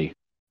a party,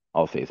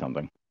 I'll say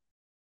something.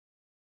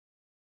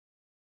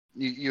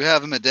 you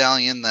have a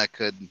medallion that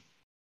could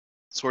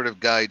sort of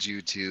guide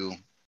you to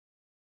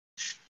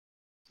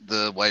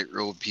the White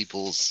Robe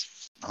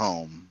people's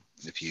home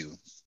if you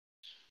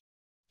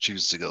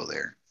choose to go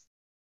there.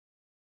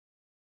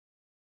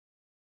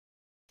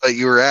 But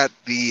you were at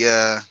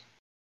the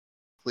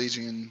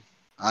Pelagian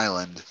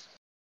Island.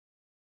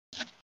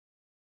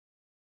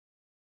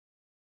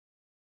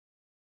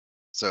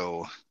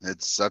 So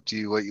it's up to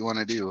you what you want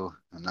to do.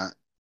 I'm not.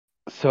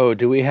 So,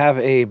 do we have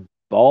a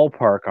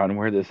ballpark on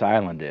where this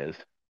island is?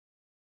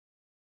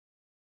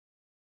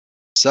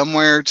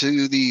 Somewhere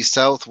to the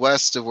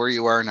southwest of where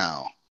you are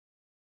now.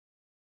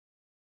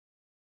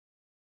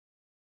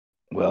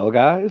 Well,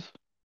 guys,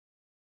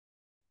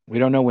 we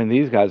don't know when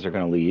these guys are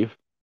going to leave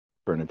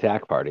for an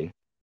attack party.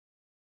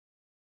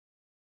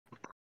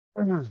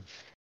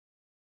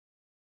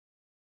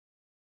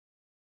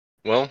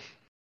 Well,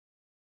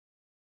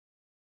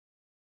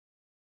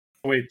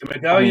 Wait, the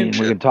medallion.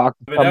 we can talk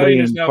The to somebody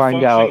medallion is and now find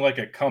functioning out. like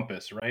a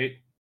compass, right?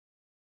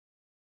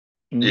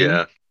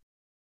 yeah.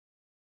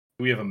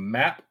 Do we have a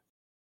map?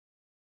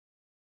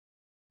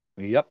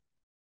 Yep.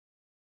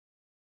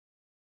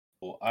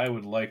 Well, I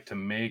would like to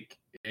make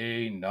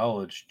a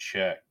knowledge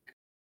check.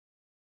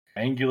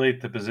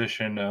 Triangulate the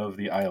position of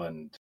the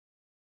island.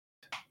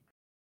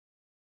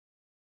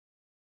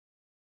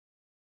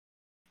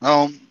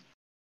 Well,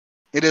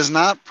 it is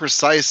not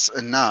precise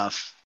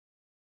enough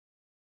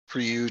for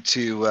you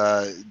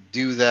to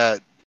do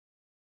that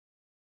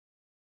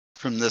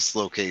from this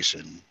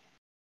location.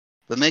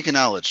 But make a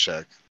knowledge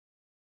check.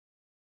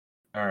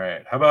 All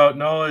right. How about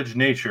knowledge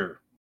nature?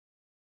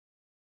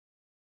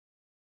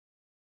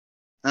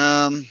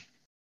 I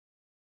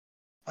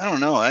don't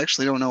know. I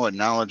actually don't know what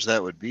knowledge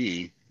that would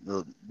be.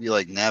 It'll be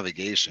like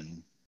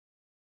navigation.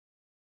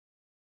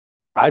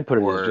 I'd put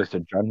it Or- as just a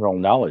general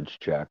knowledge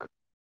check.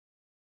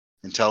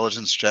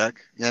 Intelligence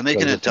check? Yeah, make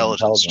So an just an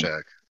intelligence intelligence.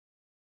 check.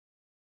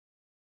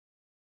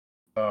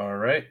 All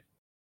right.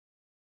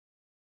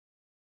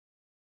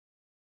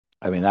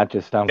 I mean, that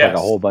just sounds like a Yes.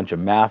 whole bunch of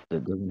math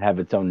that doesn't have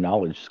its own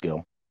knowledge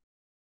skill.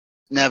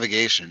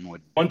 Navigation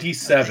would I think,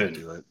 27.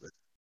 do it. But...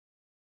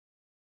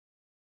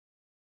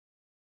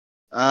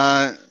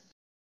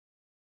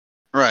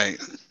 right.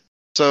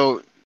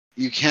 So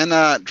you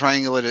cannot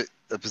triangulate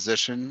a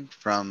position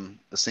from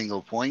a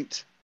single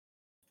point.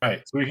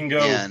 Right. So we can go.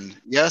 And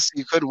yes,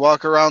 you could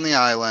walk around the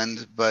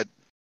island, but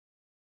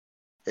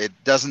it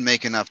doesn't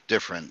make enough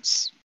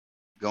difference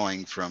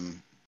going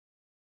from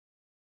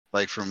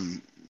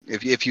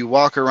if you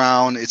walk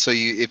around.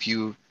 If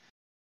you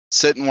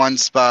sit in one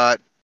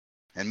spot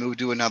and move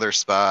to another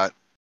spot,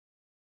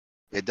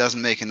 it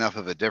doesn't make enough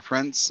of a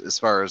difference as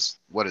far as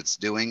what it's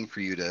doing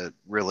for you to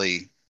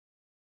really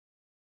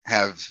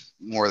have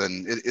more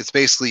than it's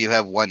basically you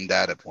have one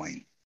data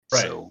point.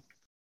 Right. So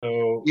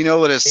So You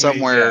know that it's when we-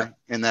 somewhere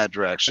in that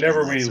direction.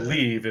 whenever and we that's it.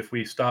 leave, if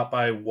we stop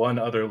by one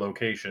other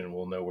location,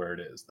 we'll know where it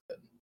is then.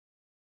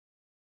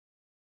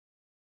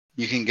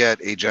 You can get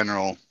a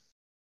general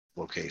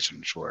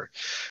location, sure.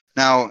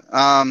 Now,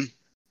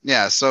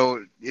 yeah,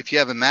 so if you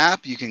have a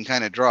map, you can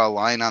kind of draw a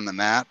line on the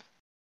map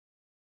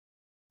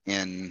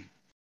and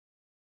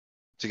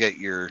to get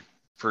your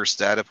first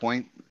data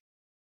point.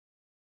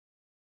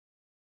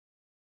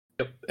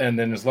 Yep. And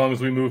then as long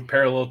as we move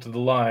parallel to the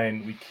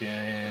line, we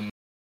can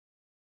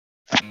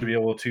be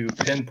able to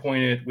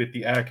pinpoint it with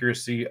the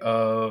accuracy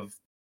of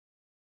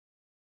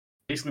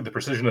basically the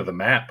precision of the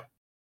map.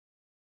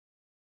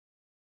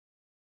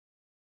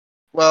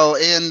 Well,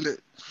 and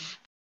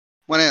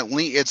when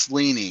it's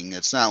leaning,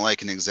 it's not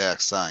like an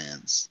exact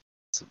science.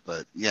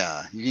 But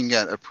yeah, you can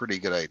get a pretty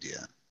good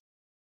idea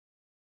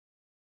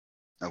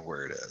of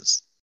where it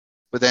is.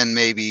 But then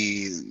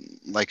maybe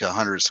like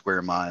 100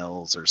 square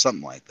miles or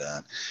something like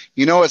that.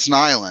 You know it's an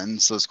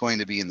island, so it's going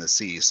to be in the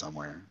sea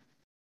somewhere.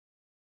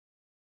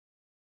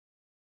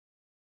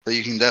 But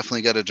you can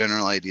definitely get a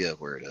general idea of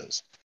where it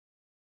is.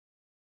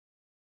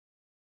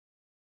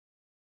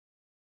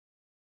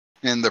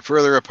 And the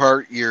further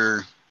apart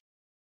your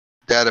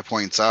data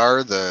points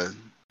are, the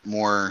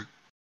more,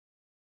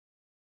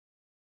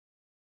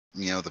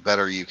 the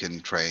better you can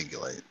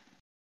triangulate.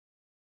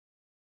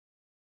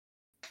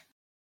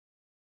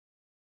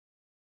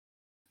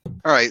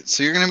 All right,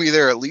 so you're going to be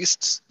there at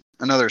least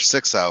another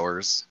 6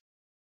 hours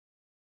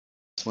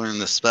to learn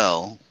the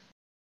spell.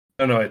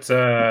 No, it's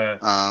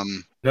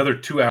another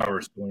 2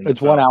 hours.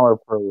 It's 1 hour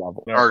per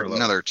level. Or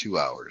another 2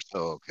 hours.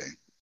 Oh, okay.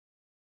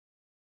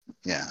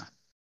 Yeah.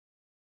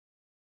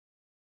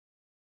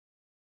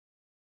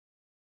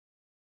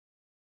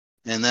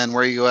 And then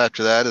where you go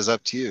after that is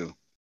up to you.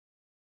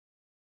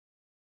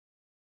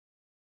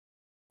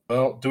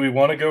 Well, do we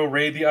want to go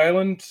raid the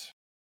island?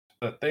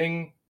 The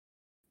thing?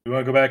 Do we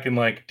want to go back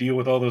and deal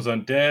with all those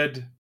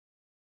undead?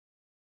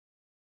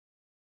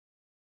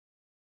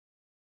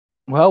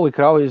 Well, we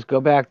could always go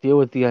back, deal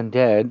with the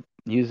undead,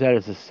 use that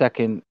as a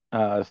second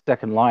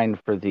line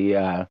for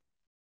the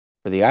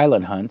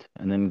island hunt,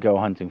 and then go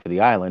hunting for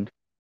the island.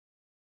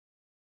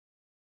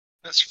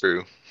 That's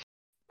true.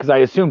 Because I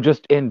assume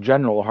just in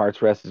general,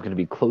 Heart's Rest is going to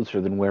be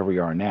closer than where we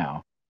are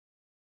now.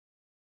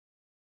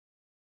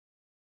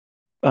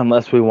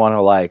 Unless we want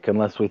to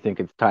unless we think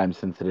it's time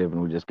sensitive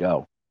and we just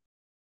go.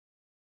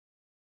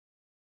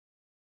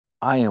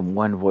 I am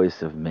one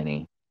voice of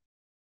many.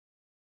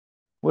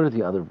 What do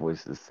the other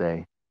voices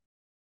say?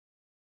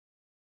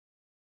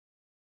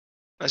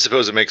 I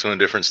suppose it makes no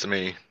difference to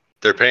me.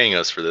 They're paying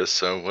us for this,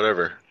 so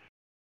whatever.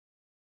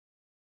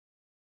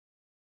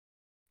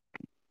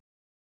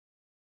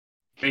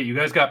 Hey, you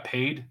guys got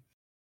paid?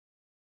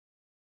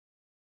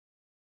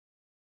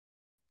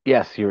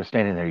 Yes, you were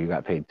standing there. You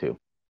got paid too.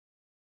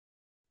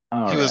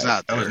 He was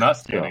not there. I was not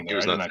standing there. He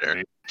was I did not get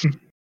there. paid.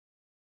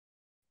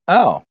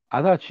 Oh,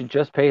 I thought you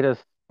just paid us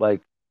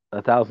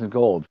 1,000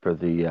 gold for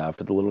the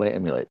little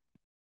amulet.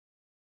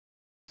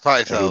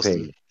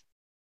 5,000.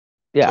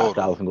 Yeah, total.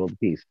 1,000 gold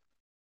apiece.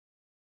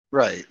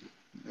 Right.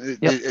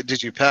 Yep.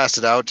 Did you pass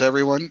it out to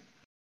everyone?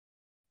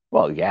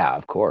 Well, yeah,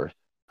 of course.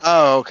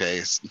 Oh,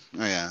 okay.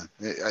 Oh, yeah.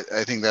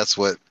 I think that's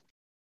what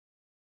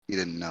you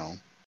didn't know.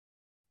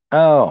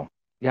 Oh,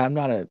 yeah. I'm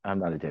not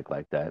a dick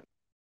like that.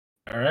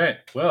 All right.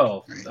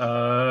 Well,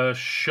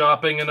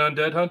 shopping and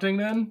undead hunting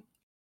then?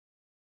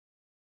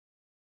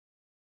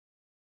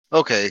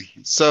 Okay.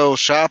 So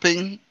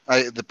shopping,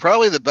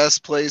 probably the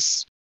best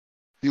place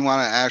if you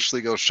want to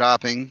actually go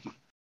shopping.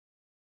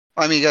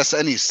 I mean, I guess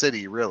any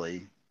city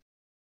really.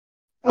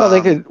 Well,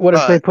 they could. What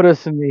if they put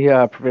us in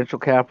the provincial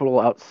capital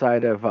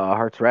outside of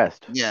Heart's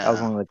Rest? Yeah. That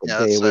was only a day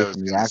that's what I away was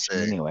from the gonna action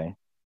say. anyway.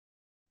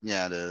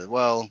 Yeah.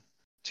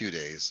 2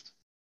 days.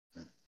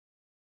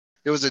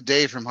 It was a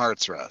day from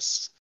Heart's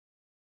Rest.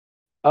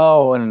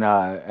 Oh,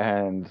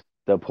 and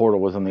the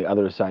portal was on the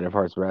other side of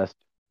Heart's Rest,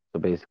 so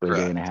basically a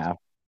day and a Correct. half.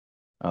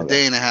 A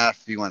day and a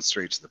half if you went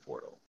straight to the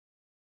portal.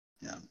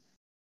 Yeah.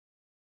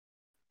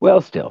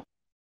 Well, still.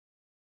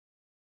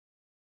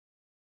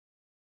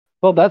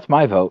 Well, that's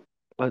my vote.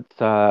 Let's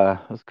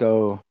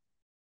go.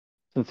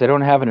 Since they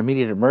don't have an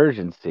immediate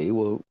emergency,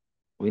 we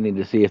need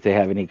to see if they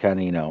have any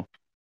kind of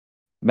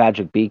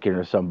magic beacon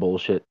or some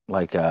bullshit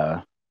like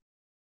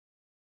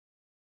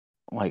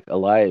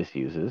Elias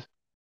uses,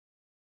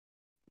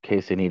 in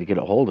case they need to get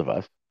a hold of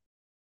us.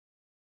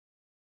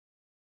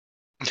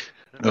 A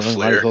Might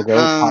flare. as well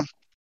go.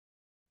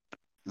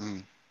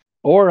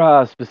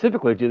 Or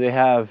specifically, do they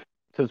have?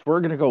 Since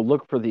we're gonna go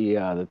look for the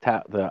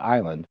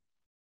island,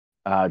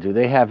 do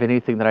they have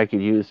anything that I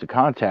could use to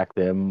contact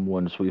them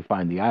once we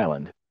find the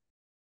island?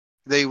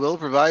 They will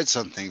provide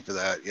something for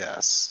that,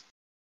 yes.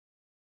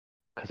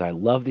 Because I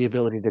love the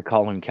ability to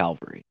call in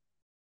Calvary.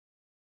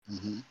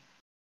 Mm-hmm.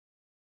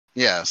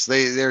 Yes,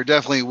 they're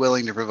definitely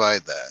willing to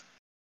provide that.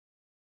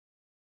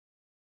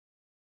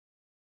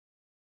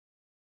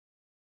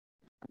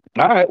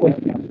 All right, well,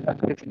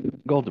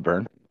 gold to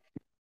burn.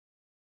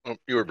 Oh,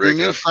 you were Your breaking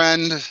new up.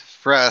 friend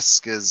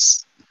Fresk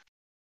is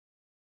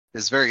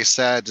is very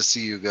sad to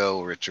see you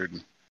go, Richard.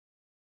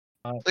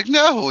 Like,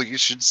 no, you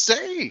should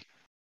stay.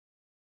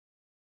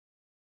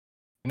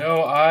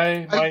 No,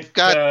 I I've might.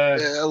 got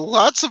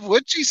lots of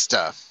witchy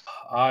stuff.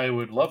 I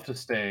would love to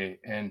stay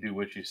and do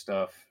witchy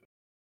stuff,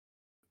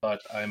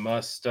 but I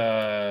must.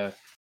 Get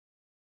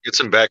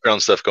some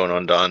background stuff going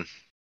on, Don.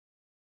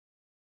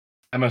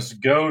 I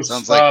must go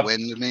Sounds stop like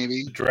wind,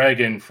 maybe. the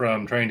dragon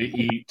from trying to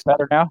eat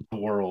Better now? the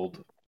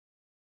world.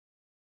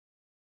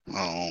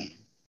 Oh,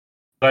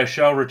 But I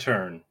shall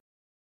return.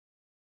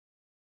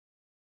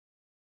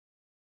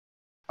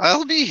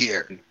 I'll be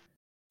here.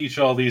 Teach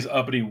all these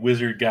uppity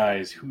wizard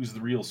guys who's the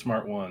real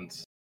smart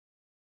ones.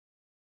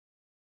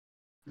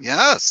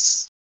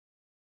 Yes.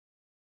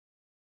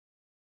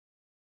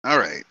 All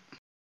right.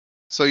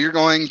 So you're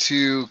going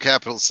to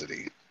Capital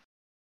City,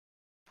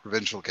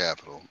 provincial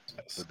capital,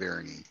 Yes. the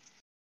barony.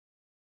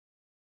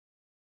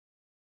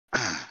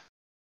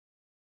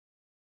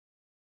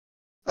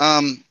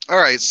 All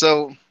right.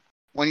 So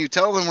when you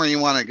tell them where you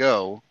want to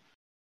go,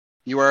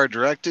 you are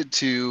directed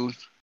to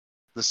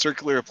the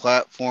circular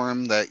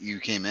platform that you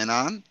came in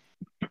on,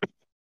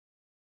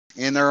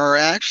 and there are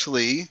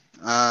actually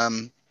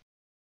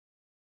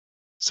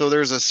so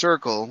there's a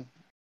circle,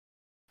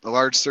 a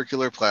large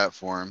circular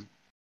platform,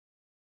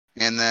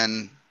 and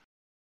then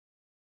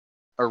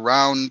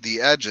around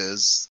the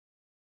edges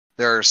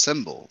there are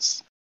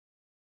symbols.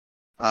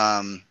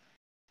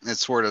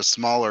 It's sort of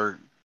smaller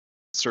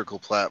circle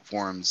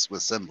platforms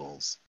with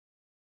symbols.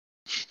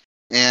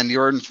 And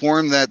you're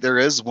informed that there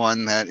is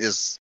one that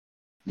is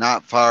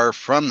not far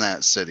from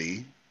that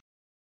city,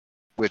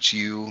 which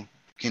you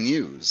can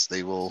use.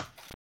 They will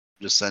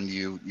just send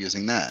you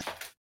using that.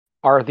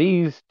 Are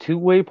these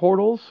two-way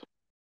portals?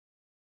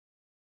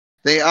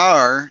 They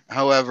are,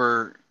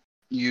 however,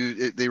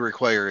 they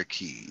require a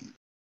key.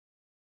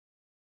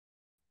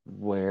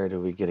 Where do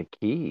we get a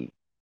key?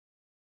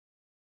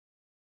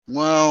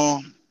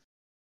 Well,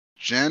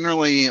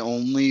 generally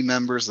only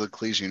members of the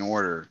Ecclesian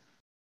Order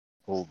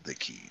hold the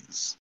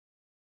keys.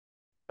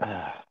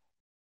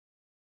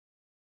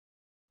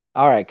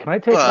 All right, can I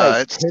take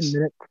like 10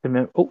 minutes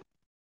to... Oh.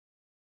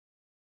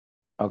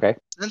 Okay.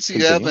 Since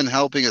you have been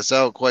helping us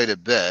out quite a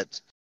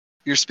bit,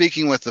 you're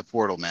speaking with the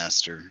Portal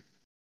Master.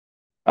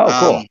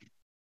 Oh,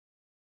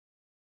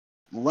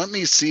 cool. Let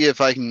me see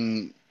if I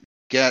can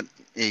get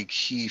a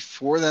key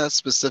for that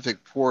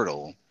specific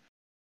portal.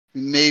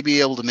 We may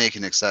be able to make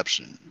an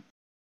exception.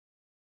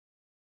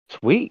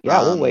 Sweet.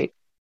 Yeah, we'll wait.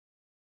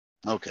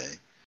 Okay.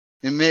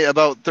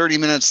 About 30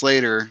 minutes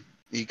later,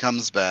 he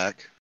comes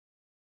back.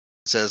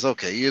 Says,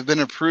 okay, you've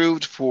been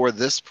approved for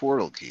this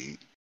portal key,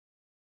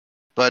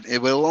 but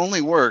it will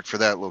only work for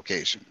that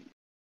location.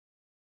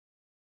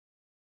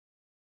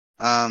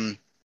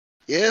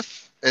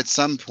 If at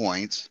some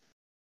point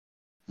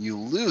you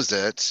lose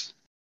it,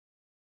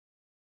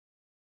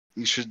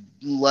 you should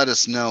let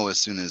us know as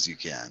soon as you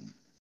can.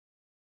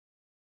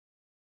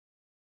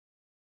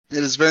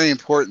 It is very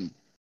important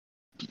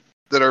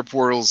that our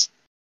portals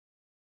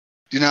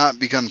do not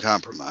become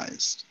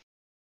compromised.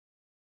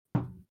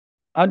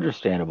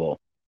 Understandable.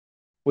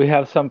 We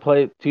have some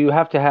place. Do you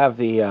have to have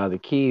the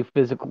key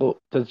physical?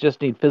 Does it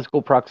just need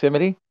physical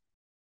proximity?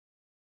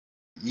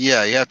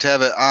 Yeah, you have to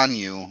have it on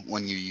you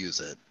when you use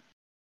it.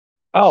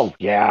 Oh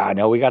yeah, I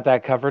know we got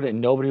that covered,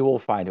 and nobody will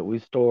find it. We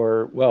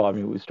store one of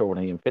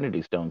the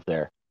Infinity Stones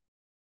there,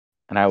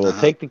 and I will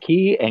take the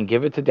key and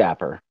give it to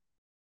Dapper.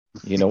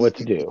 You know what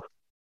to do.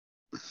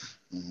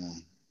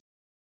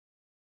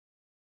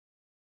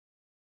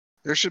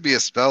 There should be a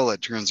spell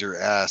that turns your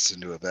ass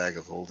into a bag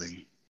of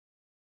holding.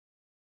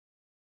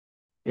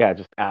 Yeah,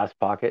 just ass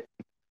pocket.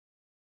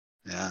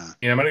 Yeah.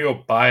 Yeah, I'm gonna go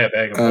buy a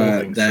bag of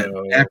holding.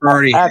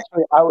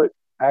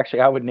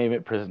 I would name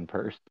it Prison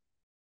Purse.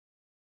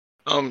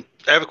 I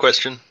have a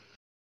question.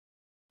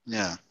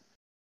 Yeah.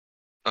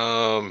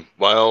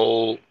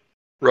 While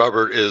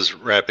Robert is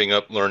wrapping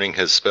up learning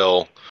his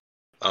spell,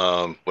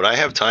 would I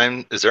have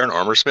time? Is there an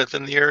armor smith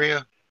in the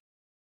area?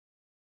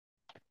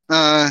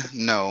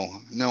 No.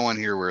 No one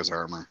here wears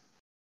armor.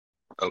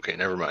 Okay,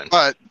 never mind.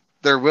 But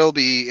there will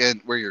be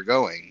where you're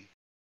going.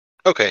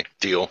 Okay,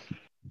 deal.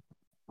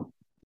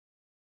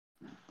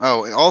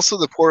 Oh, also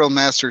the Portal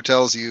Master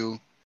tells you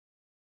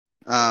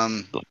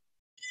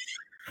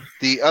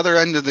the other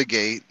end of the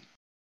gate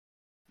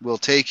will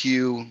take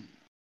you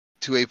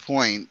to a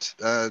point,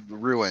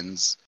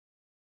 ruins,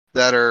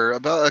 that are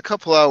about a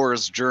couple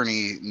hours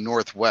journey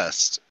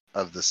northwest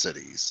of the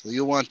city. So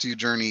you'll want to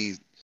journey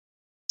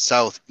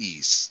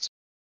southeast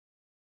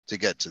to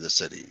get to the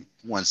city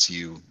once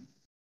you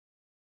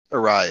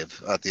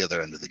arrive at the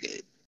other end of the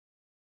gate.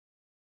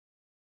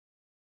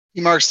 He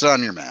marks it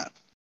on your map.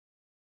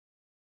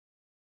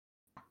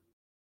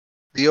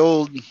 The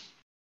old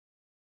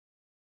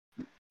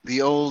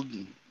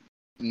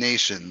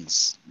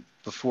nations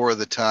before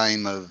the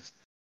time of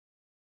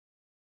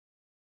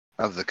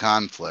the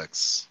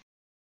conflicts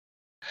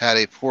had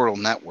a portal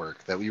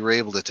network that we were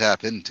able to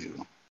tap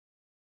into.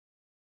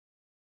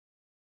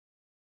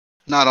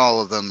 Not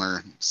all of them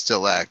are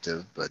still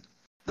active, but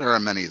there are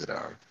many that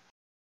are.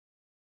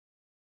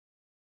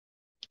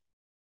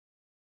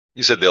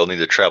 You said they'll need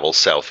to travel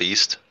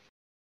southeast.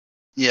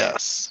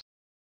 Yes.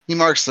 He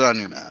marks it on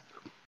your map.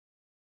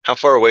 How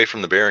far away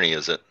from the barony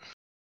is it?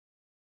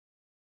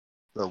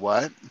 The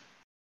what?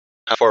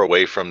 How far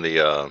away from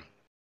the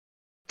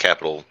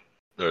capital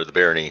or the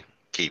barony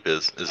keep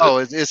is Oh,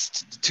 it?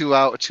 it's 2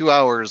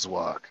 hours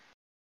walk.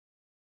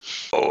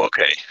 Oh,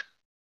 okay.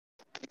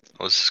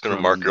 I was just going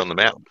to mark it on the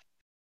map.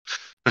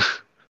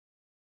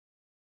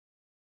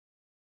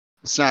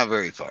 It's not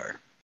very far.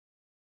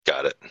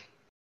 Got it.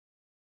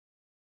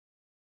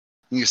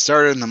 You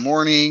started in the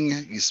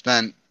morning. You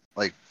spent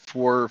like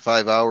 4 or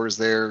 5 hours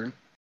there.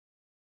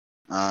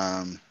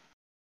 Then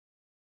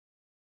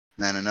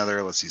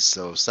another, let's see,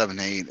 so 7,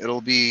 8.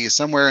 It'll be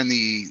somewhere in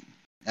the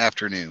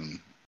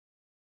afternoon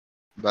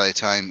by the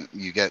time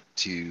you get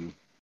to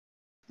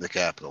the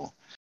capital.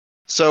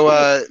 So,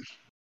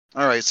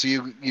 all right, so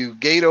you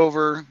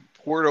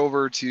port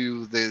over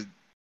to the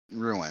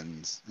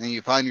ruins, and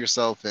you find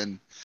yourself in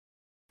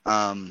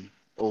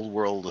old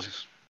world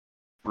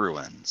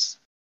ruins.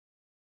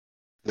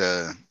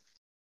 The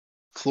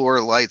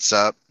floor lights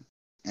up,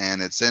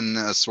 and it's in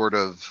a sort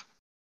of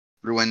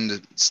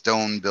ruined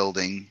stone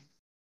building,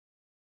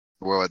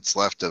 or what's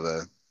left of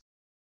a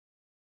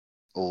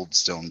old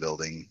stone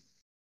building.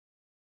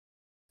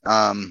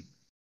 And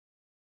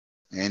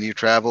you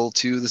travel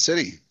to the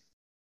city.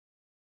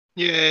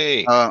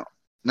 Yay!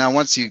 Now,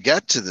 once you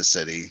get to the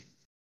city,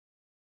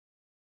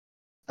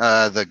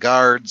 the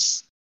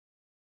guards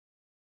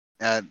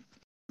at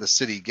the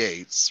city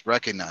gates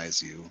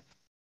recognize you,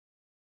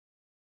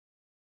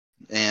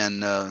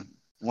 and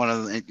one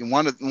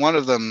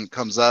of them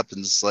comes up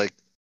and is like,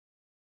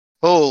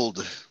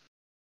 "Hold,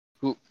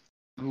 who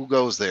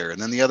goes there?" And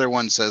then the other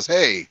one says,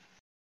 "Hey,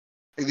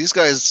 these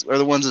guys are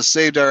the ones that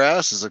saved our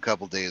asses a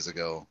couple days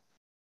ago.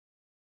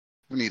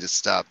 We need to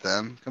stop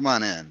them. Come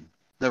on in.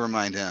 Never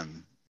mind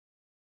him."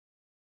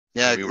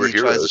 Yeah, We were he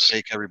tries to heroes.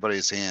 shake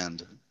everybody's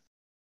hand.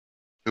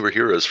 We were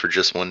heroes for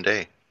just one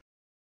day.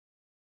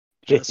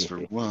 Just for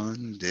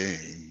one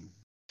day.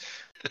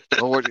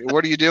 Well,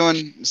 what are you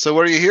doing? So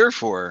what are you here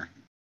for?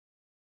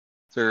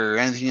 Is there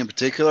anything in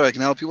particular I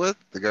can help you with?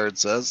 The guard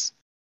says.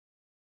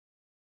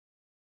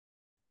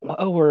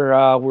 Well,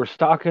 we're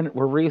stocking,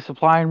 we're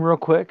resupplying real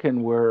quick,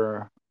 and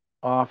we're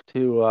off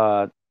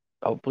to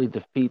hopefully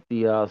defeat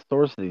the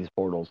source of these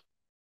portals.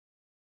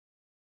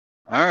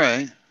 All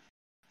right.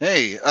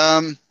 Hey,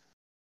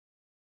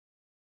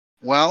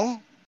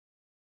 well,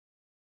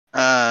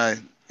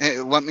 hey,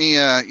 let me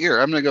here,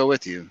 I'm gonna go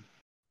with you.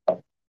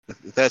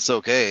 If that's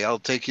okay, I'll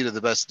take you to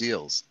the best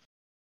deals.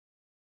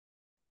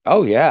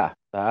 Oh yeah,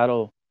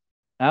 that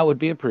would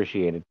be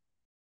appreciated.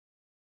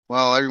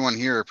 Well, everyone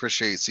here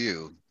appreciates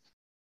you.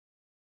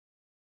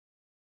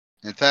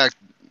 In fact,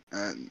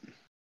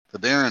 the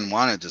Baron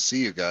wanted to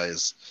see you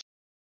guys,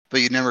 but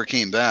you never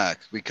came back.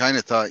 We kind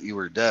of thought you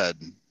were dead.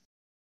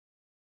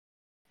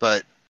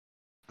 But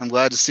I'm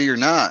glad to see you're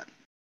not.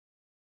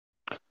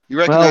 You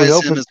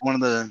recognize him as one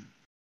of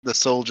the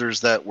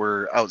soldiers that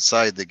were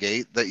outside the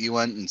gate that you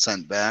went and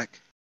sent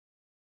back?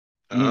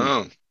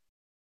 Oh.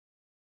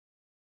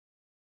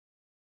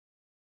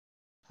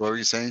 What were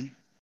you saying?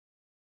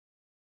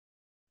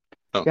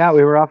 Oh. Yeah,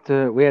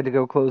 we had to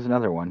go close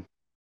another one.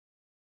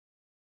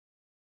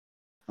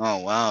 Oh,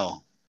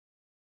 wow.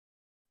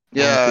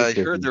 Yeah, I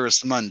heard there was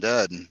some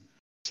undead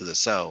to the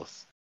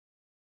south.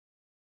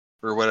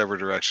 Or whatever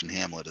direction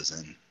Hamlet is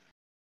in.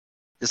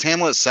 Is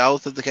Hamlet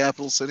south of the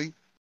capital city?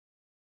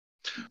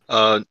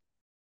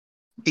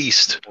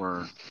 East.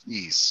 Or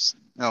east?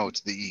 No,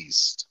 to the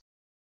east.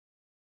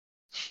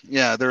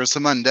 Yeah, there was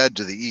some undead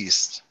to the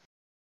east.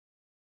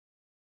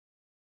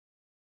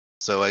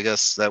 So I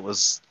guess that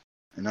was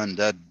an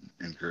undead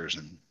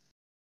incursion.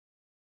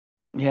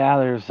 Yeah,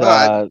 there's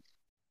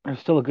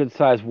still a good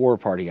sized war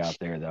party out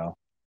there though.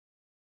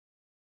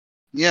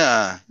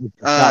 Yeah.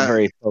 It's not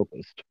very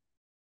focused.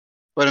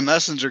 But a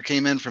messenger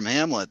came in from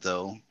Hamlet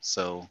though,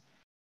 so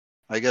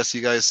I guess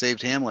you guys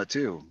saved Hamlet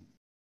too.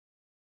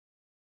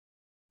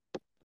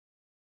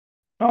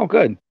 Oh,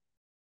 good.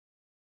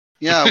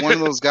 Yeah, one of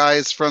those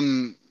guys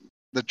from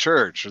the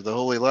church or the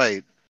Holy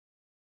Light.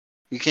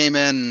 He came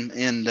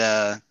in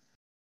that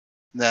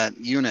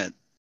unit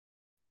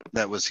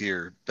that was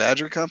here.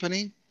 Badger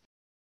Company?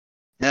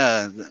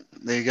 Yeah,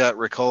 they got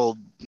recalled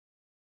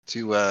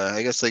to,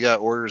 I guess they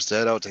got orders to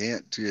head out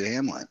to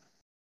Hamlet.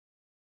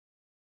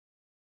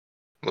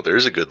 Well,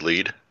 there's a good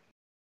lead.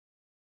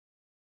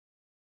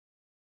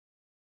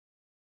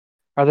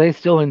 Are they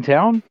still in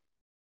town?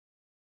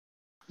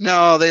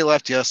 No, they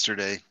left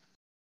yesterday.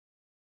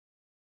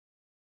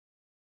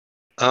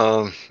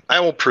 I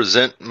will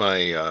present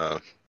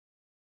my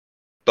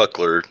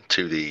buckler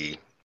to the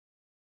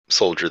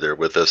soldier there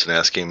with us and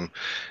ask him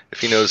if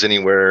he knows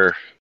anywhere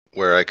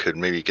where I could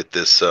maybe get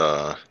this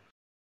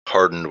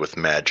hardened with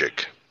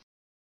magic.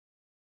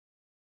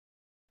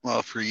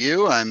 Well, for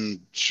you,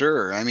 I'm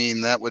sure. I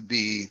mean, that would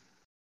be,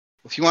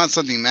 if you want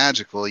something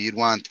magical, you'd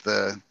want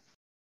the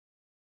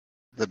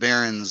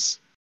Baron's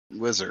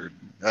wizard.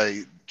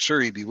 I'm sure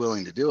he'd be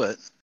willing to do it.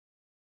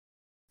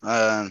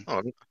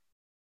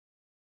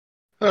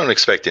 I don't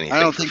expect anything I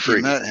don't for think free.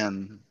 you met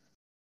him.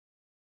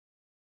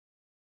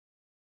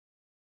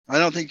 I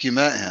don't think you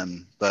met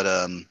him, but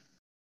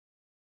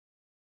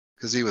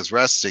because he was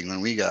resting when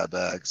we got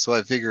back, so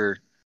I figure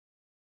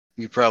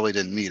you probably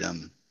didn't meet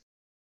him.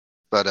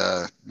 But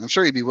I'm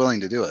sure he'd be willing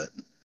to do it.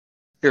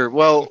 Here,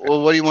 well,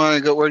 what do you want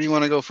to go? Where do you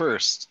want to go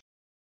first?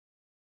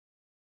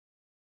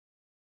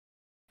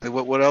 Like,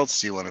 what else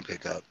do you want to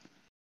pick up?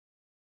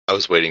 I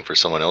was waiting for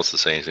someone else to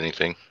say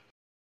anything.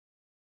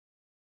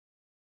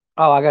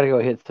 Oh, I gotta go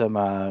hit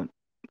some.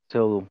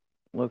 Still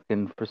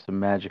looking for some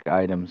magic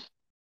items.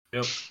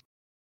 Yep.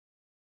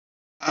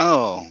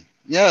 Oh,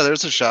 yeah,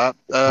 there's a shop.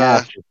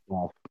 Master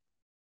stuff.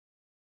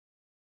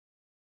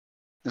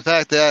 In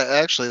fact,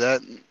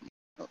 that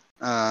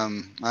I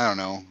don't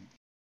know.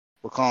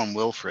 We'll call him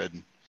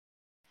Wilfred.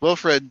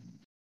 Wilfred,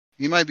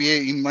 you might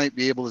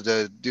be able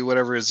to do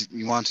whatever it is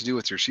you want to do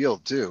with your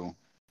shield too.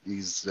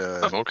 He's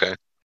Okay.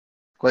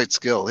 quite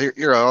skilled.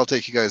 Here, I'll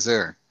take you guys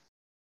there.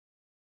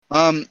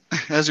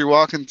 As you're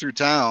walking through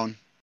town,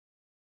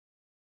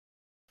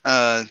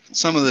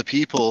 some of the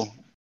people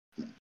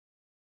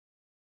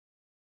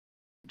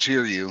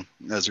cheer you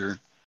as you're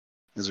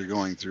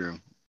going through.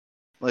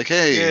 Like,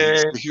 hey,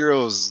 it's the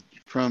heroes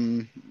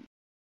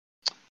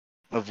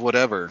of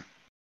whatever.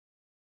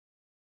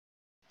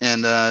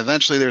 And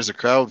eventually there's a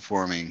crowd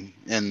forming.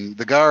 And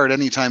the guard,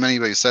 anytime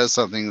anybody says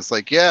something, it's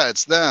like, yeah,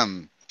 it's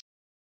them.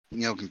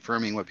 You know,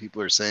 confirming what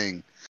people are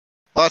saying.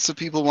 Lots of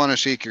people want to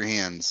shake your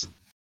hands.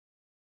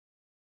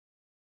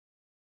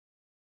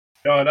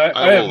 John, I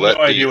I have will no let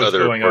idea the what's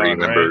other going party on,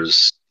 right?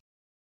 members.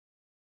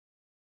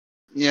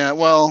 Yeah,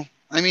 well,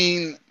 I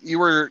mean, you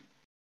were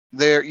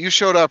there. You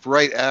showed up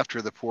right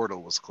after the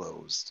portal was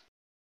closed.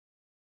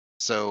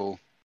 So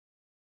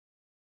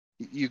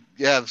you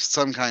have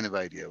some kind of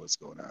idea what's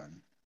going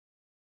on,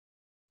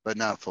 but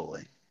not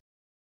fully.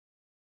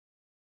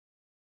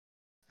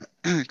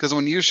 Because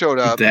when you showed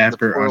up, the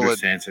Dapper portal had,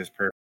 understands his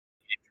purpose.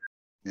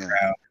 yeah.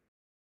 Crowd.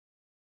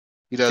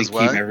 He To does keep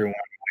what? everyone.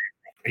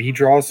 He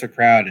draws the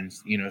crowd and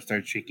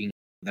starts shaking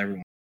with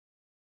everyone.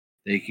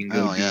 They can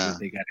go Oh, do yeah. what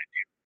they gotta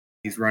do.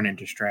 He's running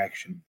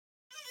distraction.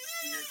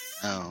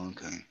 Oh,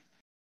 okay.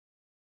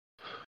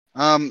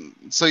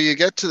 So you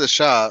get to the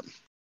shop,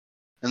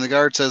 and the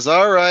guard says,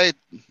 "All right,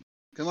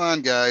 come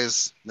on,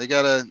 guys. They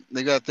got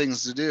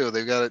things to do.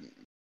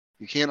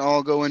 You can't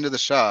all go into the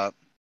shop."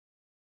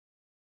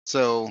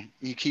 So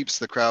he keeps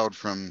the crowd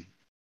from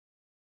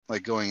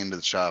like going into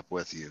the shop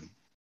with you.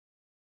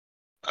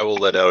 I will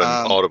let out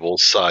an Um, audible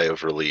sigh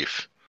of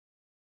relief.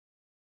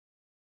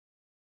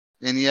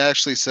 And he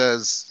actually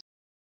says,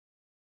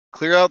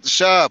 "Clear out the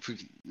shop.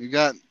 We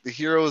got the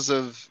heroes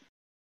of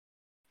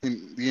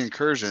the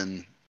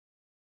incursion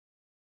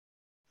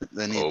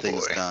that need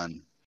things boy.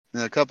 done."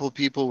 And a couple of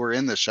people were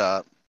in the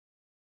shop.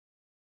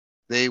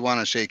 They want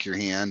to shake your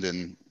hand,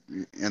 and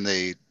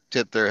they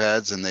tip their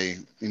heads, and they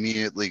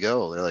immediately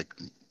go. They're like,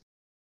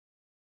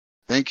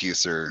 "Thank you,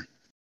 sir."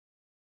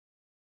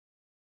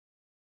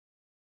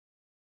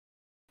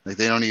 Like,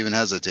 they don't even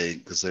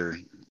hesitate because you're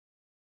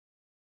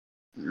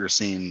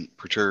seen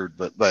perturbed,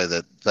 but by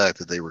the fact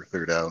that they were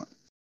cleared out.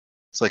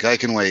 It's like, I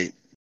can wait.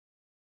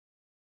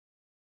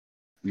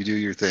 You do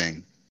your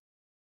thing.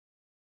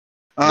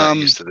 Not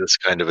used to this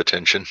kind of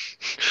attention.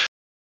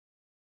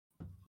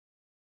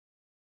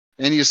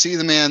 And you see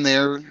the man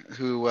there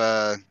who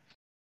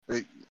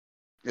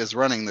is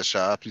running the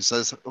shop. He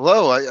says,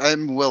 "Hello,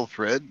 I'm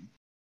Wilfred.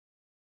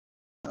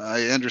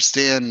 I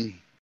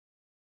understand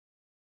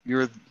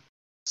you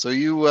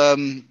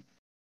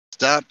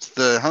stopped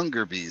the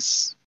hunger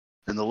beasts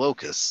and the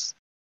locusts."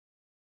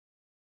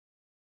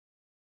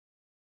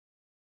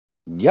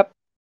 Yep.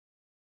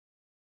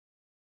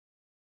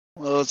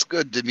 "Well, it's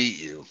good to meet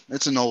you.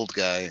 It's an old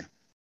guy.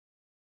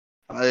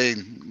 I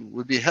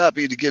would be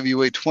happy to give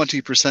you a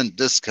 20%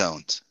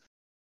 discount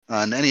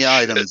on any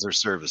items or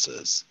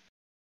services."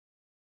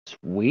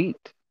 Sweet.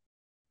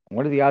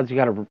 What are the odds you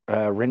got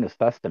a ring of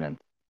sustenance?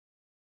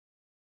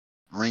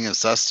 Ring of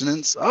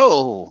sustenance?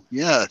 Oh,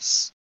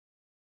 yes.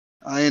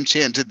 I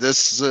enchanted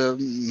this a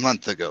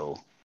month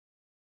ago.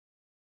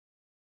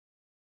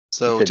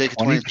 So take a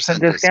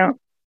 20%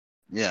 discount.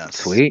 Yes.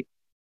 Sweet.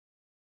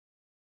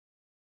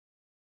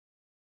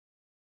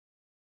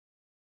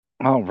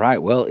 All right.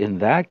 Well, in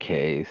that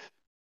case,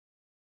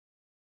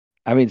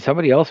 I mean,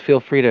 somebody else feel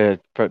free to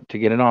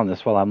get in on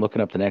this while I'm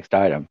looking up the next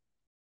item.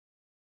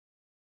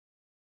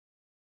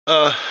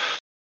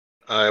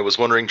 I was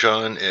wondering,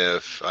 John,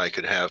 if I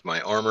could have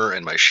my armor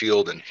and my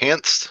shield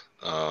enhanced.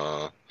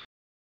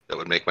 That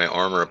would make my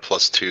armor a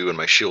 +2 and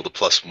my shield a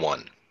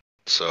 +1.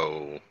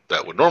 So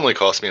that would normally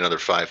cost me another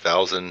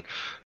 5,000,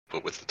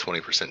 but with the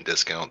 20%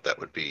 discount, that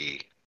would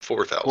be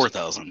 4,000.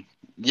 4,000.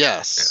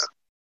 Yes. Yeah.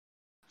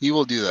 He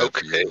will do that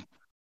for you.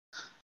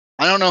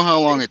 I don't know how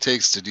long it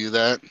takes to do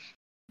that.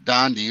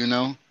 Don, do you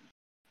know?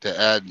 To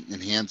add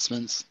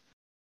enhancements?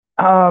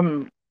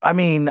 I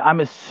mean, I'm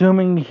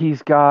assuming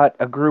he's got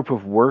a group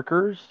of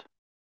workers.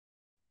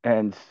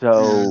 And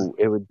so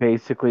it would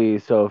basically,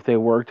 so if they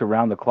worked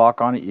around the clock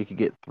on it, you could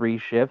get 3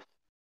 shifts.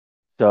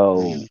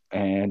 So,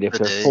 and if A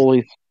they're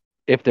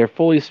day.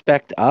 fully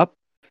spec'd up,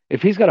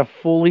 if he's got a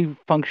fully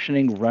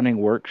functioning running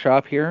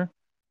workshop here,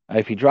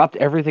 if he dropped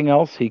everything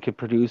else, he could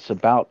produce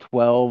about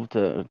 12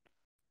 to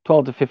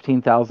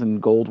 15,000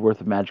 gold worth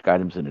of magic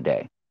items in a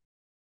day.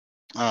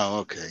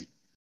 Oh, okay.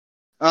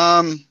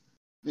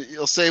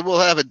 You'll say we'll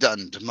have it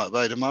done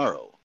by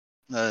tomorrow.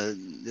 I'll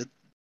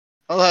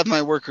have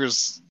my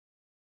workers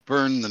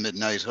burn the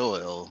midnight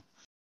oil.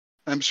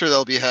 I'm sure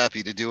they'll be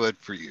happy to do it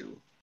for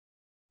you.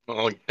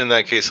 Well, in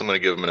that case, I'm going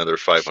to give him another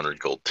 500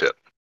 gold tip.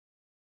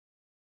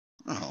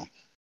 Oh,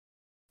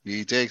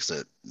 he takes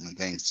it and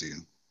thanks you.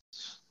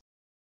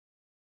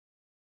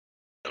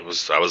 I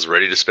was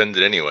ready to spend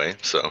it anyway,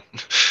 so.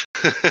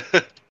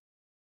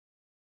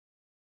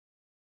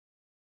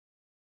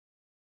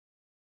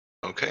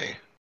 Okay.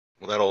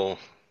 Well, that'll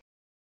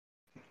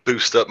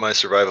boost up my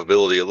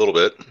survivability a little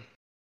bit.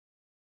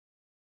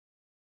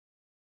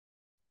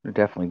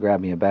 Definitely grab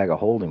me a bag of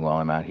holding while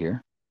I'm out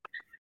here.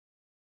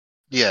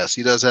 Yes,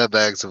 he does have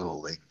bags of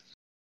holding.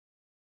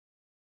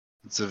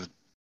 It's a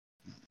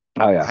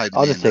Oh yeah, high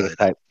I'll just take demand a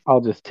type.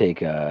 I'll just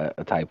take a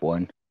type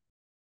 1.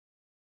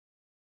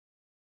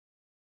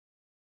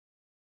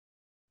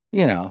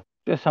 You know,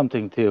 just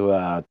something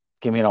to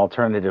give me an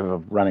alternative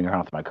of running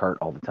around with my cart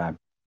all the time.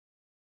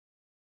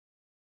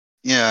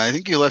 Yeah, I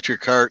think you left your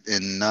cart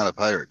in Not a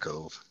Pirate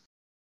Cove.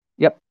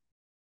 Yep.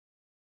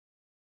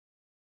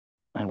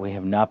 And we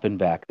have not been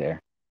back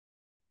there.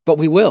 But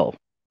we will,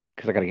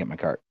 because I got to get my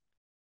cart.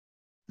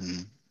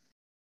 Mm-hmm.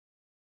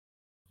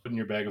 Put in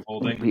your bag of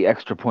holding. The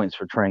extra points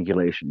for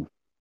triangulation.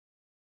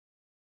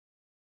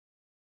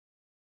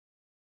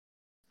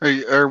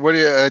 Or what do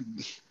you,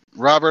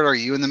 Robert, are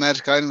you in the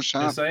magic item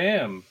shop? Yes, I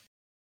am.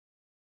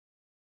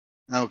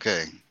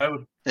 Okay. I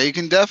would. Yeah, you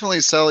can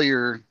definitely sell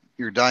your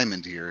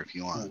diamond here if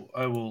you want.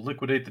 I will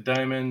liquidate the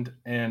diamond,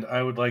 and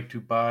I would like to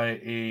buy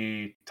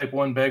a Type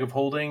 1 bag of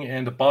holding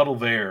and a bottle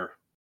of air.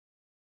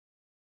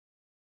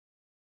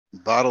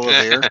 Bottle of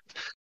air?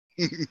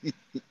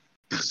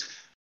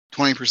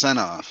 20%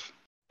 off.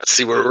 Let's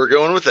see where we're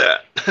going with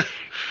that.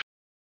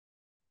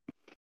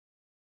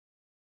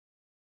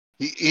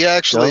 He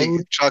actually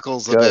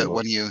chuckles a bit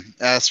when you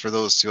ask for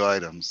those 2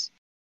 items.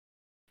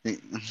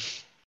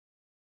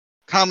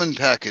 Common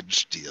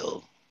package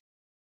deal.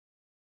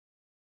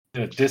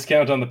 A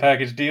discount on the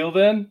package deal,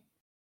 then?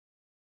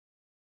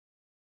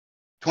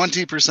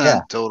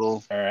 20%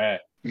 total. All right.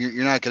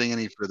 You're not getting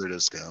any further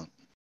discount.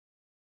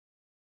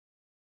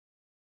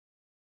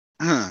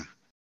 Huh.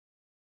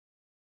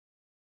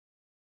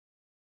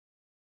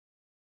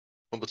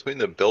 Well, between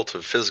the belt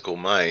of physical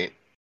might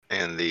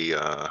and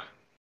the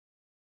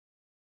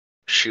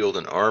shield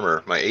and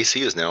armor, my AC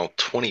is now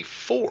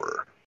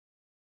 24.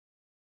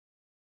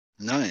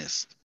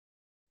 Nice.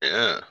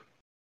 Yeah.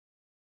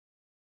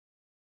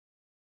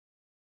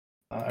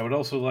 I would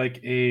also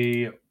like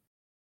a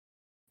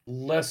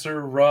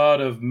lesser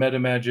rod of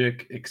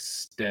metamagic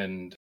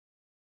extend.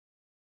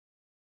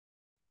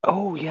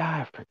 Oh yeah,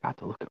 I forgot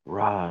to look at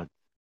rods.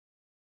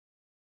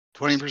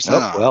 20%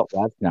 off. Well,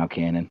 that's now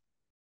canon.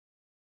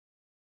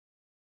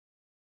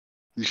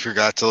 You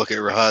forgot to look at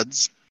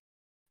rods?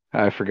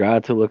 I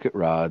forgot to look at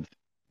rods,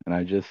 and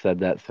I just said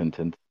that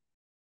sentence.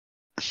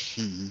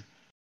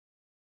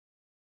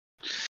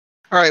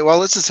 All right, while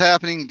this is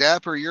happening,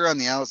 Dapper, you're on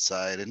the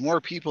outside, and more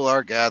people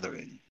are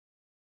gathering.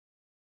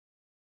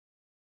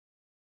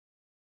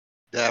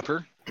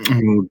 Dapper?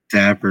 Oh,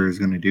 Dapper is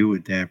going to do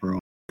what Dapper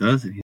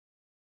does.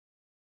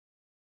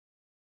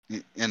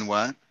 And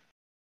what?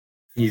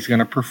 He's going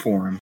to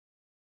perform.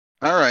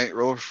 All right,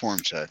 roll a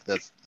perform check.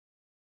 That's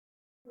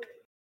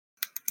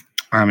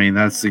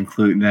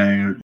including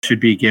that. Should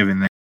be given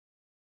that.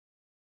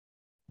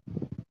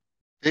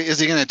 Is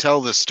he going to tell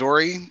the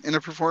story in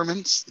a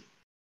performance?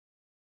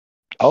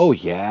 Oh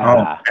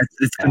yeah. Oh,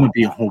 it's going to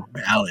be a whole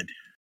ballad.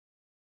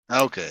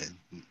 Okay,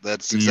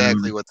 that's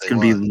exactly what they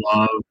want. It's going to be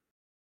love,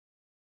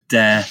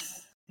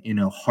 death,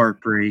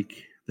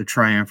 heartbreak, the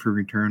triumphant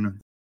return of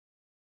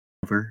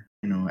over,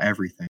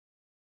 everything.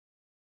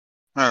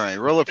 All right,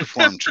 roll a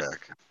perform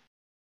check.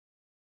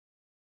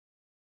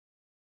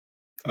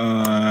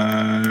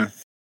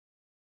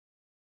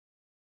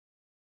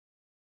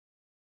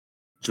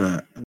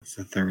 It's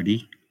a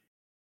 30.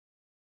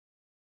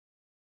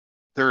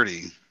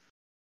 30.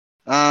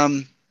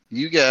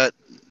 You get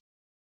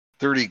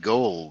 30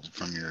 gold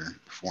from your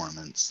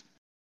performance.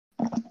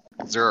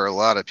 There are a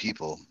lot of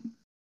people.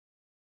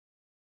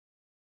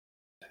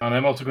 And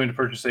I'm also going to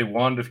purchase a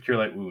wand of Cure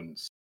Light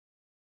Wounds.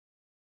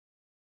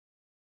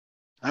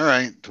 All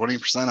right,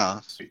 20%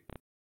 off. Sweet.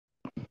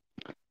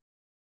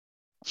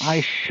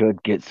 I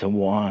should get some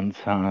wands,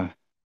 huh?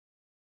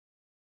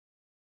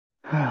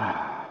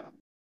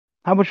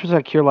 How much was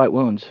that Cure Light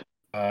Wounds?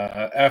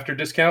 After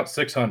discount,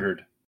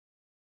 600.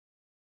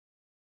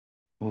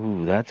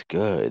 Ooh, that's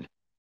good.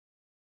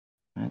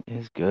 That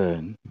is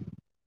good.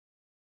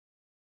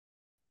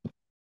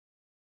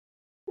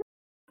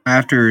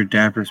 After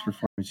Dapper's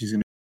performance, he's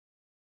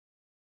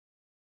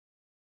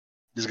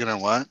gonna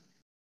what?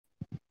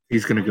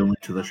 He's gonna go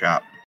into the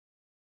shop.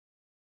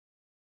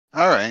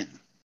 All right.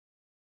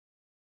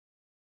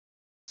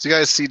 So you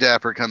guys see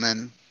Dapper come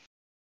in.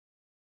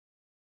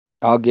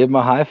 I'll give him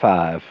a high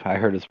five. I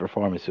heard his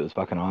performance. It was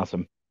fucking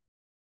awesome.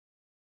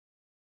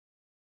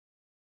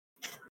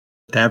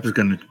 Dapper's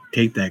gonna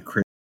take that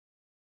crit.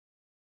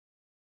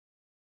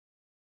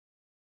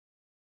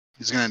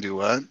 He's gonna do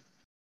what?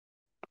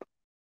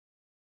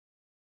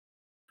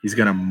 He's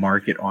gonna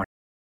mark it on.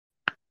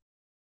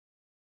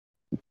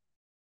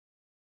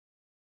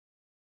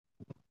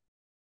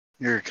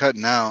 You're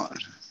cutting out.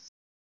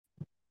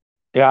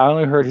 Yeah, I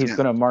only heard he's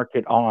going to mark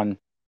it on.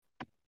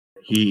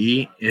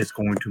 He is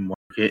going to mark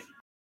it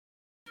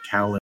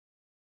calendar.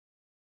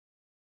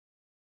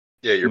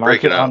 Yeah, you're mark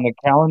breaking it up. on the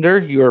calendar.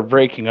 You are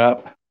breaking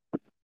up.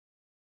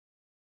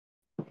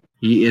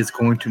 He is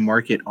going to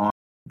mark it on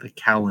the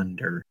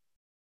calendar.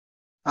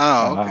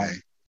 Oh, okay.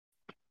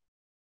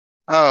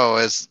 Oh,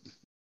 as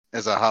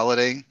a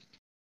holiday?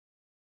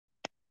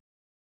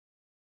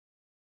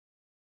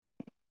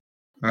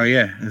 Oh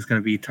yeah, it's gonna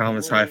be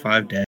Thomas High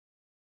Five Day.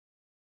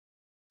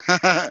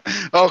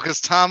 Oh,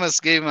 because Thomas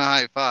gave him a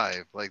high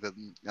five. Like that,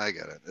 I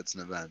get it. It's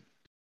an event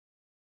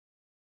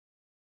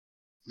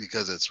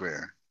because it's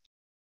rare.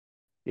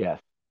 Yes.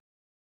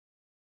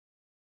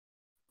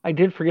 I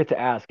did forget to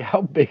ask,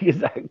 how big is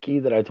that key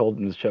that I told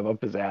him to shove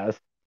up his ass?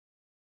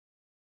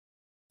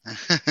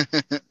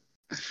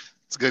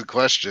 It's a good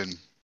question.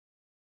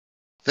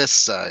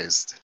 Fist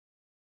sized.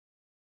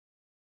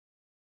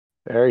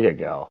 There you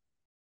go.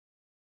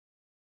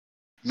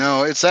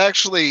 No, it's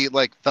actually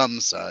like thumb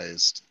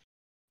sized.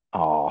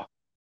 Oh,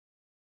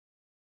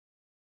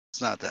 It's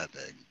not that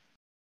big.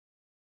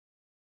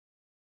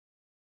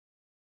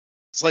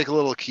 It's like a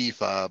little key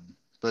fob,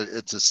 but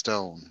it's a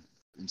stone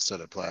instead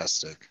of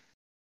plastic.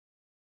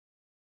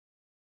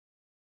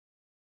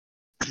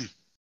 It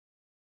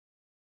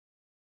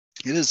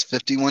is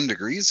 51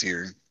 degrees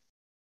here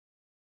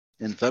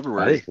in that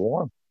February. is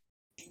warm.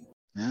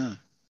 Yeah.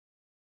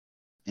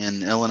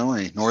 In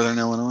Illinois, northern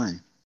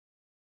Illinois.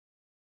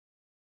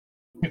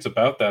 It's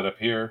about that up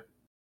here.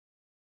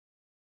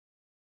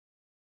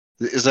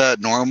 Is that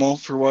normal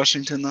for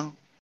Washington, though?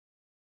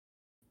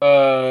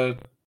 I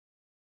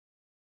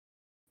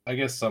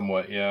guess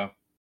somewhat, yeah.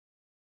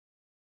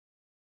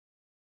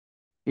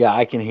 Yeah,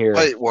 I can hear.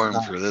 Quite warm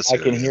for this I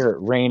can area. hear it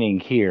raining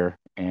here,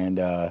 and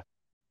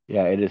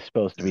yeah, it is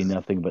supposed to be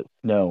nothing but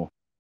snow.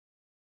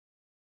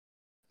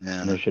 Yeah.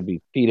 And there should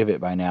be feet of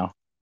it by now.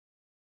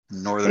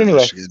 Northern anyway.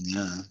 Michigan,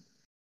 yeah.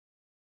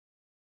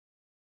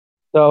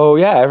 So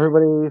yeah,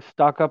 everybody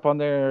stock up on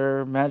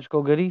their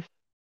magical goodies.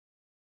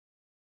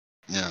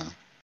 Yeah.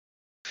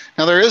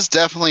 Now there is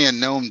definitely a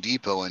Gnome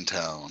Depot in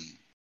town,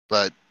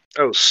 but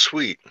Oh,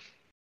 sweet.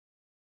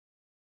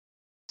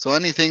 so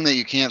anything that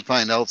you can't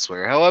find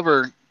elsewhere.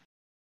 However,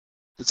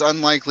 it's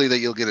unlikely that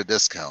you'll get a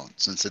discount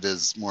since it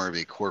is more of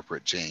a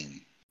corporate chain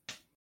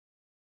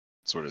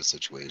sort of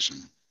situation.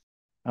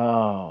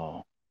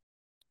 Oh,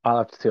 I'll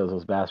have to steal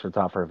those bastards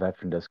off for a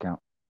veteran discount.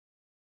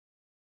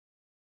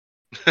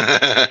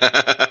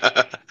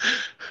 I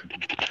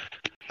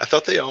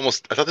thought they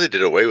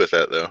did away with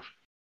that though.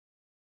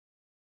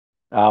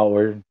 Oh,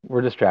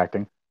 we're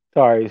distracting.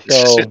 Sorry.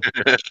 So,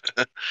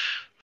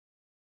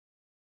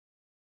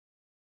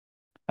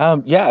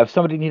 yeah, if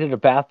somebody needed a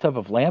bathtub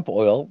of lamp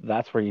oil,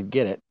 that's where you'd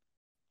get it.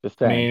 Just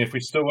saying. I mean, if we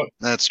still want,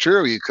 That's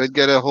true. You could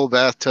get a whole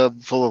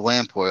bathtub full of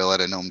lamp oil at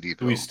a Gnome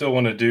Depot. do we still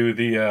want to do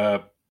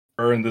the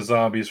burn the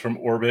zombies from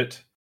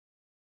orbit?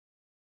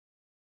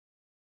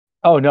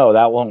 Oh no,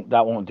 that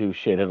won't do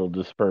shit. It'll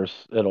disperse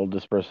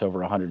over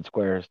 100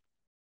 squares.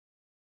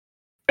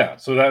 Yeah,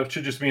 so that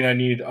should just mean I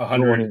need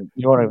 100.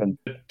 You won't even.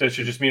 That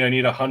should just mean I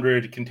need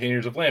 100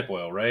 containers of lamp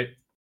oil, right?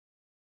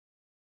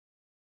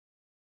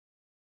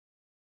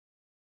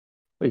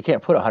 Well, you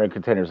can't put 100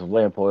 containers of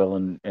lamp oil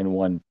in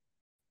one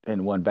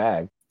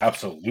bag.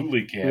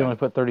 Absolutely can. You only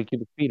put 30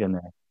 cubic feet in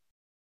there.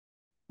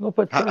 We'll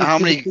put 30 How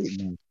many? cubic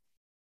feet in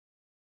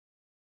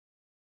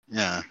there.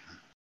 Yeah.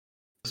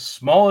 The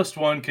smallest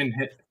one can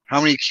hit. How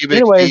many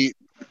cubic feet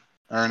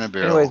are in a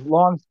barrel?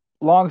 Anyways,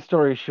 long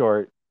story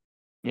short,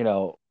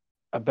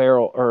 a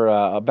barrel or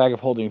a bag of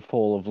holding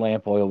full of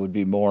lamp oil would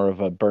be more of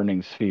a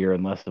burning sphere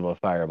and less of a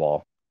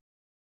fireball.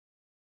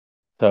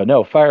 So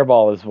no,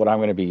 fireball is what I'm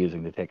going to be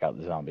using to take out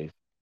the zombies.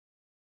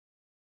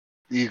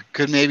 You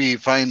could maybe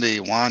find a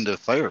wand of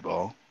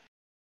fireball.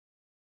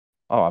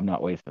 Oh, I'm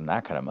not wasting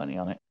that kind of money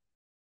on it.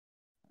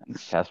 I can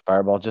cast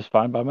fireball just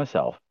fine by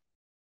myself.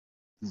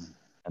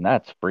 And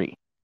that's free.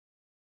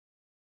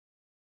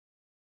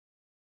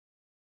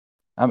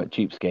 I'm a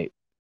cheapskate.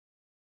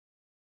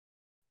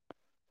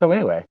 So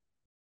anyway,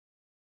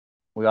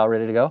 we all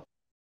ready to go?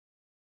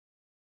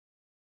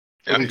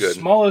 I'm the good.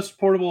 Smallest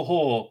portable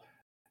hole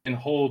can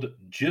hold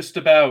just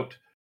about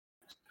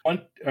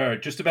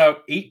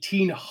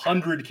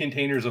 1,800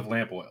 containers of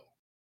lamp oil.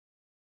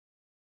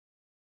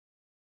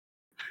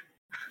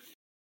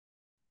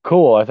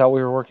 Cool. I thought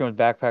we were working with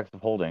backpacks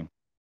of holding.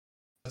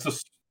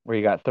 That's where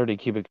you got 30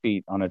 cubic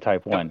feet on a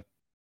Type 1.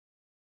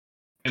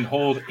 And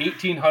hold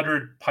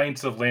 1,800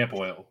 pints of lamp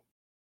oil.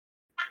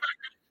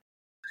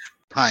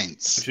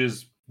 Pints. Which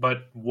is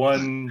but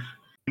 1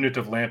 unit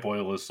of lamp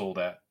oil is sold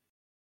at.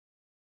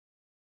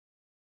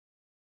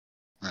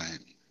 Right.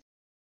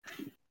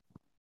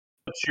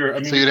 Sure. I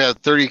mean, so you'd have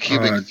 30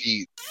 cubic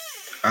feet.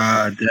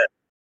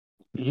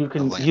 You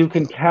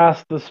can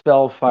cast the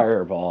spell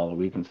Fireball.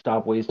 We can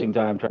stop wasting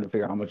time trying to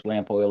figure out how much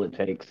lamp oil it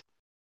takes,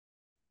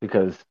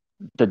 because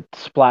the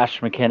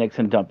splash mechanics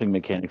and dumping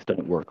mechanics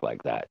don't work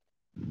like that.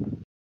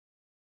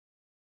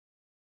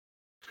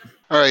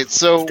 All right,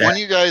 so when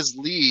you guys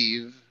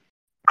leave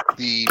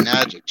the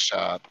magic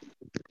shop,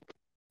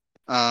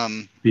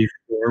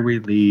 before we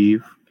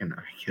leave, can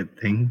I get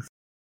things?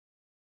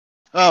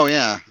 Oh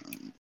yeah,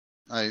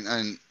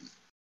 I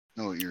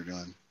know what you're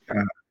doing.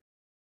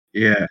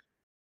 Yeah.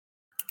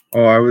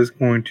 Oh, I was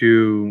going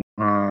to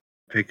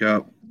pick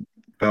up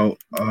belt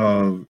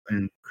of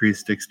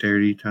increased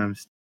dexterity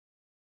times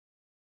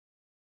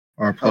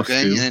or plus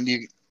Okay, 2. and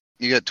you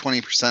get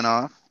 20%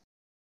 off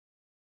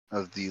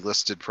of the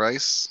listed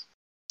price,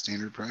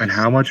 standard price. And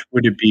how much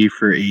would it be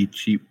for a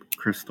cheap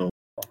crystal,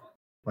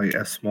 like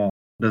a small?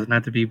 It doesn't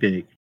have to be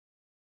big.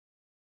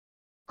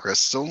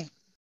 Crystal?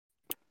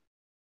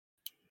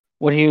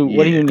 What do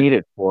you need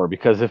it for?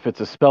 Because if it's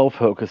a spell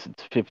focus,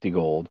 it's 50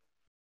 gold.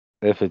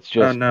 If it's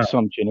just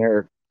some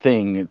generic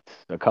thing,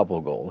 it's a couple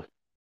gold.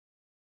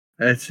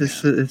 It's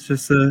just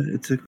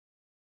a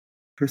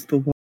crystal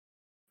ball.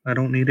 I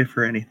don't need it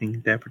for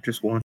anything. Dapper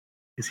just wants,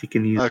 because he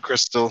can use a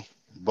crystal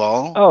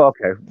ball. Oh,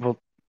 okay. Well,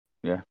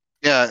 yeah.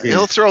 Yeah,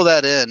 he'll throw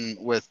that in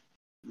with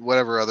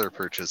whatever other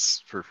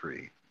purchase for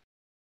free.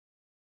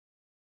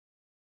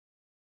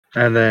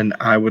 And then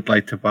I would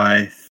like to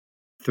buy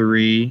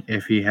 3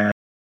 if he has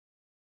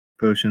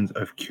potions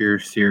of cure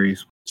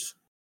series.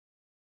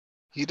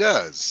 He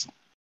does.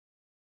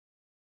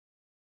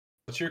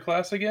 What's your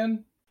class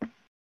again?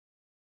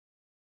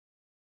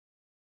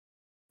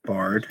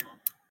 Bard.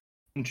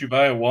 Didn't you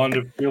buy a wand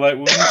of cure light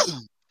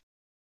wounds?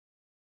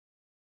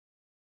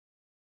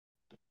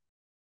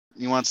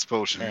 He wants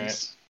potions.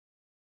 Right.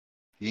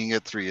 You can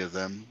get 3 of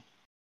them.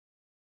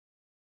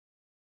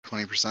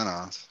 20%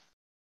 off.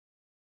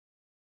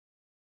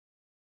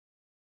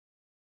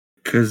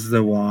 Because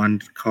the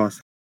wand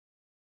costs,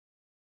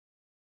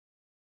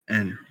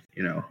 and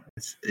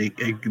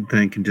it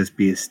then can just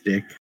be a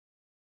stick.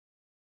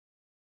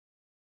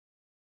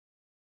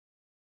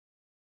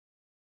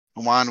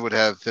 A wand would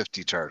have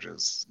 50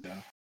 charges.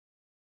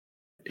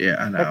 Yeah,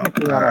 I know.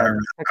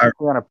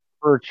 Technically on a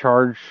per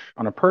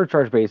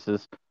charge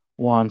basis,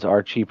 wands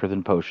are cheaper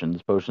than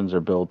potions. Potions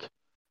are built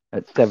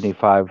at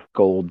 75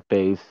 gold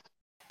base,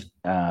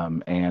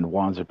 and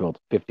wands are built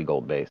 50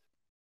 gold base.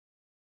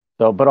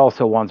 So, but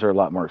also wands are a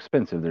lot more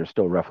expensive. They're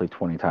still roughly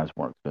 20 times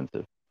more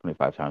expensive,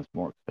 25 times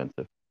more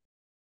expensive.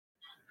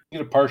 You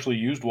get a partially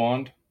used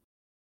wand.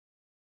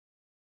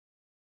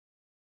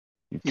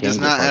 He does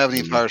not have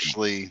any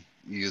partially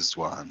used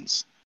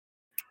wands.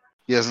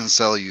 He doesn't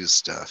sell used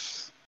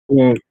stuff.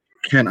 Well,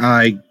 can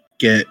I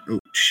get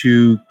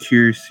 2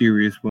 cure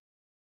series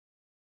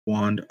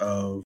wand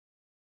of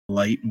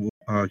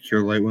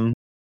cure light wound?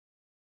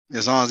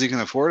 As long as you can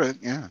afford it,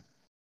 yeah.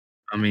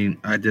 I mean,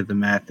 I did the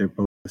math. They're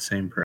both the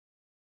same price.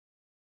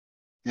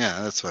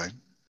 Yeah, that's fine.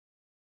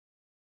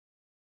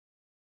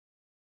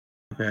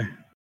 Okay.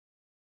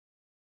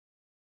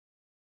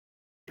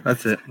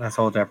 That's it. That's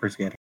all Dapper's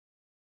getting.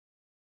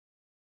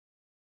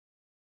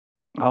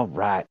 All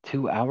right,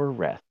 2-hour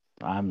rest.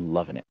 I'm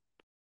loving it.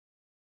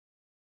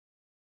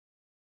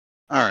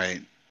 All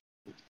right.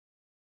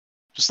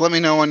 Just let me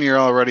know when you're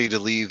all ready to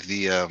leave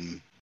the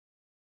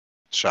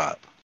shop.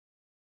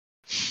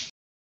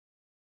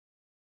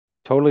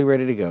 Totally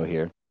ready to go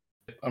here.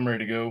 I'm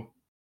ready to go.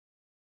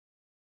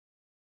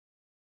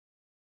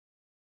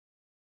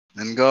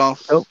 Then go.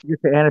 Oh, you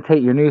have to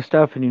annotate your new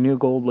stuff and your new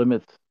gold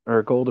limits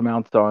or gold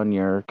amounts on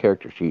your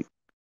character sheet.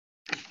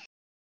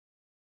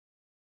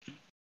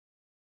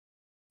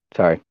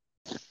 Sorry.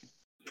 Is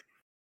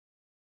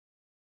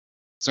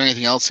there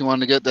anything else you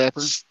wanted to get,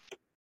 Dapper?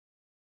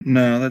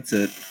 No, that's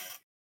it.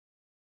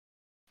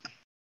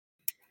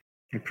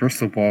 The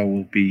crystal ball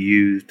will be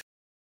used.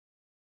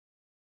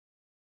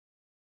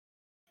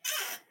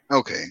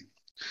 Okay.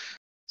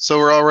 So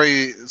we're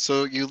already.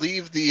 So you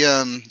leave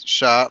the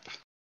shop,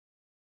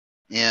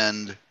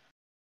 and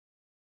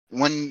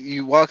when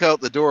you walk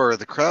out the door,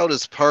 the crowd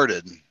is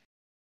parted,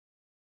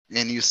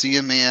 and you see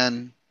a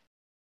man,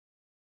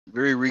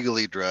 very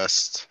regally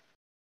dressed,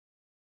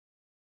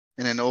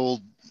 and an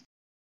old,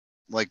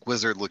 like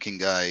wizard-looking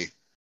guy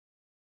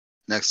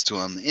next to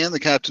him, and the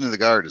captain of the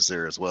guard is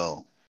there as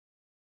well.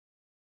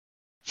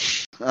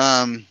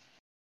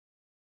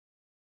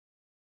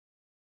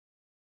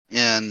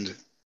 And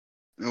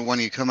when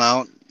you come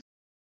out,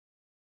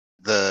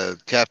 the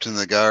captain of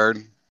the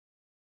guard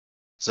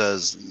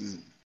says,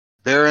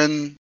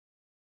 Baron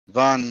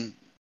von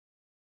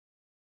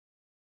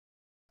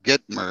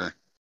Getmer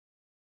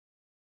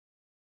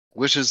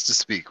wishes to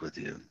speak with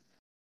you.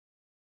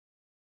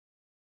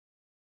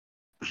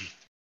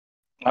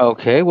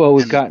 Okay, well,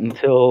 we've got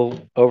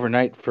until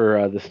overnight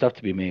for the stuff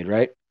to be made,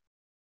 right?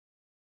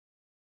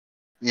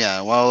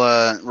 Yeah,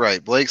 well,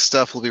 right. Blake's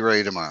stuff will be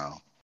ready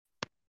tomorrow.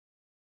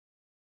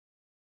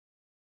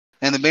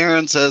 And the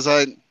Baron says,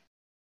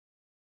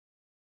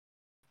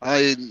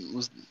 I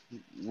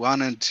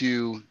wanted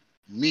to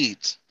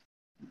meet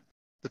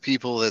the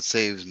people that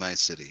saved my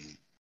city.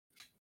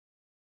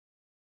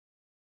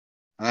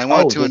 And I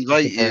want to this is the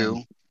invite Baron.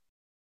 you.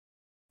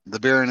 The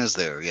Baron is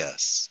there,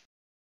 yes.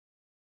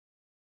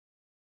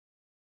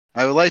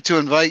 I would like to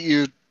invite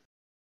you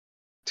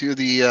to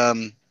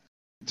the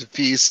to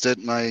feast at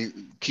my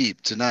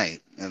keep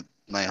tonight at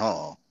my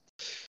hall.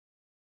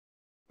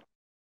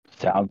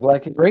 Sounds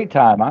like a great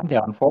time. I'm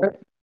down for it.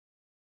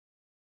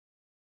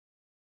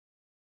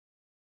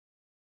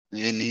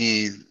 And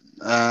he,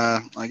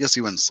 I guess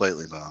he went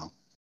slightly bow.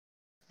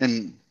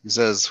 And he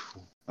says,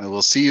 I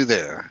will see you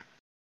there.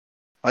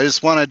 I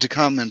just wanted to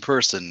come in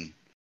person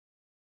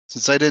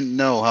since I didn't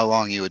know how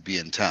long you would be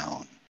in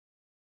town.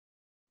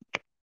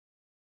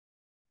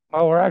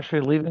 Well, we're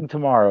actually leaving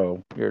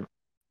tomorrow. Your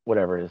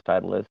whatever his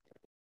title is,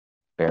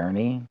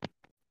 Barony,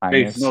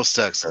 Highness, Most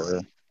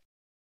excellent.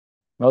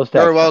 most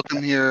You're excellent.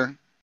 welcome here.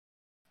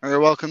 You're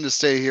welcome to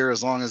stay here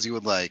as long as you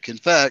would like. In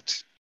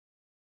fact,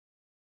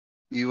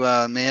 you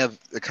may have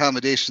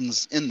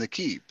accommodations in the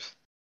keep.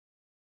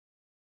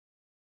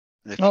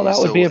 Well, that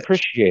would be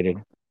appreciated.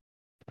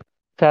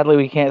 Sadly,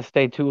 we can't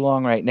stay too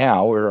long right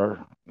now. We're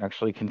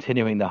actually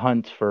continuing the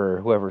hunt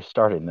for whoever's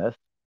starting this.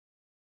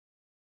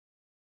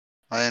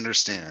 I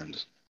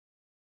understand.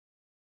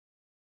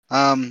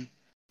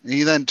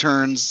 He then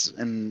turns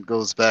and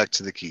goes back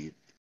to the keep.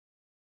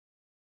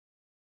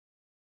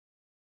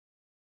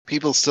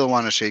 People still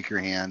want to shake your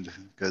hand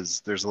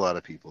because there's a lot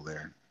of people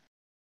there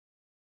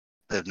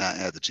that have not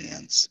had the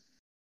chance.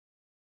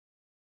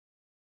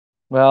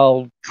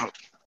 Well,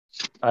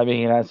 I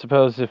mean, I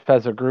suppose if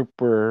as a group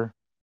we're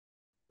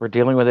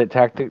dealing with it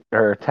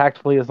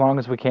tactfully as long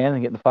as we can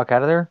and getting the fuck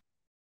out of there.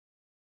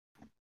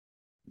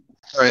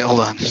 All right, hold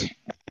on.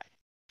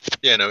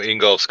 Yeah, no,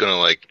 Ingolf's gonna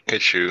like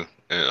hit you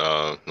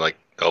and like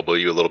elbow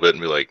you a little bit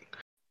and be like,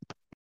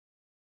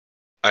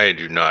 I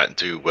do not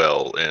do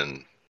well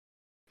in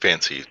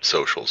fancy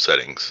social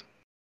settings.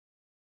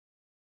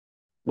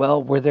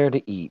 Well, we're there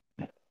to eat.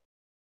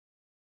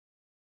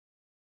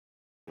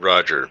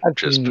 Roger, I've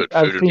put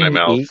food in my you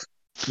mouth. Eat.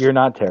 You're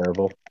not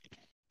terrible.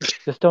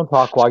 Just don't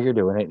talk while you're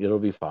doing it. It'll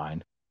be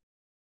fine.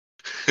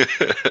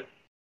 I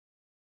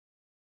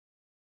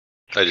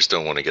just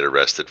don't want to get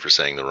arrested for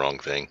saying the wrong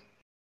thing.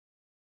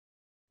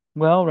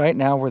 Well, right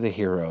now we're the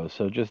heroes,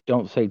 so just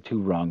don't say too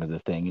wrong of the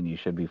thing and you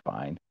should be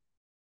fine.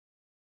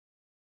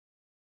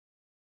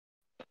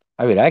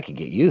 I mean, I could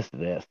get used to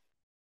this.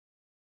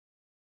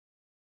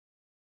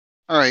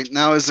 All right,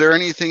 now is there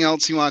anything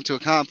else you want to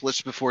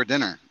accomplish before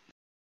dinner?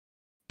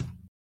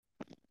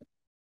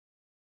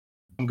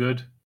 I'm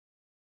good.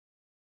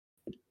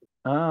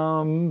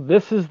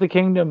 This is the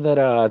kingdom that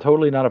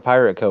Totally Not a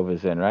Pirate Cove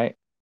is in, right?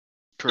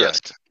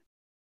 Correct. Yes.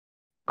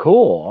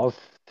 Cool. I'll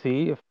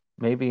see if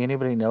maybe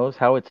anybody knows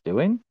how it's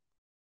doing.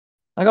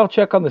 Like, I'll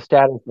check on the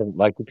status of,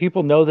 like, do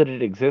people know that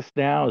it exists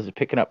now? Is it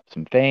picking up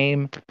some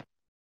fame?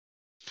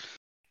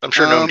 I'm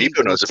sure Gnome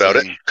Depot knows about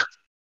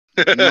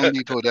it. Gnome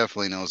Depot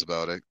definitely knows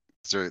about it.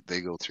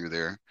 They go through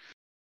there.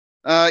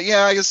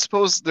 Yeah, I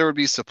suppose there would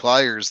be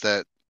suppliers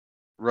that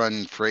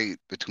run freight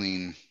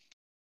between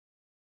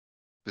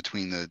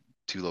the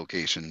two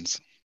locations.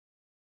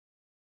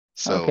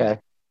 So okay.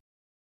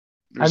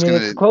 I mean,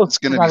 it's close.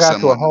 I got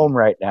to a home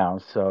right now,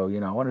 so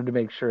I wanted to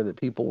make sure that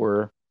people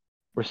were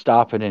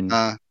stopping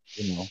and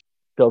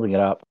building it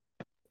up.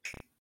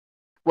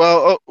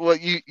 Well,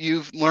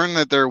 you've learned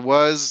that there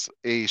was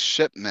a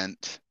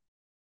shipment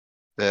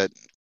that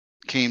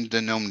came to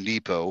Gnome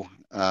Depot.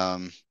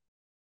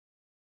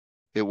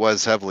 It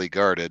was heavily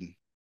guarded.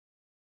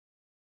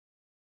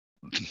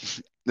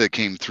 That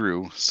came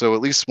through, so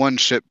at least one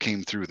ship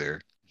came through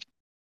there.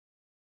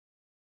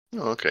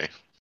 Oh, okay.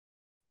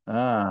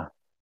 I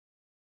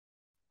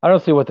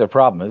don't see what their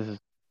problem is. It's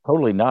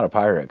totally not a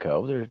pirate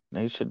cove.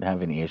 They shouldn't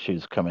have any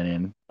issues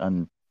coming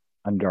in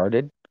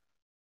unguarded.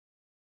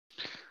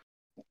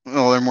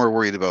 Well, they're more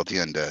worried about the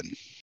undead.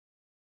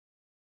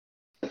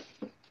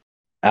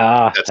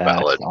 That's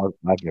valid.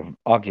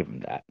 I'll give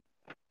them that.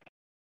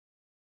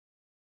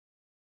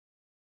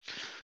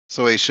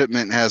 So a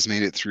shipment has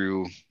made it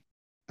through.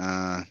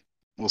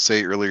 We'll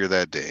say earlier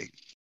that day.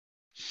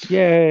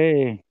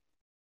 Yay!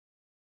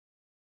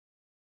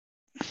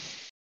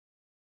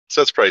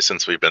 So that's probably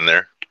since we've been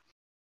there.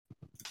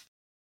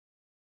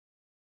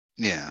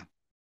 Yeah.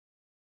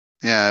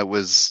 Yeah, it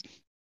was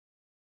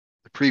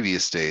the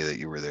previous day that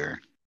you were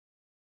there.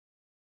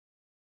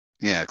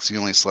 Yeah, because you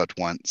only slept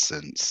once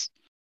since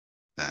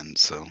then,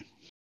 so.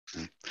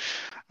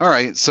 All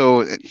right,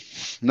 so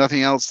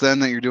nothing else then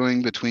that you're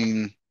doing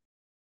between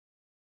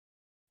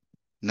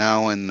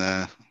now and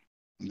the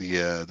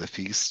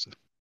feast?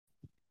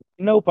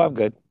 Nope, I'm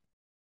good.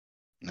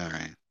 All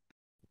right.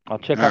 I'll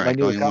check out my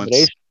new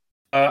accommodation.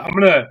 I'm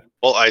gonna.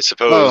 Well, I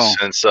suppose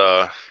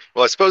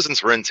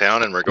since we're in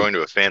town and we're going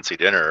to a fancy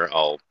dinner,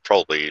 I'll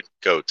probably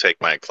go take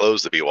my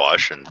clothes to be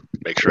washed and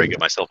make sure I get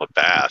myself a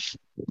bath,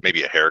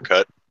 maybe a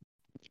haircut.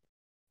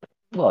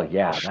 Well,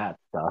 yeah, that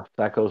stuff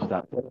that goes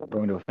without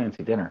going to a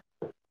fancy dinner.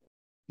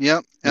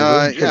 Yep.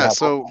 Yeah.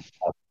 So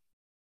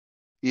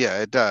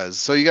Yeah, it does.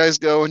 So you guys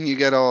go and you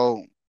get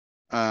all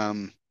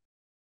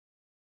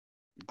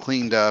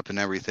cleaned up and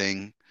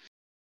everything.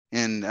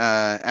 And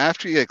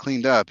after you get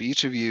cleaned up,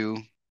 each of you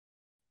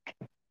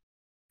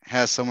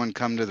has someone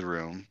come to the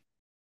room,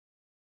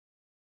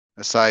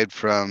 aside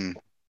from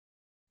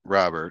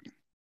Robert,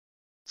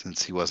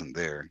 since he wasn't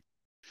there.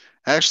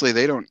 Actually,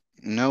 they don't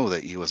know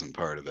that he wasn't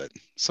part of it.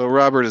 So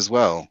Robert as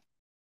well.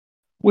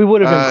 We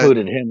would have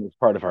included him as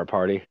part of our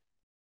party.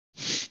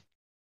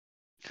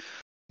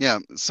 Yeah,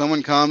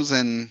 someone comes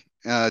and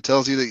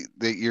tells you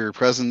that your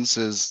presence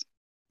is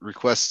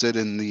requested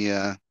in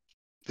the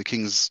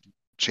king's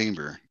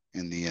chamber,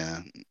 in the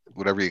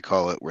whatever you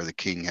call it, where the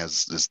king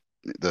has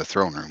the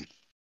throne room.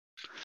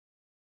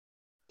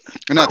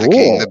 Or not Cool. The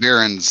king, the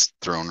baron's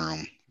throne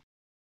room.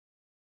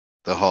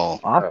 The hall.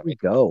 Off we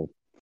go.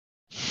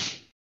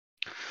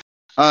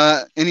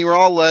 And you were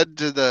all led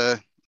to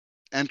the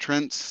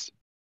entrance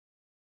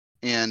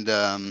and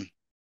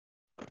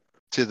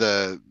to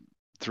the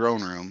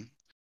throne room.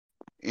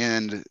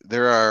 And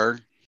there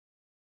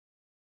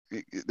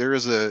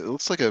is it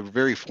looks like a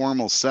very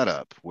formal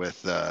setup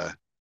with a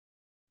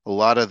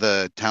lot of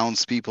the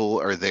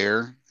townspeople are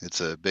there.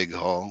 It's a big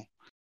hall.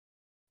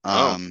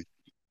 And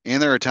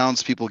there are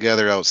townspeople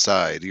gathered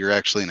outside. You're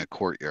actually in a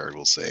courtyard,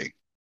 we'll say.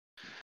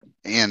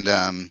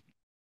 And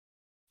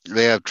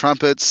they have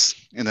trumpets,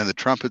 and then the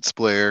trumpets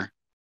blare,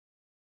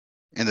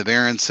 and the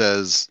Baron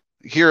says,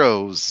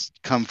 "Heroes,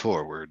 come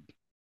forward."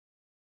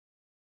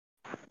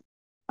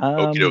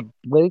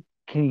 Blake,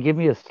 can you give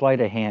me a sleight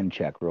of hand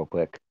check real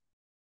quick?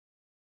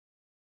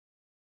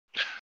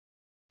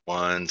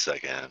 1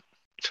 second.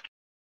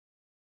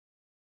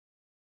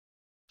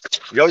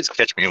 You always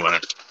catch me when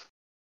I'm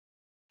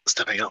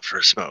stepping out for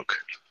a smoke.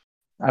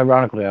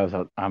 Ironically,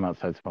 I'm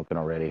outside smoking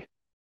already.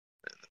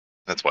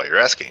 That's why you're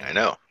asking. I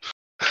know.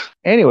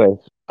 Anyways,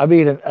 I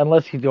mean,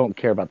 unless you don't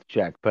care about the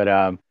check, but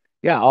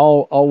yeah,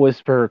 I'll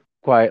whisper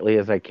quietly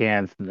as I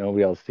can so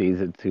nobody else sees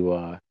it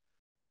to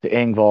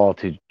Ingval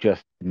to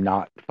just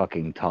not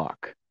fucking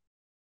talk.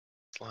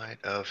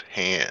 Sleight of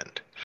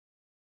hand.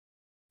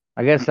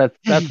 I guess that's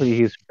what you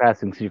use for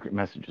passing secret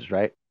messages,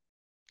 right?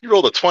 You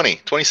rolled a 20,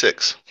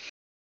 26.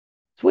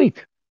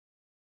 Sweet.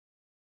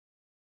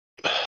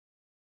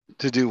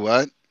 To do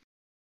what?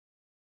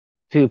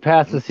 To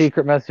pass a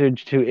secret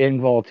message to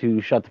Ingval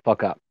to shut the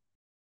fuck up.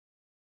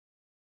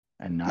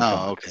 And not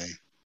talk. Okay.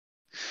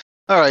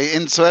 All right,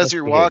 and so as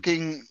you're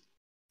walking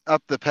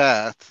up the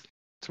path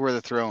to where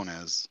the throne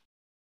is,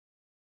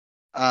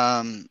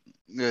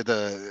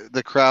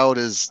 the crowd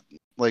is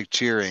like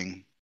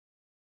cheering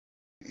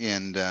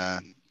and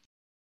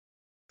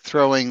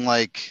throwing,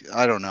 like,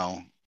 I don't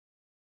know,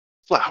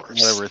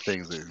 flowers, whatever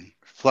things are,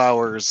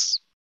 flowers,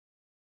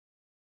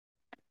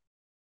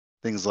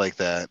 things like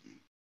that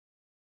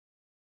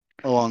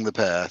along the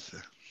path.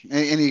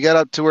 And you get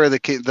up to where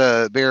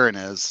the Baron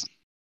is,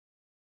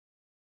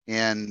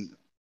 and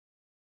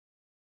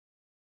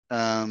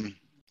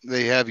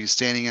they have you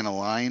standing in a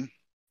line.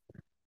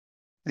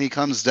 And he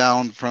comes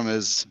down from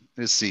his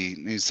seat,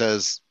 and he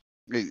says,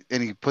 and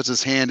he puts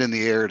his hand in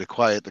the air to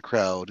quiet the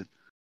crowd,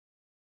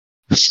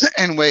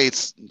 and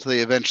waits until they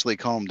eventually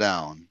calm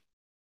down.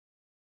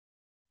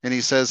 And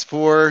he says,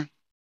 "For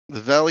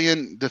the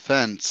valiant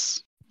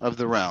defense of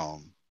the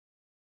realm,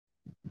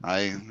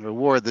 I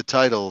award the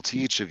title to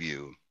each of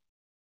you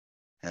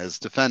as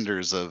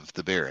defenders of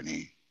the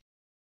barony."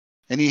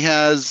 And he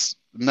has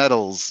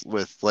medals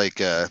with, like,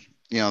 they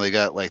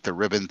got like the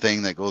ribbon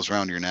thing that goes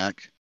around your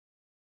neck,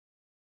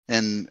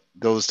 and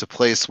goes to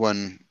place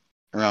one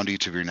around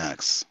each of your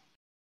necks.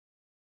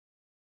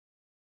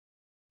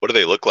 What do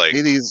they look like?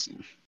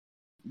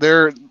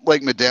 They're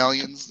like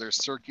medallions. They're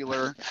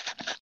circular,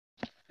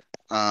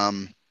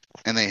 and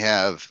they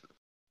have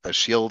a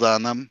shield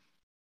on them,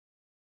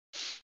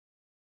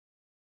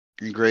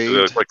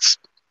 engraved.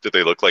 Do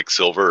they look like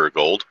silver or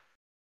gold?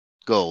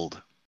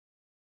 Gold.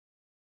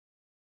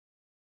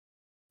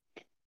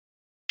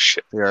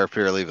 Shit. They are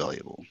fairly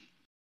valuable.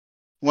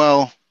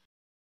 Well,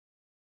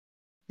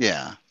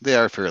 yeah, they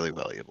are fairly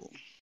valuable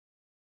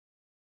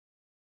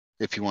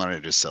if you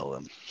wanted to sell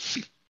them.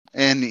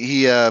 And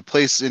he's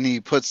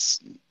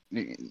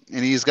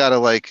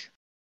got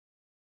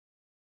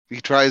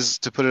he tries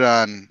to put it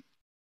on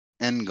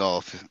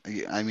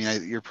Ingolf. I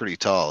mean, you're pretty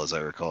tall, as I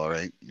recall,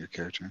 right? Your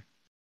character.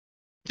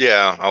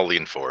 Yeah, I'll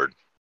lean forward.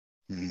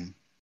 Mm-hmm.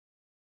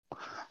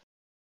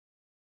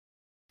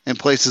 And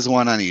places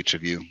one on each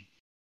of you.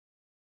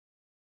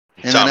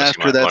 And Thomas, then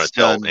after you might want to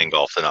tell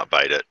Ingolf to not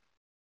bite it.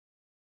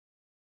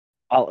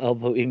 I'll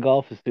elbow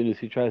Ingolf as soon as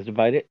he tries to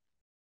bite it.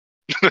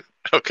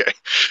 Okay.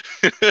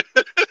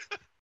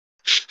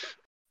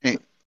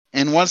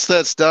 And once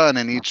that's done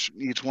and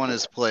each one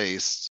is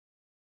placed,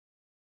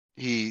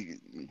 he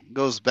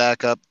goes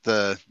back up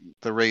the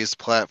raised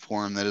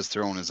platform that his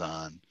throne is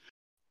on.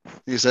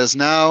 He says,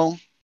 "Now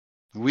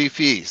we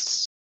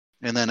feast."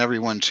 And then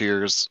everyone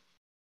cheers.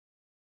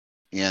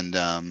 And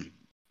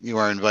you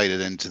are invited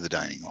into the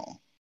dining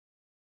hall.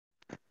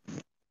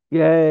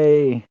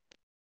 Yay.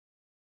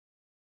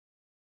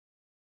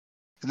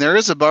 And there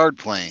is a bard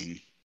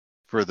playing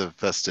for the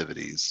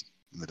festivities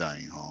in the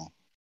dining hall.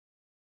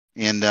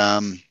 And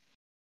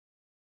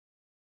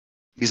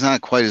he's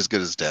not quite as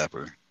good as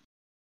Dapper.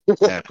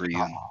 Dapper,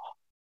 you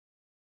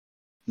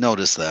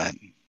notice that.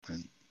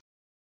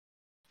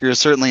 You're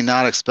certainly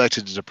not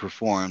expected to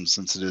perform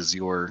since it is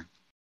you are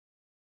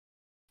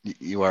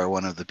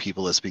one of the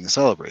people that's being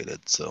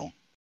celebrated. So,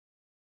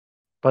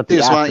 But they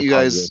the just want after you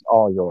party guys. is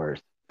all yours.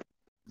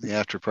 The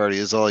after party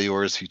is all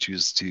yours if you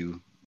choose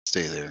to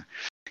stay there.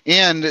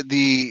 And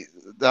the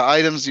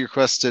items you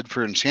requested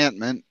for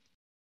enchantment,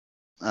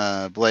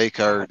 Blake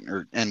or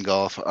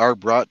Engolf, are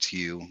brought to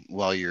you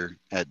while you're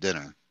at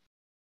dinner.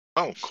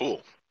 Oh,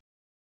 cool.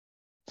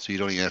 So you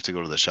don't even have to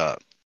go to the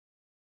shop.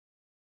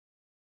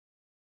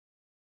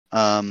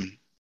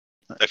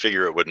 I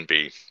figure it wouldn't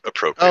be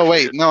appropriate. Oh, for me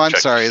wait. to No, I'm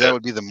check sorry. the That shit.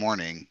 would be the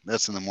morning.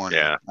 That's in the morning.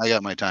 Yeah. I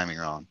got my timing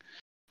wrong.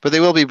 But they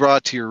will be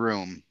brought to your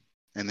room,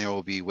 and they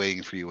will be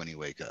waiting for you when you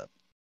wake up.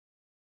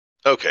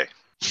 Okay.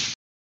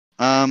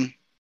 All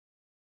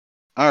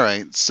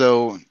right.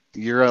 So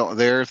you're out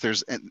there. If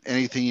there's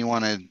anything you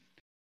want to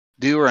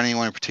do or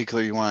anyone in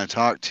particular you want to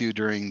talk to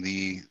during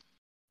the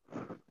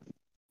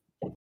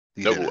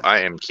No, dinner. I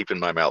am keeping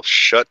my mouth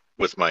shut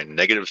with my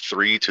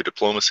 -3 to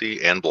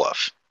diplomacy and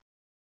bluff.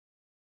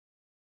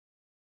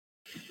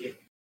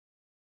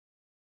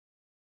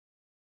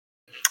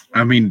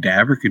 I mean,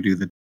 Dapper could do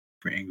the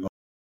angle.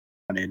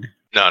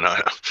 No.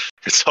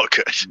 It's all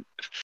good.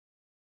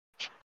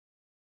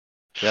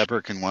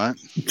 Dapper can what?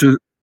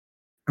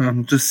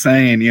 I'm just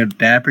saying,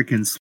 Dapper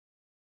can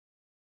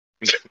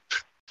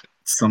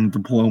some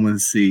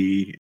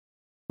diplomacy,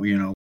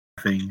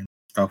 thing and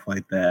stuff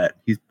like that.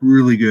 He's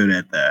really good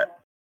at that.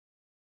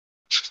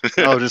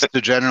 Oh, just to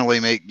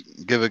generally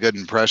give a good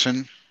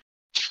impression.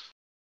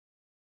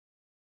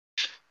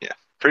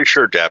 Pretty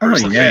sure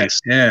Dapper's the yeah, face.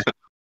 yeah.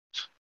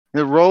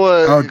 Yeah, roll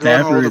a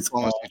Dapper is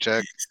diplomacy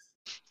check.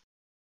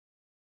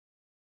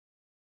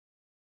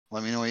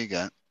 Let me know what you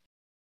got.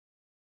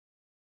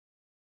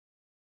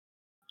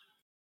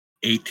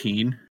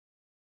 18.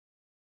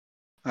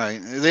 All right.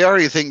 They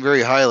already think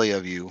very highly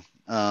of you.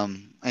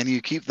 And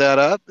you keep that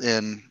up,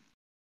 and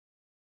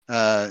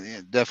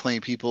definitely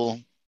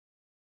people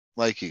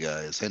like you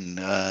guys. And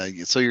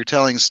so you're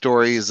telling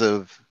stories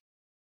of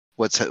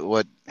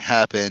what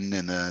happened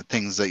and the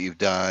things that you've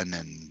done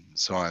and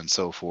so on and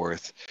so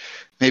forth.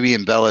 Maybe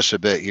embellish a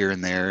bit here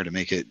and there to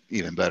make it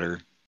even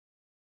better,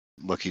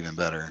 look even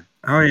better.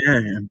 Oh, yeah.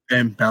 And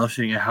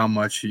embellishing how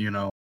much,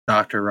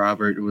 Dr.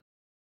 Robert was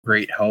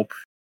great help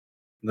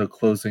in the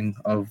closing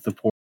of the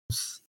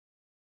portals.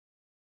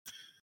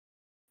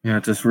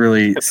 Just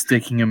really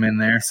sticking him in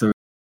there so he's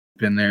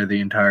been there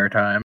the entire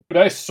time. But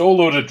I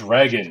soloed a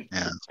dragon.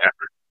 Yeah.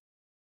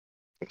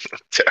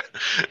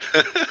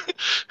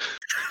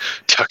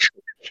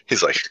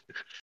 He's like,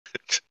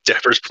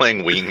 Dapper's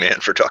playing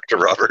wingman for Dr.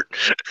 Robert.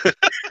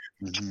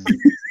 Mm-hmm.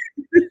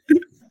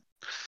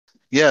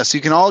 Yes,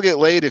 you can all get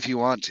laid if you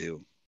want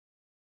to.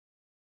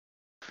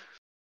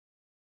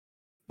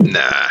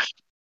 Nah.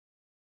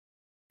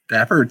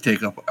 Dapper would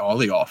take up all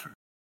the offers.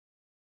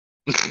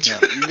 Yeah,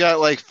 you got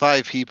like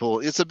 5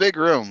 people. It's a big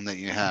room that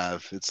you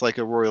have. It's like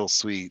a royal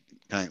suite.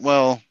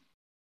 Well,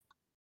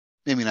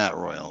 maybe not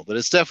royal, but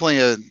it's definitely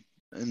a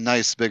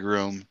nice big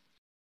room.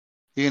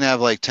 You can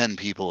have like 10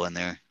 people in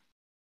there.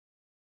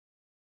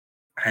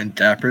 And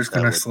Dapper's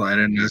going to slide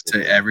a note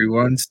to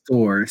everyone's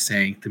door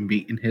saying to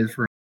meet in his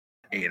room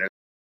at 8 o'clock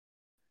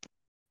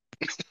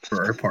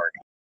for our party.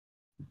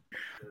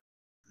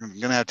 I'm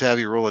going to have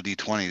you roll a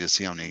d20 to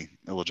see how many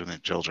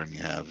illegitimate children you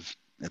have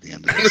at the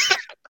end of this.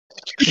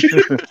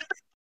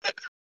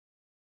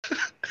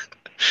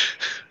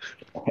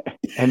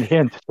 And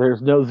hint,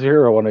 there's no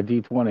 0 on a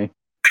d20.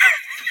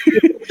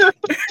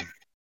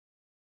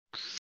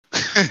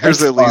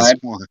 There's at least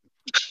one.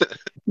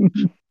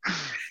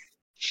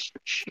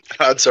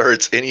 Odds are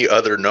it's any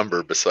other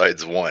number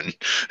besides 1.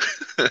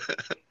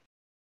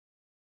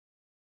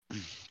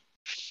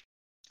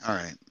 All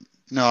right.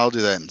 No, I'll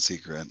do that in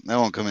secret. That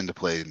won't come into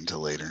play until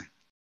later.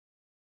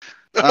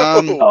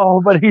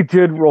 Oh, but he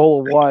did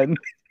roll a 1.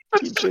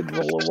 He did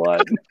roll a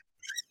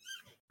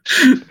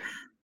 1.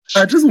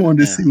 I just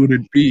wanted to see what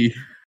it'd be.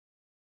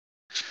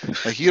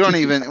 Like you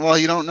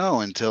don't know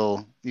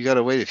until you got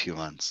to wait a few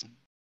months.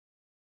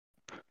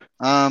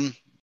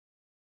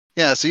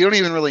 Yeah, so you don't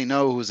even really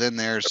know who's in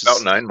there. It's About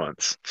just 9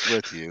 months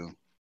with you.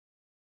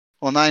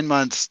 Well, 9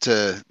 months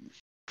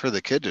for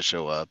the kid to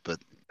show up, but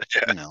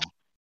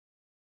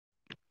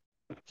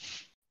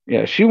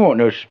Yeah, she won't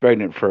know she's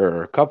pregnant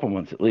for a couple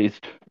months at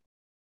least.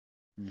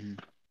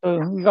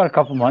 Mm-hmm. You got a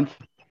couple months.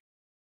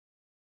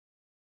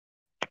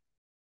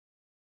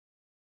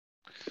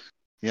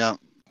 Yeah.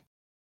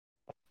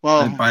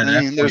 Well, and by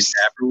that point,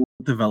 Dapper will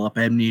develop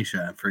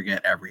amnesia and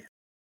forget everything.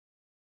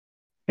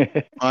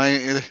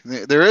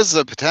 There is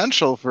a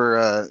potential for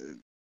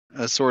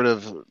a sort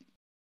of,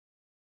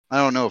 I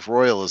don't know if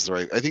royal is the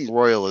right. I think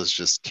royal is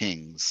just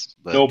kings,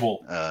 but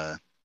Noble.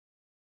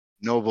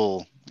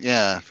 Noble,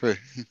 yeah. For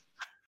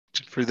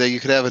that, you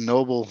could have a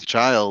noble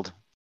child,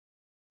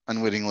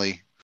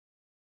 unwittingly.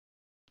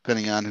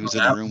 depending on who's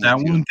in the room That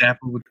with one you.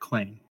 Dapper would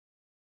claim.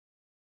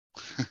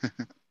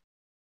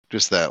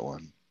 Just that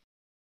one.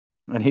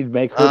 And he'd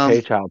make her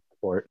pay child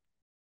support.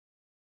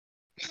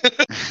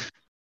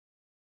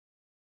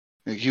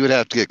 You would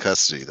have to get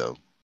custody, though.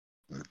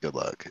 Good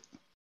luck.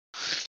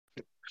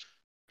 I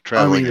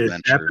Traveling mean, if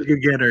adventure. Dapper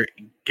could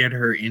get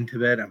her into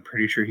bed, I'm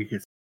pretty sure he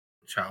could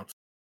child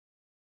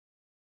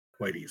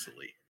quite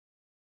easily.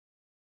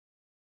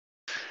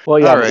 Well,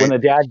 yeah, All but right. when the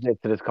dad gets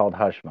it, it's called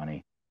hush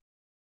money.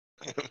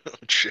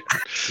 Shit.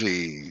 Let's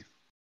see.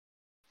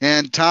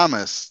 And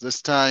Thomas,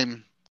 this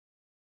time,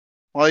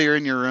 while you're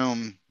in your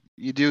room,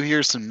 you do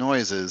hear some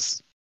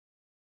noises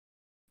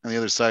on the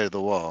other side of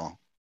the wall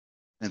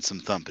and some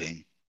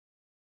thumping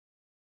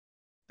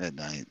at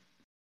night.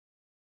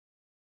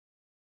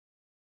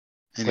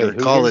 And you Wait, who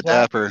recall hears that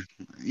Dapper,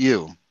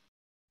 you.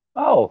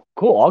 Oh,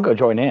 cool. I'll go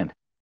join in.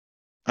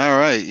 All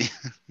right.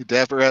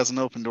 Dapper has an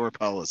open door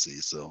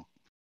policy, so.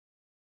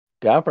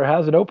 Dapper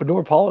has an open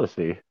door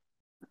policy.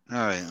 All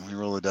right, let me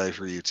roll a die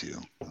for you too.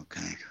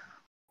 Okay.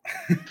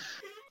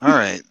 All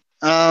right.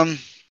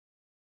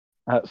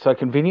 So I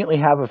conveniently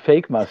have a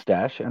fake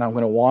mustache, and I'm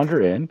going to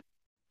wander in,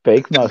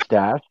 fake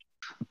mustache,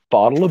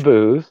 bottle of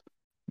booze,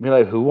 be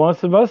like, "Who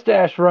wants a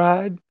mustache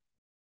ride?"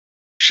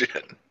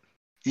 Shit.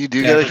 You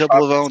do get a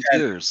couple of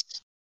volunteers.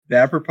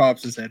 Dapper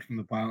pops his head from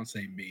the pile and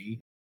say,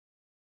 "Me."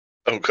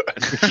 Oh,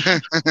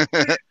 God.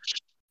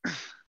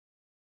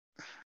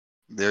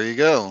 There you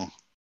go.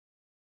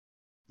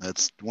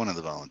 That's one of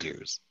the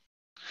volunteers.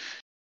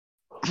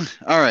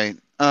 All right.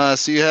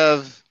 So you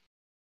have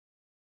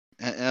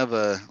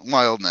a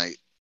wild night.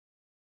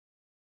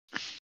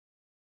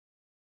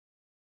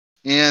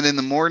 And in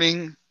the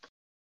morning,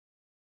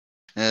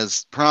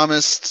 as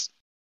promised,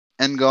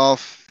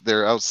 Engolf,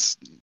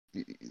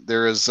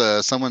 there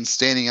is someone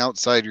standing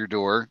outside your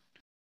door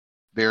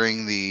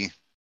bearing the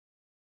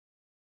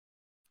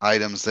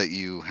items that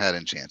you had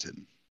enchanted.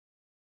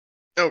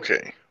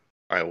 Okay.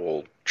 I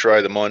will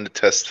try them on to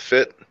test the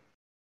fit.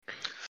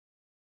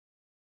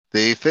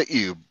 They fit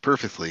you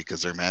perfectly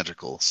because they're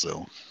magical,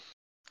 so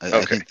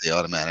I think they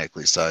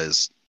automatically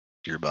size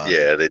your body.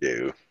 Yeah, they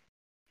do.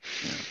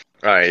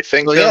 Yeah. I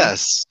thank So them.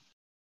 yes.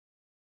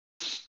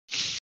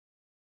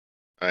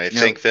 I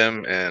thank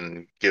them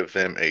and give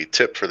them a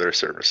tip for their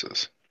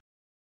services.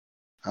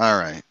 All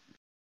right.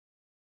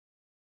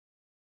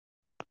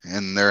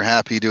 And they're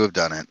happy to have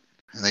done it.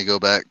 And they go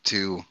back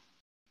to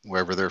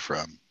wherever they're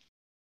from.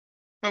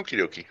 Okie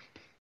dokie.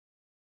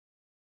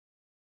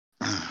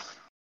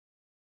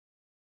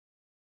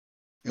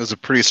 He was a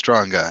pretty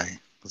strong guy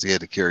because he had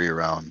to carry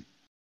around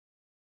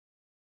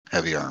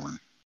heavy armor.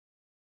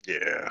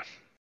 Yeah.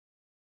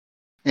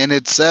 And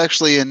it's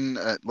actually in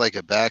like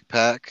a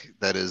backpack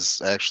that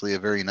is actually a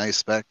very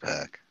nice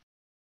backpack,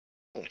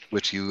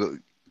 which you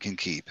can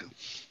keep.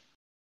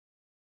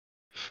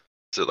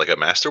 Is it like a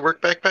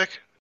masterwork backpack?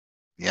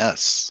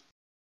 Yes.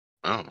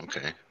 Oh,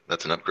 okay.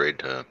 That's an upgrade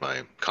to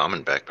my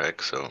common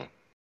backpack, so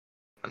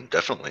I'm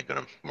definitely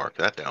going to mark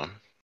that down.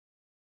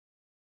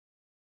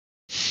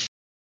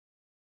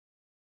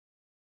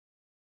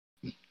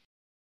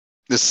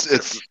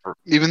 It's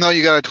even though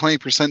you got a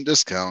 20%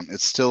 discount,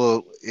 it's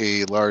still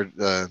a large,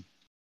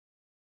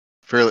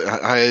 fairly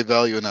high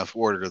value enough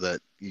order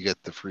that you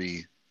get the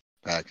free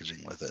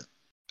packaging with it.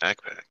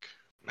 Backpack.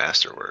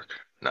 Masterwork.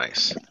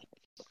 Nice.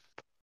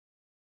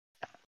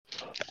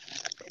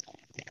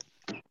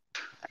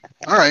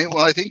 All right.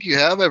 Well, I think you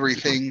have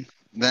everything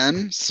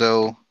then.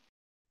 So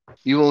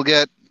you will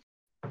get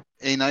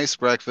a nice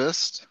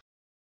breakfast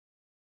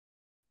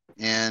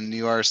and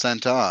you are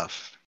sent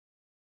off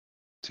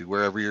to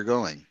wherever you're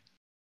going.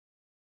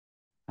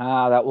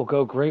 That will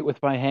go great with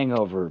my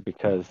hangover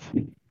because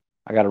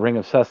I got a ring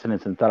of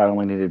sustenance and thought I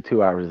only needed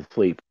 2 hours of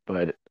sleep,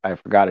 but I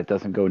forgot it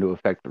doesn't go into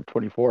effect for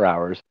 24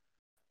 hours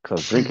because I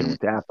was drinking with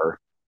Dapper.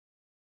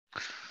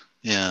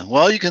 Yeah.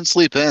 Well, you can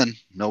sleep in.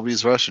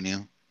 Nobody's rushing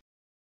you.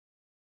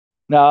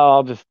 No,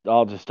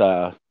 I'll just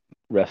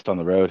rest on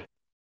the road.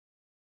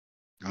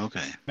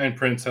 Okay. And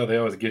Prince, how they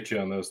always get you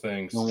on those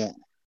things.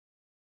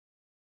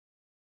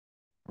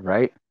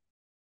 Right?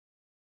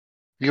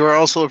 You are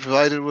also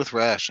provided with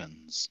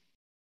rations.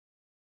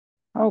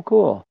 Oh,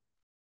 cool.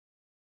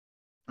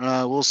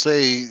 We'll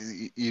say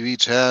you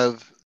each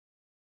have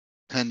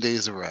 10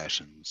 days of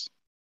rations.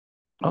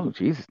 Oh,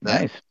 Jesus,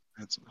 nice.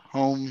 It's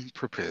home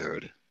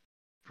prepared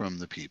from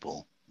the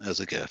people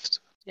as a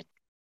gift.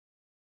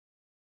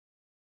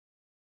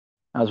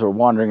 As we're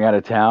wandering out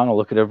of town, I'll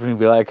look at everybody and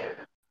be like,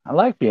 I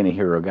like being a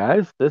hero,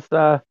 guys. This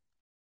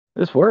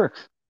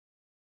works.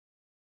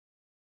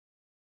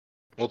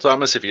 Well,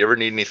 Thomas, if you ever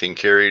need anything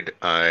carried,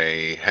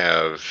 I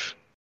have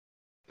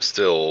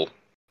still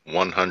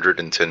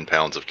 110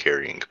 pounds of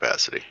carrying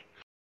capacity.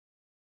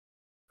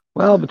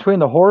 Well, between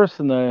the horse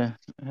and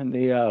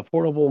the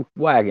portable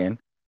wagon,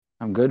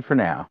 I'm good for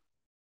now.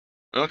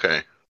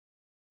 Okay.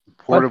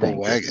 Portable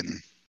wagon.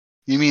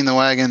 You mean the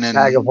wagon and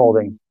bag of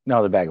holding?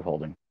 No, the bag of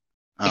holding.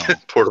 Oh.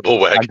 Portable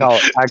wagon.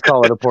 I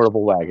call it a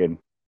portable wagon.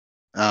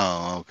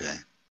 Oh, okay.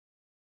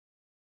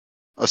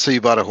 Oh, so you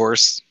bought a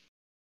horse?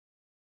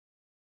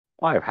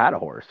 Well, I've had a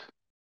horse.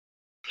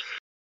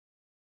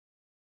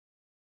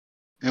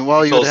 And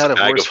while you Well, would have it's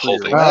had a a bag horse of for your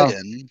holding.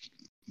 wagon,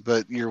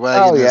 but your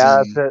wagon is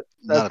yeah, in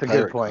not that's a a good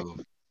pirate point.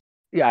 cove.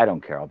 Yeah, I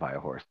don't care. I'll buy a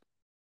horse.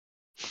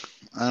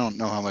 I don't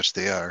know how much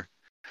they are.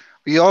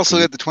 But you also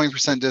See? get the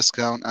 20%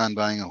 discount on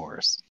buying a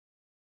horse.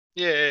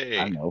 Yay!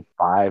 I don't know,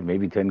 5,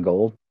 maybe 10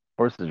 gold.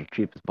 Horses are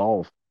cheap as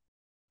balls.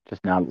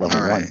 Just not level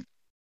All right.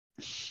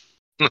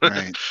 1.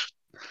 Right.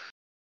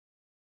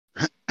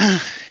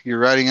 You're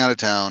riding out of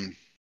town.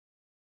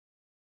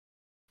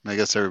 I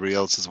guess everybody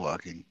else is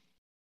walking.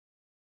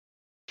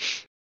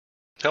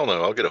 Hell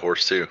no, I'll get a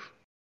horse too.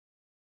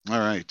 All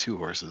right, 2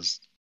 horses.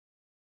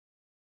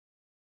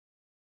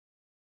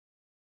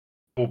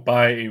 We'll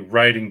buy a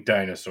riding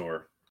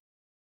dinosaur.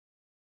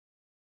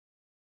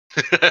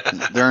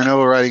 There are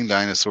no riding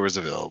dinosaurs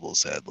available,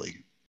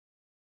 sadly.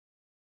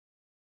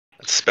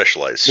 That's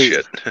specialized Hey.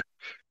 shit.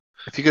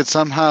 If you could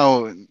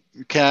somehow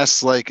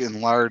cast like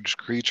enlarged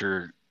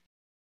creature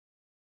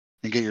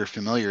and get your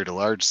familiar to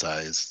large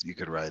size, you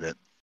could ride it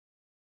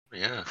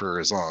Yeah. for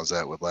as long as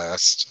that would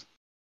last.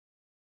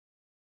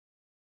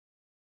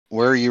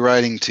 Where are you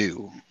riding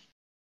to?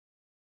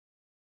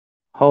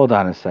 Hold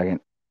on a second.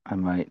 I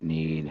might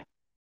need.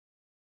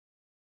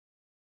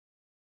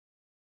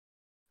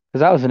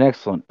 Because that was an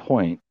excellent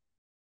point.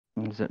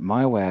 Is that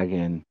my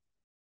wagon?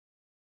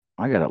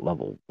 I got it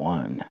level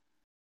 1.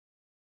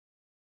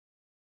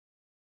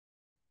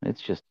 I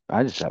just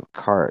have a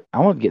cart. I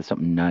want to get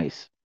something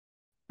nice.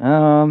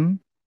 Yeah,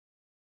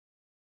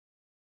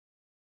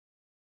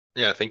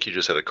 I think you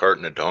just had a cart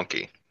and a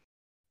donkey.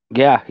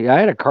 Yeah, I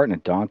had a cart and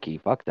a donkey.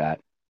 Fuck that.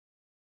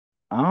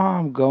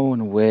 I'm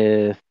going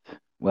with.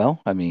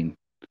 Well, I mean,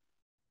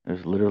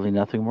 there's literally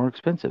nothing more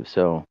expensive,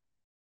 so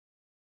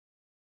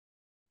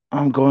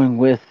I'm going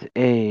with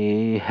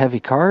a heavy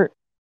cart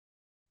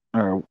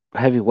or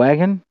heavy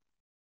wagon,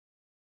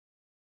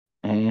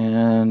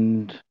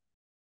 and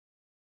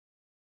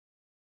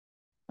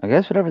I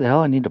guess whatever the hell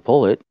I need to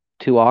pull it.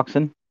 2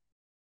 oxen.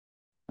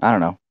 I don't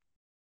know.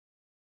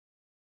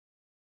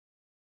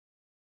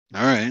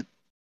 All right.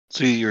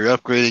 So you're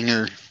upgrading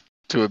her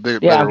to a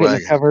bit Yeah, better I'm getting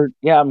wagon. a covered.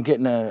 Yeah, I'm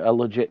getting a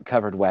legit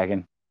covered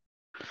wagon.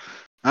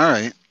 All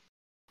right.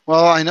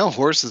 Well, I know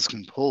horses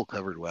can pull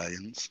covered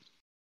wagons.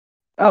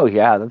 Oh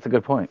yeah, that's a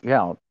good point.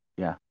 Yeah.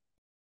 Get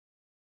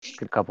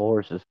a couple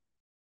horses.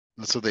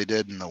 That's what they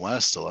did in the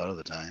West a lot of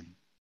the time.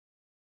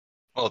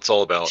 Well, it's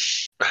all about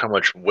how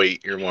much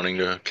weight you're wanting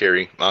to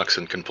carry.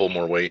 Oxen can pull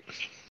more weight.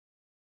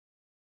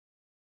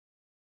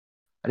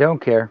 I don't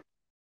care.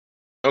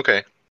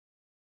 Okay.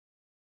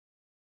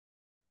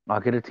 I'll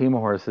get a team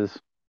of horses.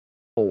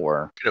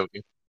 4.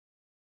 Okay.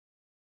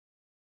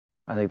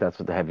 I think that's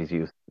what the heavies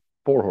use.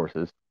 4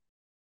 horses.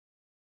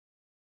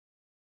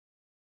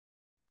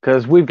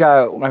 Because we've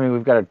got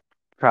to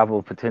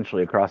travel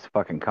potentially across the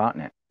fucking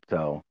continent.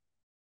 So,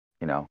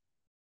 we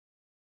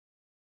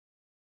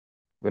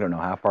don't know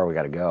how far we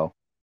got to go.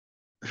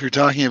 If you're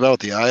talking about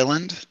the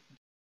island,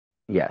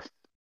 Yes.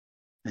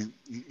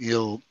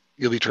 you'll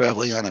be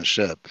traveling on a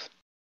ship.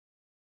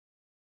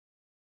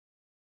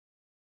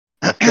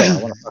 Well, still,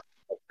 I want a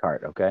fucking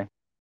cart, okay?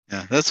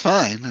 Yeah, that's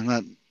fine. I'm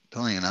not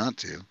telling you not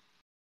to.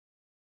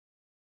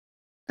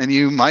 And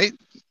you might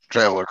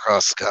travel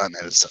across the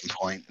continent at some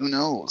point. Who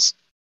knows?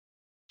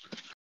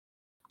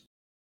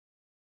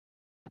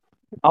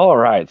 All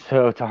right,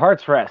 so to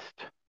Heart's Rest.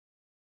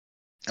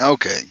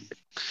 Okay.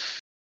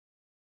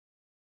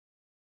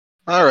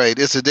 All right,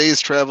 it's a day's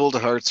travel to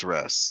Heart's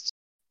Rest.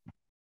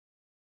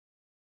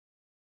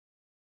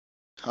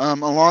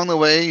 Along the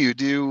way, you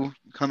do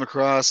come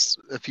across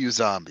a few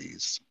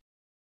zombies.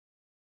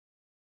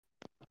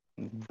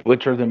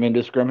 Butcher them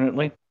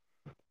indiscriminately.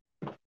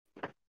 All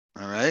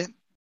right.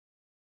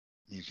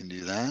 You can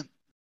do that.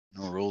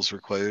 No rules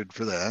required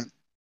for that.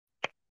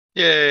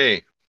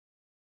 Yay.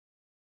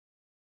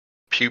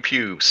 Pew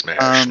pew,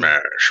 smash,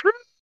 smash.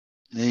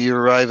 You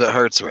arrive at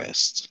Heart's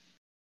Rest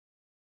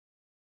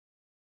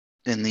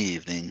in the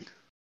evening.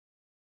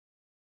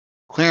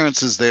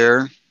 Clarence is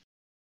there,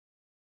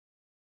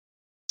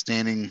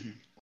 standing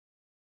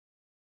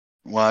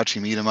watch.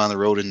 You meet him on the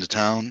road into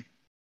town.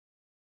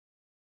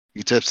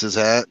 He tips his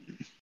hat,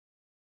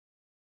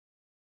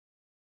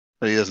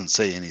 but he doesn't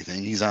say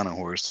anything. He's on a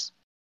horse.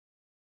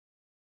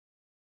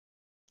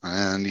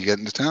 And you get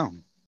into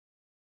town.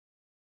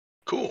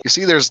 Cool. You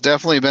see, there's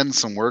definitely been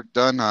some work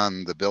done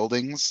on the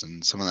buildings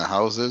and some of the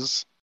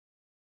houses.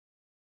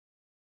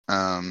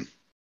 Because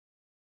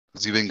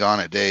you've been gone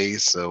a day,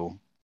 so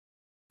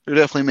they're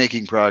definitely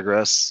making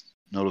progress,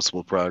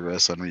 noticeable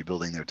progress on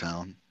rebuilding their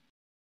town.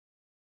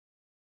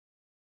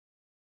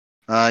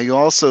 You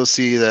also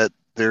see that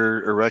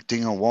they're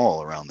erecting a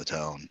wall around the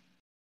town.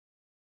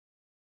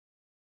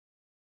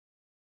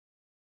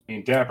 I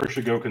mean, Dapper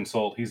should go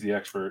consult. He's the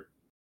expert.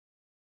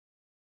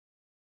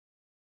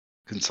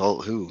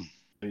 Consult who?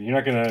 You're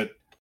not gonna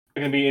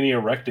be any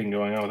erecting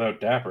going on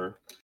without Dapper.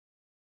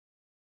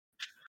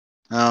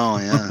 Oh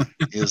yeah,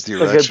 he is the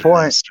That's a good erection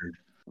point. master.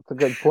 That's a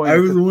good point. I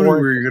was It's a wondering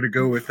point. where you're going to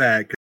go with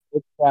that.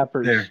 It's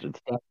Dapper's There.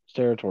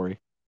 territory.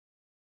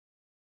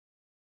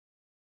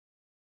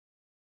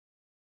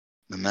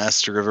 The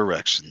master of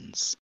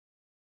erections.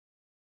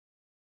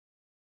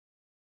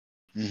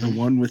 The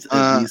one with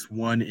at least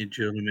one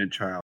illegitimate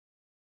child.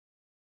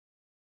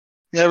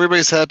 Yeah,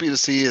 everybody's happy to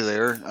see you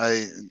there.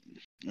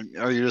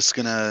 Are you just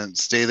gonna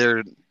stay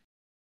there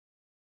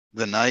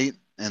the night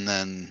and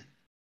then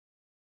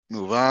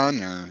move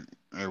on,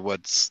 or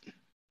what's?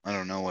 I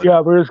don't know what.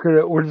 Yeah, we're just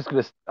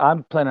gonna.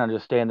 I'm planning on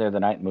just staying there the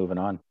night and moving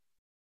on.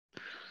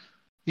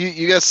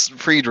 You get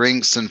free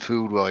drinks and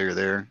food while you're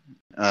there.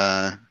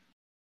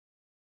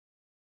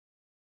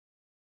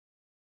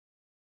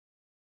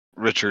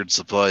 Richard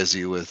supplies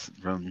you with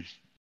from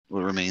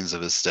what remains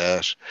of his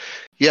stash.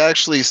 You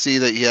actually see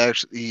that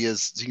he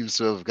seems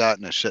to have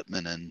gotten a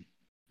shipment, and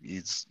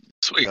he's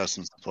Sweet. got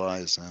some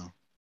supplies now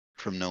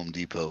from Gnome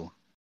Depot.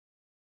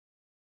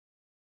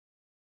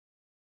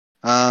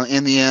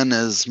 In the inn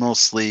is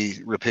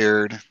mostly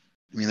repaired. I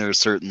mean, there's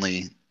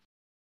certainly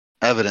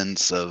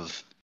evidence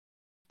of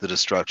the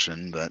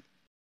destruction, but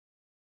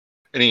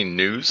Any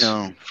news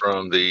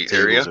from the tables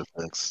area? are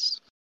fixed.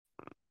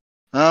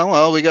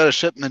 Well, we got a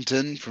shipment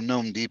in from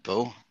Gnome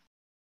Depot.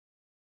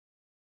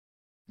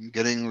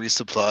 Getting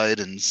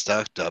resupplied and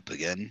stocked up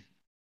again.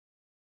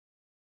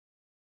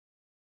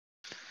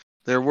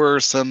 There were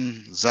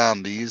some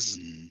zombies,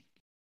 and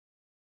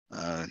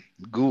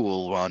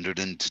ghoul wandered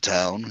into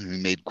town, and we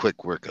made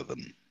quick work of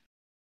them.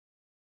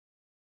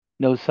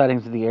 No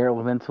sightings of the air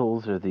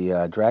elementals or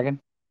the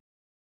dragon?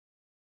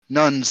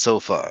 None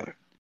so far.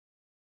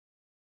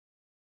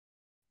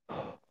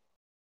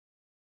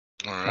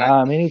 All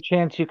right. Any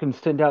chance you can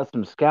send out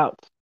some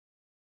scouts?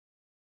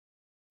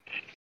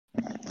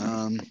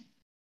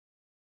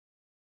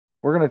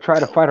 We're going to try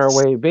to fight our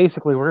way.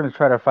 Basically, we're going to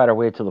try to fight our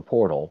way to the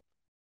portal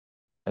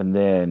and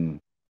then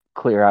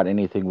clear out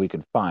anything we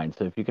could find.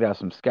 So if you could have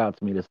some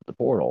scouts meet us at the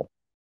portal.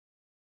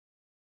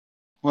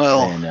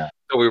 Well,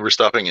 we were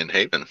stopping in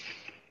Haven.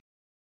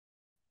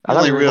 the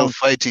only real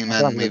fighting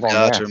men we've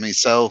got are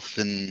myself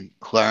and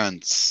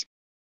Clarence.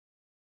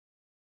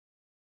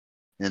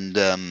 And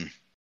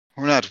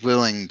we're not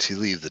willing to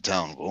leave the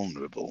town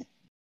vulnerable.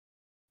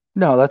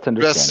 No, that's The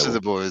understandable. rest of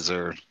the boys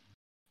are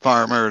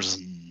farmers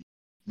and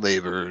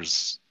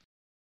laborers.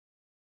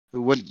 It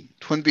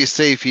wouldn't be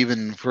safe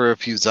even for a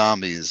few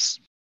zombies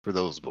for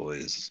those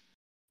boys.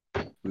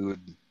 We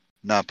would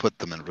not put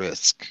them at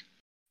risk.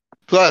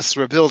 Plus,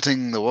 we're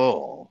building the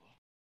wall.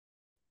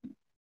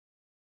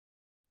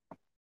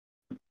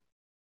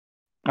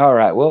 All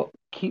right, well,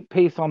 keep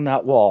pace on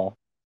that wall,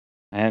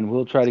 and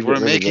we'll try to get We're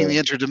rid making of the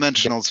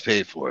interdimensionals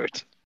pay for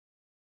it.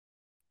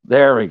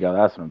 There we go.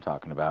 That's what I'm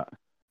talking about.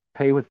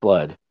 Pay with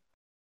blood.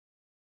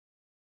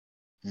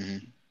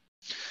 Mm-hmm.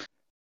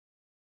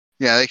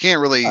 Yeah, they can't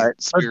really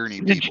spare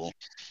any people.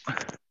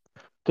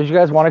 Did you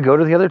guys want to go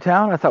to the other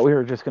town? I thought we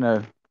were just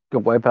going to go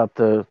wipe out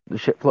the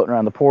shit floating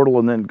around the portal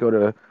and then go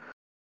to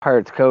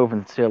Pirates Cove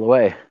and sail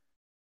away.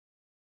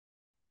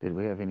 Did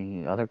we have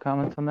any other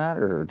comments on that,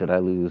 or did I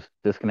lose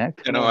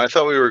disconnect? I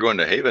thought we were going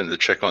to Haven to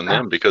check on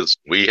them because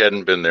we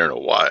hadn't been there in a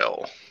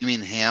while. You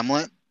mean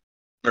Hamlet?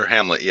 Or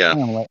Hamlet, yeah.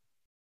 Hamlet.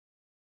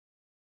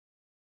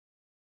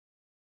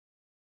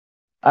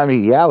 I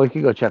mean, yeah, we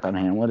could go check on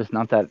Hamlet. It's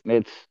not that.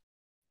 It's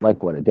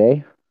like, what, a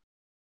day?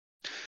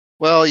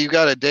 Well, you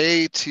got a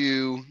day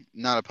to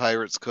Not a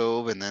Pirate's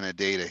Cove and then a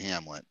day to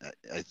Hamlet,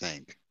 I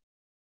think.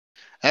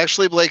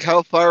 Actually, Blake,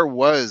 how far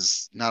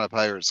was Not a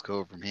Pirate's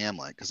Cove from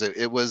Hamlet? Because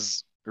it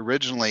was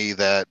originally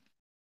that...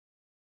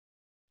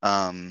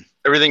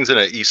 Everything's in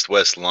an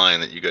east-west line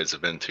that you guys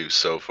have been to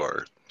so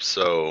far.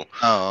 So...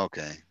 Oh,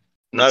 okay.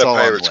 Not a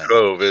Pirate's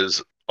Cove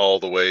is all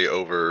the way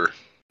over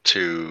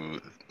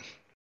to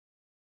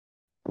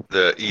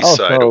the east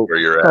side of where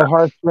you're at.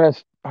 So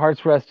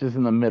Heart's Rest is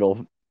in the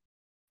middle.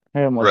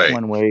 Hamlet's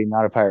one way,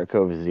 Not a Pirate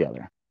Cove is the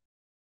other.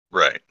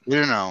 Right. We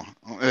don't know.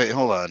 Wait,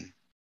 hold on.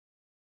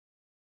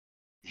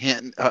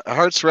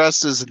 Heart's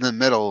Rest is in the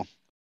middle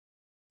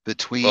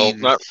between...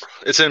 Well,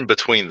 it's in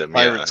between them,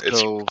 Pirates yeah.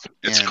 Cove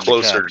it's and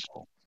closer.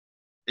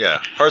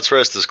 Yeah, Heart's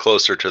Rest is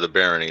closer to the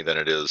Barony than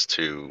it is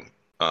to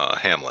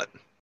Hamlet.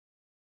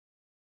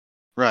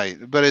 Right,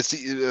 but it's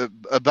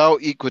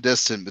about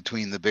equidistant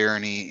between the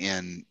Barony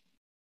and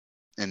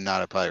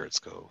Not a Pirate's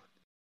Cove.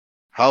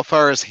 How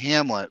far is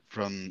Hamlet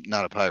from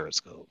Not a Pirate's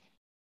Cove?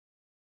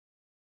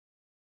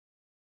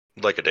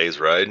 Like a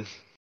day's ride.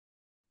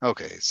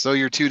 Okay, so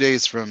you're 2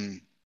 days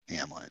from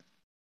Hamlet.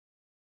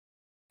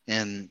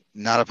 And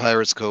Not a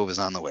Pirate's Cove is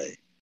on the way.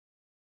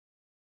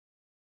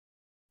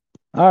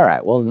 All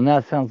right, well, then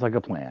that sounds like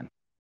a plan.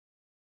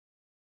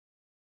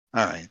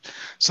 All right.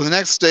 So the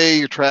next day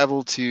you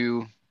travel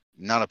to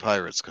Not a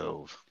Pirate's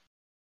Cove.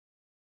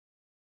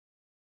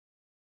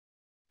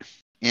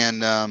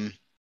 And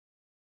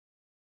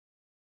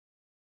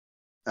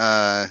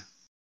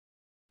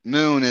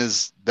Moon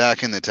is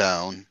back in the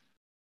town.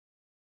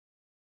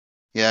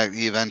 Yeah,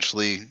 he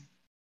eventually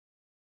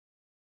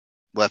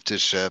left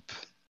his ship,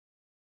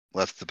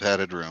 left the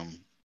padded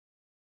room,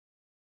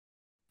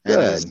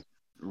 and is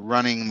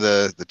running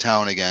the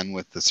town again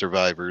with the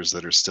survivors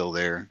that are still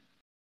there.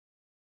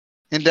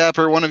 And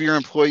Dapper, one of your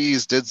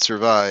employees did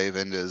survive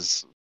and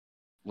is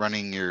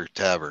running your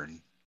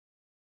tavern?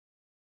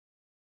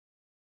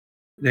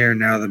 They are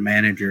now the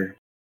manager.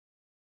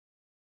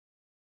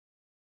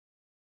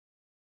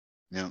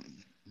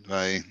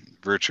 By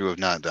virtue of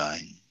not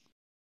dying.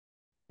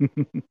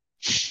 And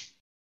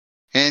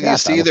Yeah, you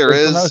see that'll there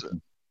stay is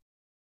promotion.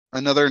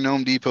 another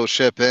Gnome Depot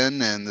ship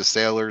in, and the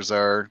sailors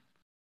are,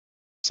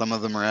 some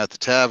of them are at the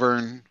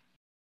tavern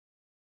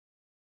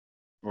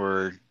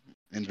or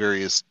in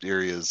various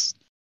areas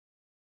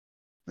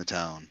of the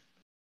town.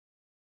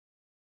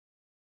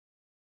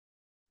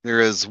 There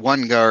is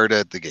one guard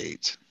at the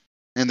gate,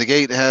 and the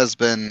gate has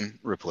been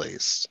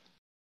replaced.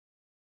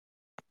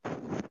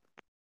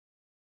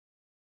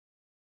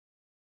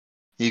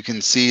 You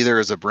can see there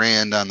is a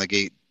brand on the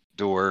gate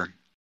door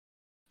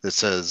that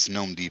says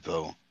Gnome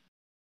Depot.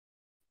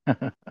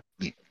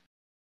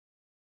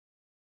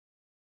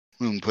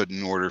 Whom put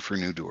in order for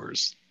new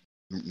doors,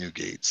 new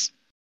gates.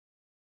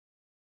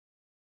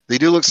 They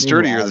do look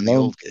sturdier Meanwhile, than the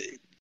old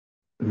gate.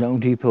 Gnome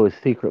Depot is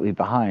secretly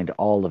behind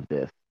all of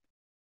this,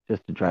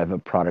 just to drive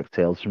up product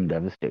sales from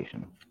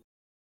Devastation.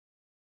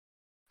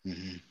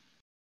 Mm-hmm.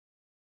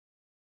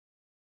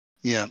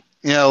 Yeah,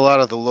 a lot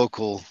of the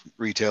local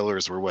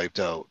retailers were wiped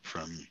out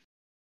from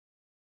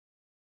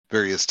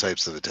various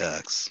types of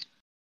attacks.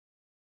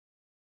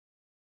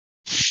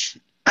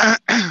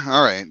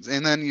 All right,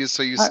 and then you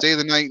stay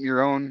the night in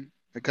your own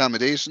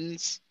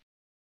accommodations.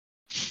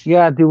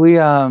 Yeah, do we?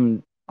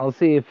 I'll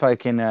see if I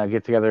can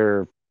get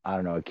together. I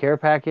don't know, a care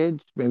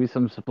package, maybe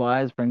some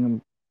supplies.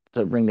 Bring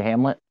to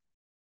Hamlet.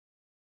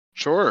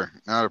 Sure,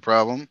 not a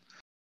problem.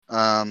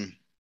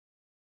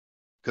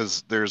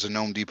 Because there's a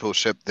Gnome Depot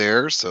ship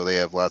there, so they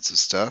have lots of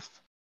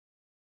stuff.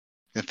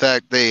 In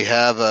fact, they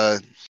have a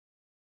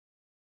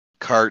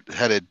cart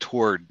headed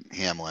toward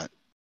Hamlet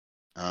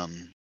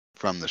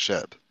from the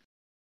ship.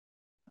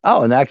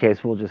 Oh, in that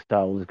case, we'll just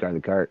guard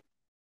the cart.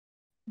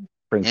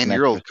 Bring And some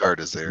your extra old cart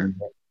is there.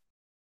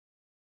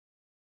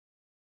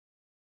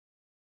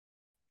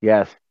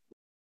 Yes.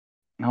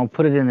 I'll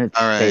put it in its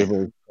All right.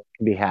 stable. It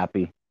can be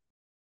happy.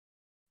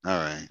 All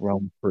right.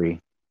 Roam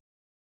free.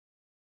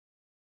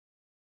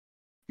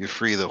 You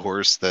free the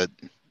horse that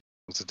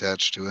was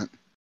attached to it?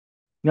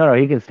 No,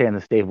 he can stay in the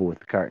stable with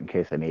the cart in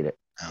case I need it.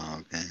 Oh,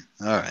 okay.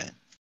 All right.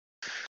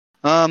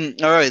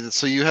 All right.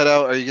 So you head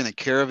out. Are you going to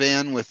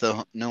caravan with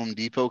the Gnome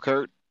Depot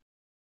cart?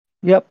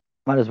 Yep.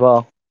 Might as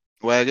well.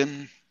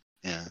 Wagon?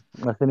 Yeah.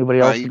 Unless anybody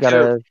else has got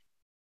a...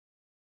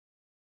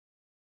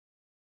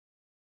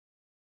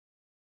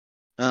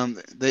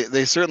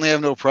 They certainly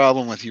have no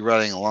problem with you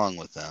riding along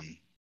with them.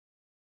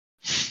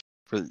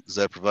 Because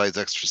that provides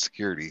extra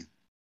security.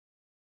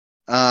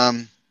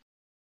 You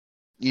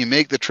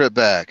make the trip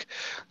back.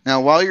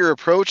 Now, while you're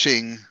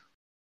approaching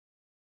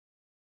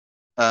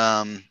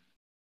Hamlet,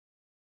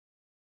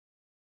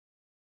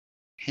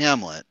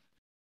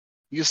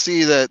 you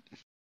see that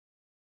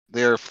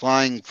there are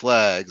flying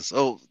flags.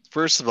 Oh,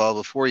 first of all,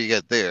 before you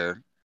get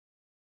there,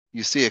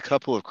 you see a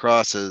couple of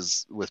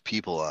crosses with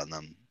people on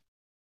them.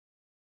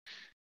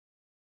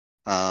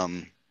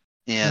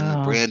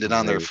 And branded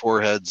on their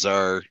foreheads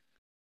are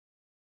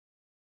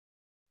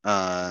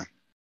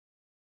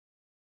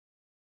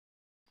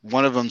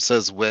one of them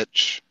says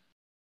witch.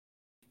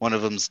 One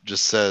of them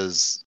just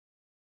says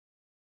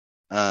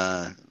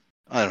I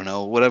don't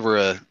know, whatever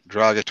a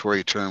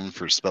derogatory term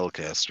for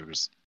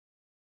spellcasters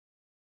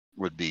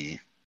would be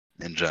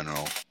in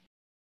general.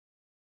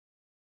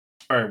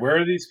 All right, where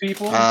are these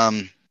people?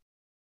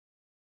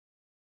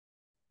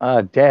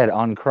 Dead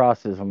on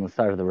crosses on the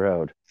side of the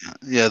road.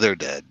 Yeah, they're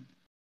dead.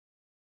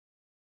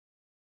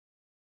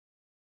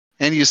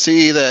 And you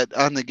see that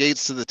on the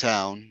gates to the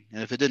town,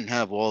 and if it didn't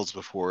have walls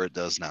before, it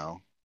does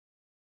now.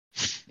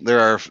 There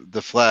are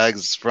the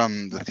flags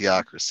from the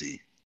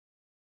theocracy.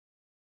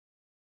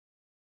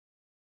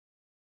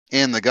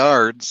 And the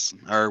guards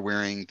are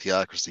wearing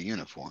theocracy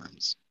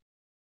uniforms.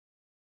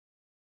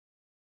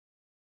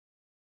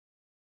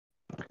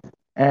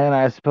 And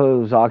I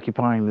suppose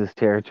occupying this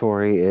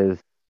territory is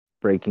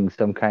breaking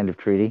some kind of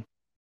treaty?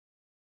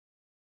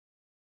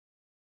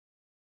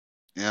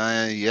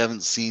 Yeah, you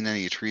haven't seen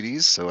any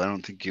treaties, so I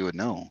don't think you would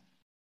know.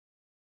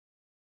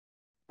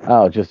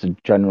 Oh, just a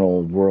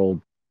general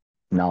world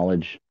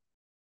knowledge.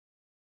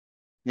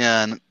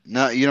 Yeah,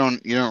 no, you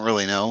don't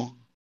really know.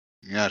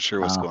 You're not sure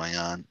what's going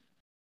on.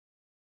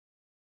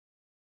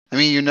 I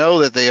mean, you know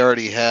that they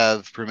already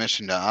have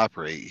permission to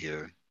operate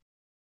here.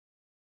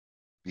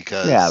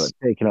 Because but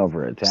taking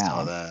over a town.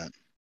 Saw that.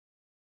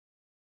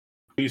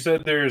 You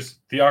said there's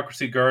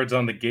theocracy guards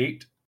on the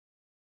gate?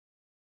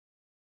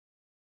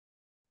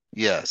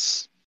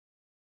 Yes.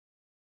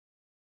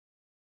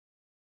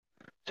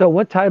 So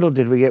what title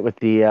did we get with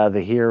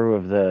the hero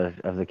of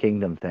the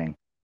kingdom thing?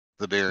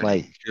 The Barony.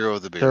 Like, hero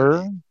of the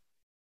Barony. Sir?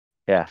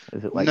 Yeah.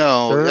 Is it like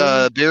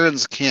no,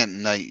 barons can't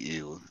knight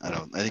you. I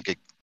think it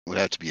would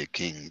have to be a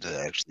king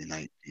to actually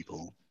knight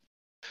people.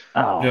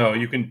 Oh. No,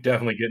 you can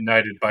definitely get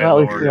knighted by a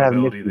lower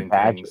nobility than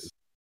kings.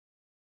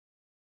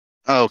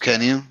 Oh,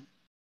 can you?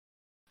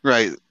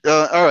 Right.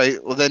 All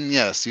right. Well, then,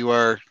 yes, you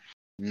are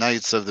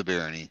knights of the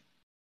Barony.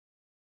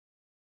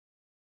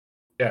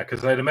 Yeah,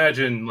 because I'd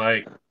imagine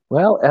like.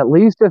 Well, at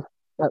least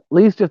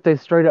if they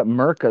straight up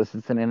murk us,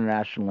 it's an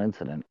international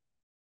incident.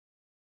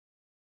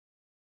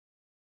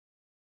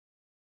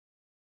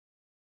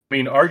 I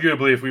mean,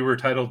 arguably, if we were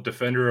titled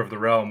Defender of the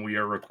Realm, we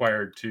are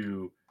required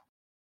to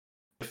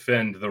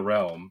defend the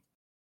realm.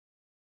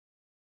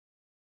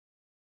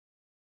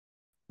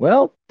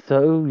 Well,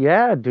 so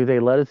yeah, do they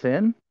let us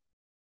in?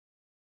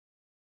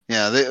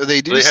 Yeah,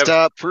 they do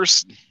stop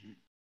first.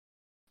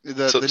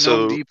 The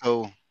Gnome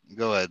Depot.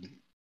 Go ahead.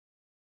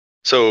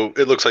 So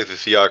it looks like the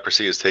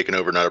Theocracy has taken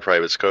over not a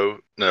Pirate's Cove.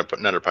 Not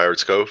a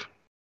Pirate's Cove.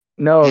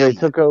 No, Hamlet.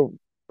 They took over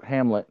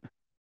Hamlet.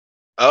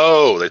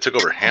 Oh, they took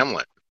over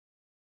Hamlet.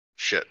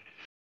 Shit.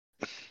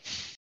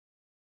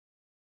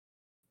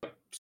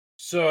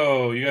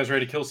 So, you guys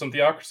ready to kill some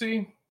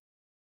Theocracy?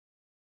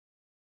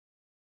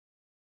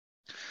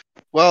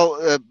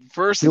 Well,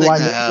 first thing that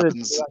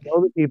happens. Do I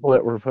know the people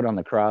that were put on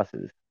the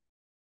crosses?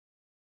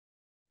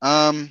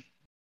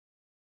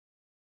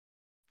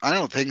 I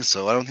don't think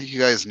so. I don't think you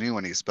guys knew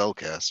any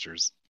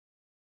spellcasters.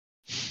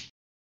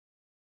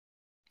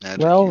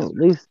 Well,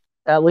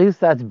 at least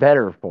that's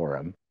better for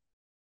him.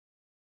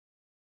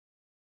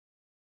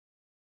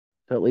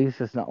 So at least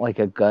it's not like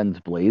a guns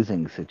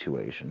blazing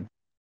situation.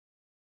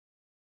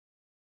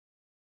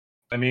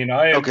 I mean,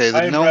 I am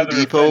the Gnome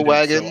Depot offended,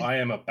 wagon. So I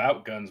am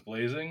about guns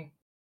blazing.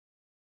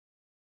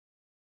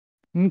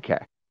 Okay.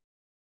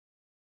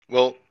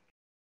 Well,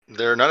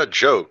 they're not a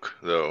joke,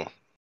 though.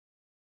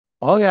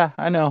 Oh yeah,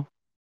 I know.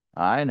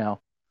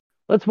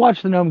 Let's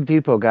watch the Gnome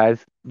Depot,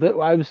 guys.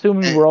 I'm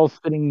assuming we're all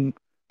sitting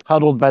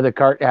huddled by the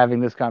cart having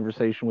this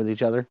conversation with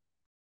each other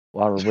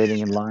while we're waiting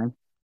in line.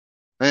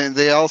 And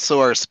they also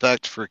are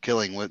spec'd for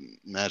killing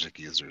magic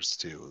users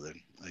too.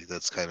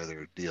 That's kind of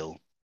their deal.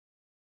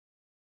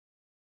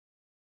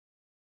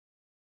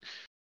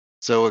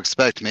 So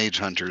expect mage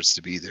hunters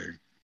to be there.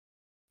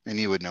 And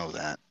you would know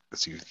that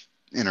because you've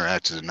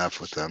interacted enough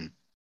with them.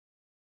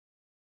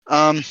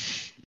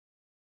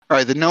 All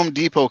right, the Gnome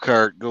Depot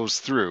cart goes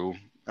through,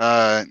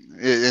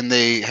 and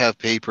they have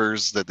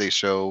papers that they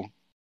show,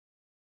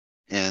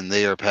 and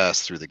they are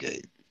passed through the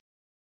gate.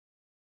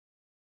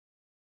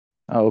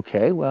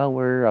 Okay, well,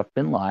 we're up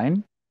in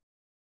line.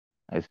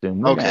 I assume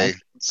we're okay,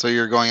 so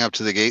you're going up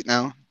to the gate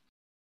now?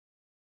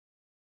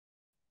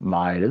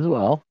 Might as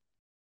well.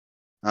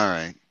 All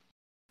right.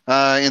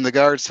 And the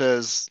guard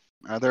says,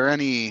 are there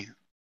any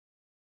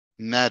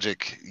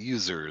magic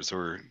users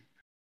or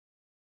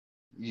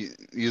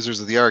users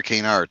of the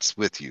arcane arts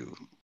with you?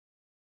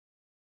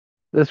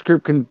 This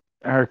group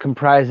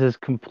comprises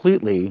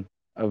completely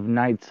of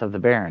knights of the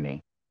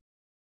barony.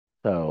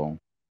 So,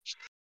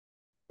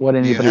 what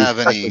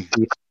anybody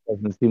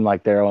doesn't seem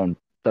like their own.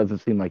 Doesn't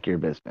seem like your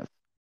business.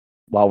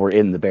 While we're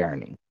in the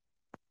barony.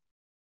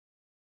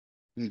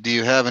 Do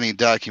you have any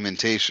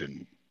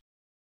documentation?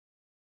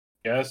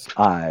 Yes.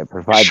 I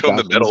provide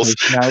the medals.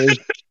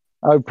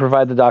 I would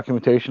provide the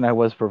documentation I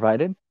was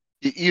provided.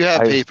 You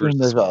have papers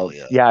as well,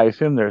 yeah. Yeah, I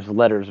assume there's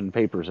letters and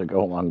papers that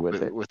go along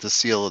with it. With the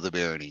seal of the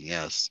barony,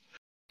 yes.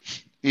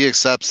 He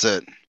accepts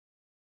it,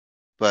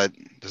 but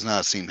does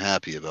not seem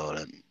happy about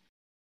it.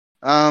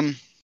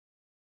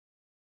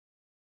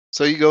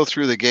 So you go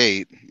through the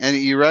gate, and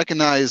you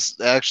recognize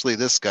actually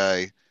this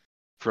guy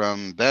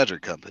from Badger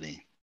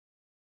Company.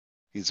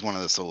 He's one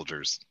of the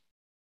soldiers.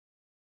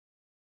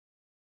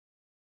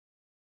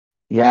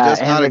 Yeah, he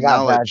does not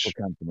acknowledge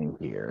Badger Company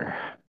here.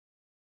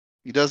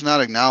 He does not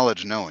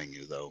acknowledge knowing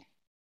you, though.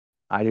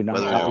 I do not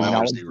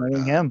acknowledge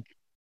knowing him.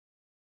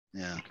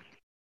 Yeah.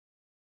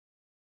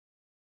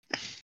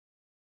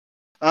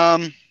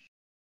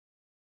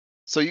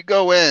 So you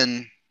go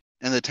in,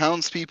 and the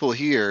townspeople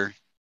here,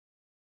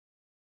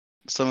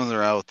 some of them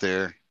are out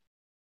there,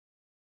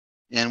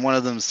 and one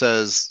of them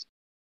says,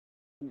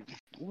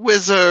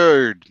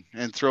 "Wizard!"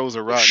 and throws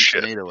a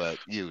rotten tomato at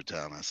you,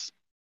 Thomas.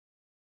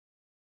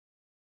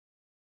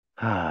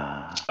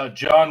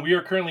 John, we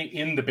are currently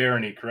in the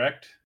barony,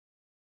 correct?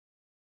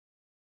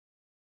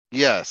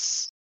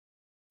 Yes.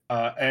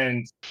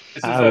 And this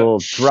is I will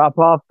drop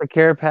off the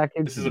care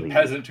package. This is a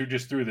peasant who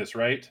just threw this,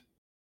 right?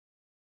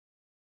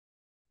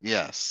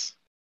 Yes.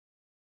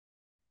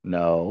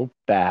 No,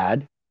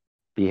 bad.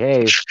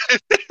 Behave.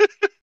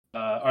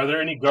 Are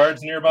there any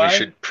guards nearby? We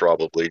should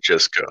probably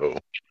just go.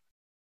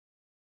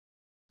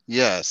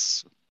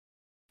 Yes.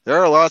 There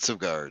are lots of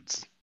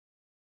guards.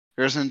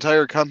 There's an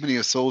entire company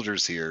of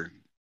soldiers here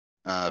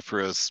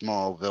for a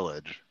small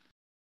village.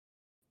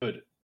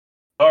 Good.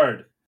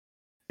 Guard.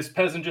 This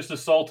peasant just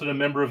assaulted a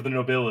member of the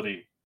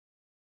nobility.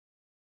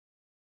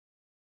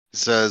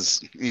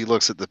 He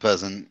looks at the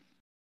peasant,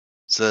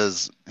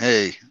 says,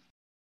 "Hey,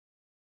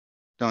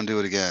 don't do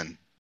it again."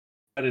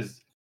 That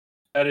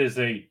is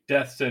a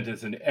death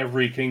sentence in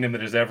every kingdom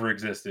that has ever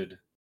existed.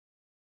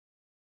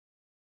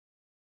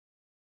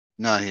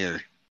 Not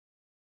here.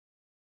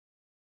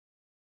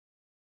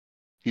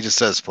 He just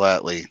says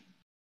flatly,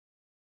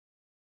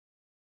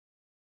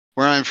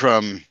 "Where I'm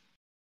from,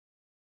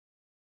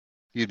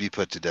 you'd be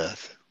put to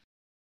death.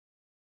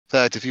 In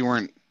fact, if you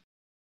weren't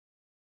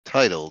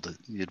titled,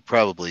 you'd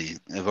probably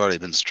have already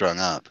been strung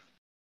up."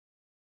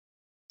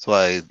 So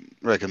I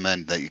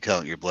recommend that you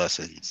count your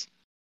blessings.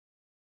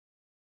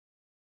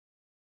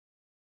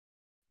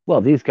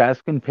 Well, these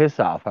guys can piss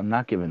off. I'm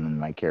not giving them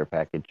my care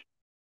package.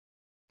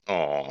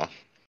 Aw. And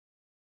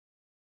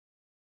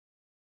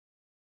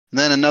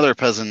then another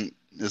peasant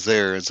is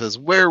there and says,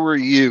 "Where were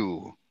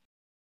you?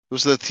 It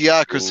was the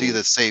theocracy Ooh.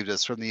 that saved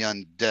us from the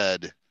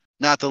undead,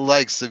 not the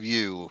likes of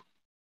you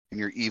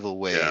and your evil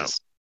ways." Yeah.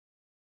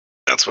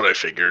 That's what I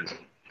figured.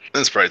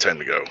 It's probably time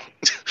to go.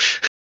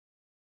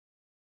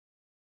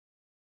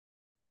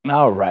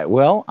 All right.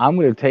 Well, I'm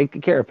going to take the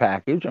care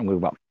package. I'm going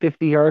about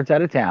 50 yards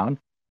out of town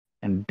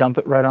and dump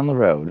it right on the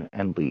road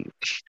and leave.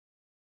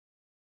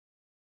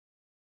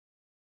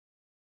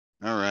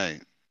 All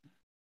right.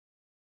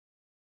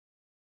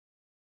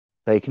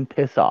 They can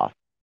piss off.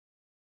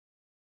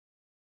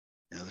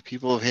 Yeah, the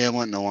people of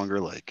Hamlet no longer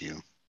like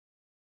you.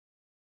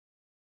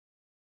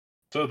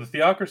 So the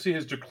theocracy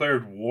has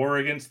declared war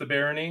against the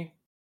barony?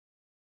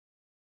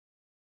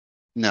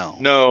 No.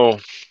 No.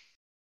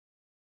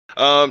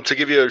 To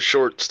give you a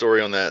short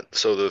story on that,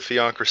 so the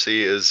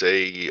theocracy is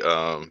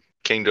a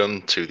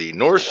kingdom to the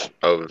north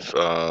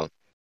of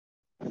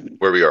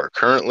where we are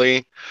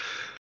currently.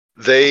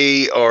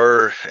 They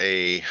are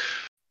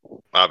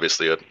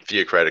obviously a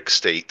theocratic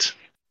state,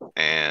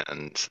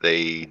 and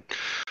they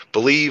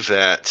believe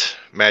that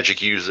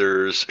magical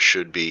use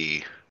should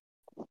be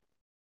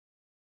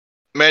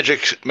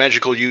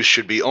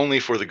only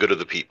for the good of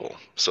the people.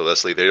 So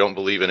that's like they don't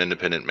believe in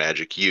independent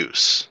magic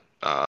use.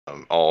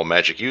 All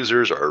magic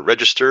users are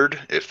registered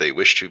if they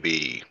wish to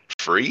be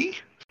free,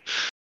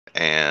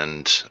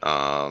 and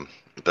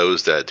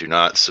those that do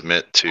not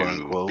submit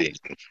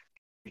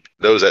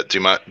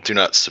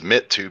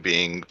to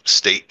being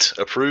state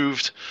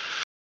approved,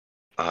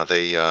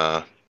 they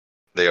are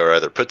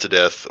either put to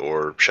death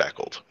or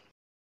shackled.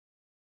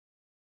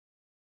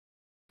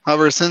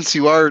 However, since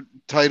you are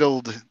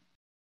titled,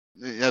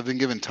 have been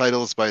given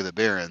titles by the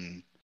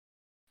Baron,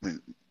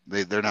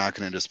 they're not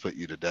going to just put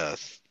you to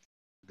death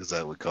because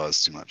that would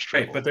cause too much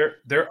trouble. Right, but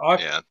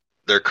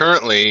they're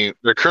currently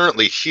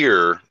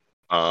here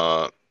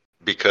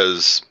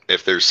because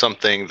if there's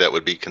something that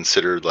would be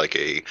considered like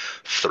a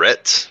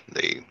threat,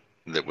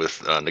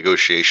 with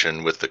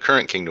negotiation with the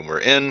current kingdom we're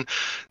in,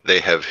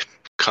 they have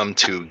come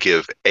to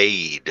give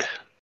aid.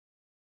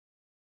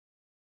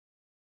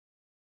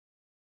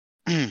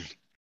 And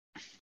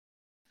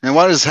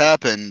what has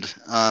happened,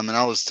 and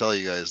I'll just tell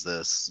you guys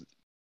this,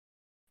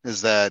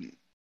 is that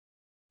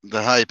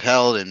the High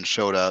Paladin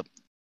showed up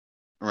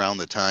around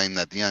the time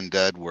that the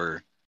undead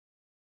were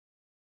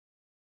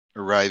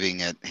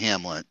arriving at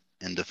Hamlet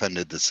and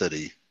defended the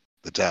city,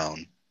 the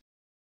town,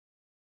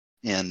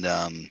 and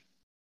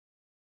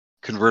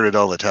converted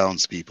all the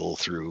townspeople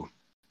through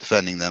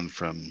defending them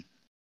from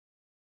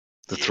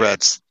the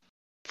threats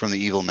from the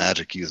evil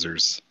magic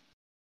users.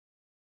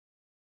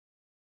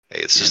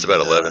 Hey, it's just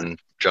about 11,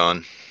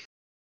 John.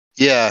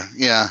 Yeah,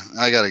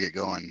 I gotta get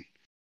going.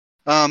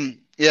 So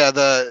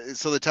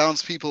the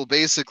townspeople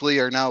basically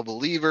are now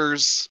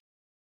believers,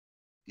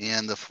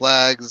 and the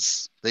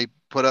flags they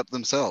put up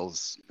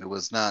themselves. It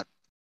was not.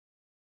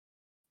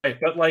 Right,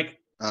 but like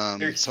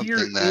they're something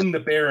here that in the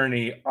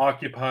barony,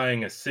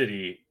 occupying a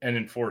city and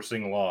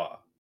enforcing law.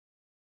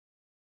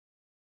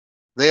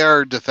 they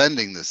are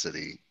defending the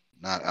city,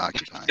 not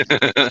occupying.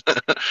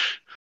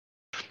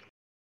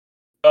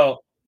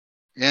 Well,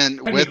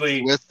 and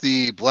with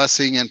the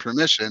blessing and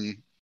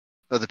permission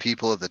of the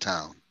people of the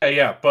town.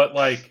 Yeah, but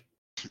like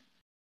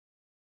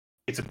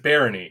it's a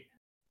barony.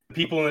 The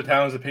people in the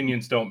town's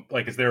opinions don't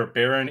like. Is there a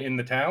baron in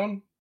the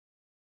town?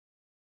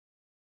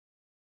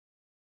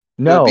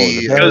 No,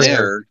 because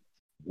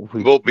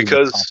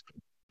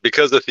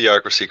the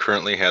theocracy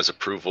currently has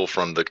approval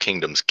from the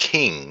kingdom's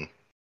king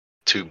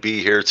to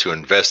be here to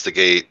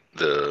investigate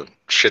the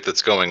shit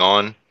that's going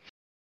on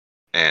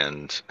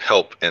and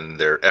help in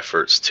their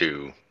efforts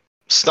to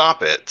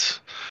stop it.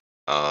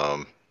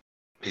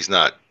 He's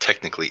not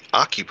technically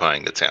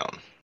occupying the town.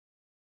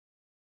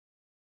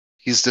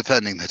 He's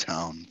defending the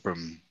town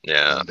from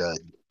undead.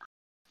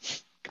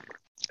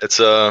 It's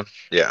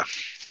yeah.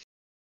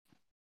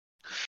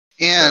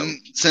 And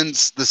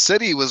since the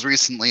city was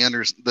recently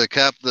under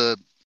the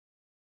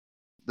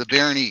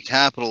barony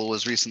capital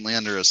was recently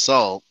under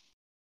assault,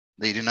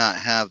 they do not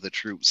have the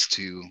troops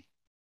to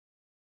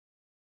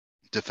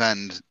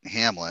defend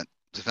Hamlet,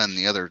 defend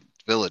the other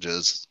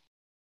villages.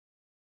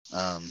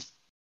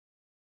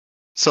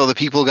 So the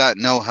people got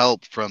no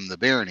help from the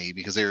barony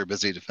because they were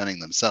busy defending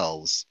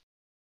themselves.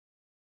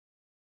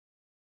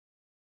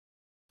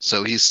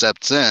 So he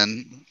stepped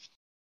in.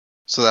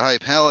 So the High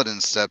Paladin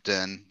stepped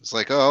in. It's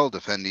like, oh, I'll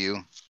defend you.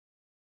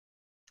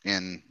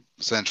 And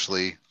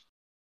essentially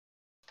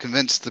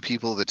convinced the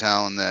people of the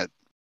town that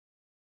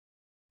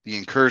the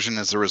incursion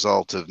is the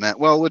result of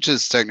which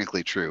is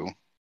technically true.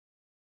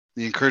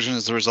 The incursion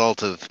is the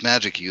result of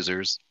magic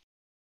users.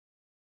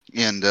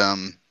 And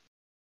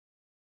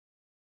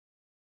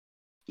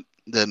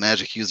the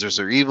magic users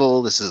are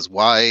evil. This is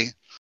why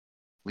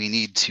we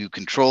need to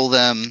control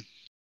them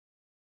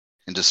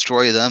and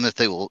destroy them if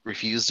they will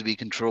refuse to be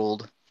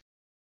controlled.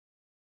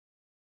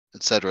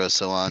 etc.,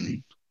 so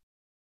on.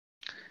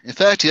 In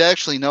fact, you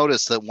actually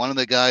notice that one of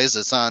the guys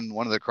that's on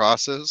one of the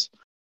crosses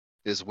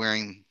is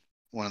wearing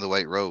one of the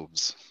white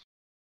robes.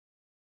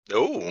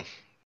 Oh.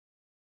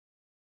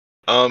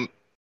 Well,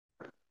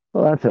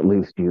 that's at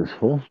least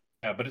useful.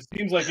 Yeah, but it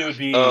seems like it would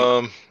be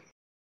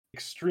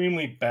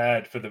extremely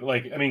bad for the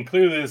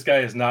clearly this guy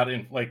is not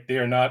they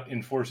are not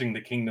enforcing the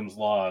kingdom's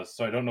laws,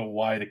 so I don't know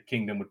why the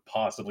kingdom would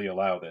possibly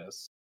allow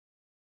this.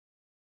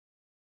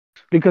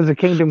 Because the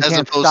kingdom As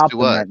can't opposed stop to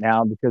them what? right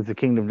now because the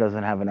kingdom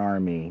doesn't have an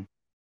army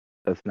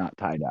that's not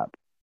tied up.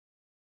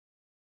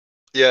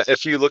 Yeah,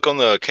 if you look on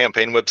the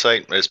campaign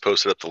website, I just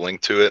posted up the link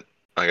to it.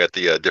 I got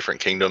the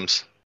different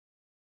kingdoms.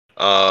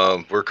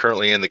 We're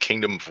currently in the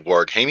kingdom of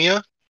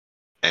Warhamia,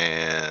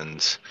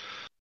 and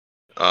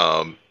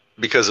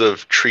because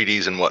of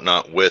treaties and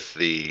whatnot with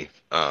the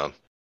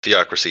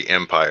Theocracy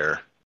Empire,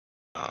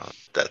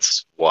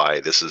 that's why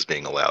this is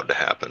being allowed to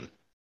happen.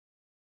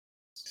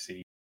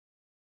 See.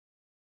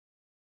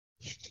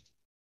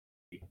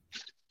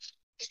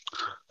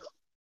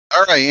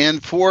 All right,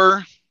 and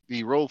for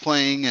the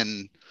role-playing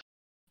and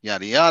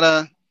yada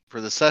yada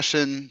for the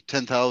session,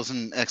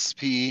 10,000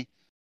 XP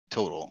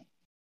total.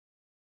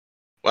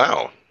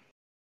 Wow.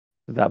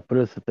 Does that put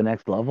us at the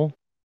next level?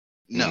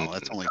 No,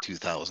 that's only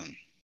 2,000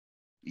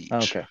 each.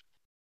 Okay.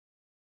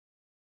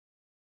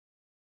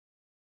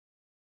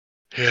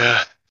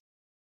 Yeah.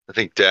 I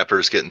think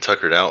Dapper's getting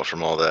tuckered out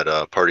from all that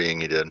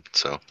partying he did,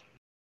 so.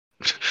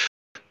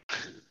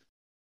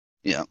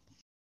 Yeah.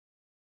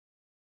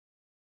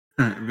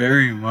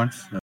 Very much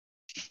so.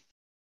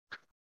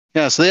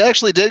 Yeah, so they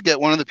actually did get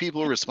one of the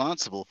people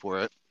responsible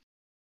for it.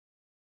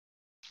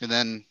 And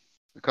then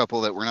a couple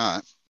that were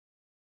not.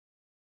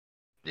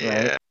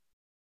 Yeah. Right.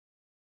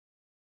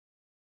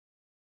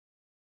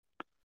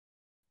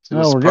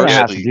 No, we're going to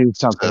have to do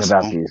something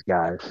about these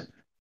guys.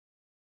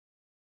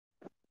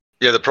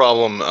 Yeah, the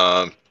problem,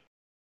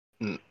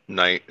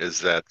 Knight, is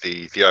that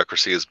the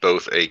Theocracy is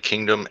both a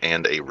kingdom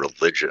and a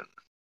religion.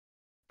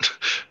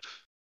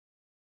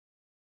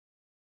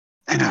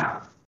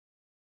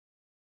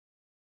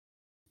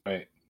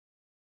 Right.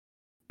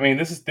 I mean,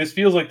 this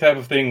feels like the type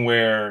of thing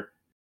where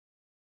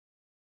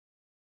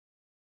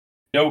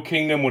no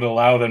kingdom would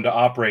allow them to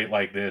operate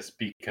like this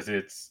because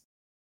it's,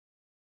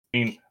 I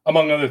mean,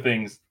 among other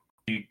things,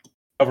 the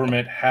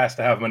government has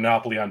to have a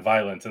monopoly on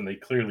violence, and they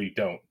clearly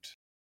don't.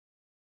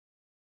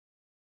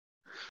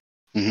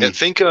 Mm-hmm.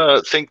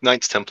 Yeah, think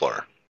Knights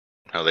Templar,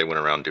 how they went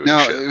around doing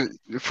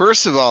shit.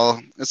 First of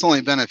all, it's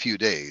only been a few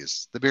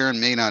days. The Baron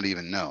may not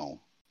even know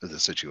of the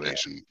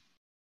situation.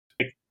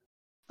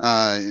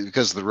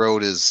 Because the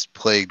road is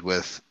plagued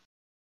with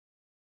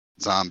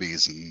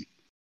zombies and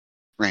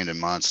random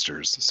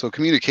monsters. So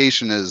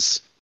communication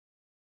is,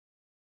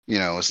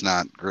 it's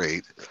not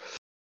great.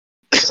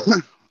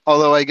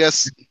 Although I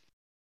guess,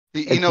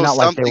 it's not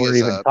like they were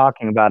even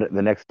talking about it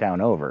the next town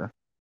over.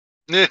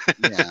 Yeah.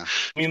 I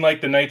mean,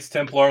 like the Knights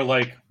Templar,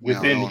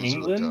 within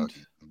England? Really.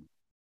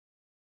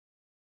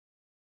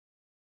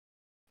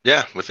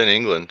 Yeah, within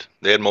England.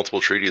 They had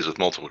multiple treaties with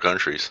multiple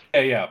countries.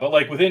 Yeah, but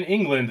within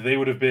England, they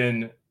would have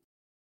been,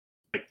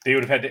 they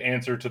would have had to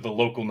answer to the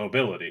local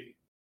nobility.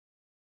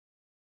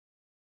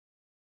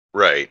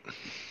 Right.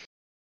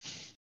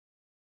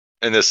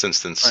 In this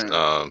instance,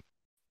 right.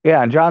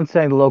 Yeah, and John's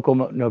saying the local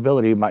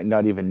nobility might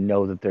not even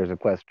know that there's a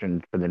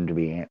question for them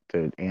to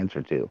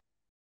answer to.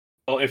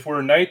 Well, if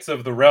we're Knights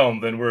of the Realm,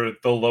 then we're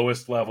the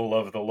lowest level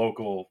of the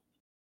local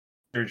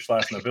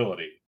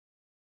church/nobility.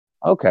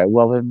 Okay,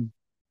 well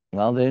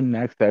then,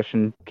 next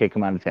session, kick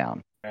them out of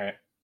town. All right.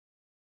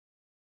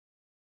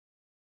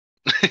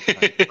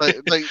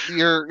 but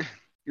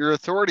your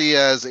authority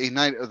as a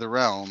Knight of the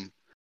Realm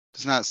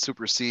does not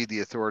supersede the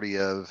authority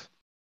of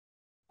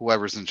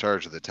whoever's in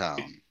charge of the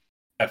town.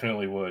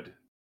 Definitely would.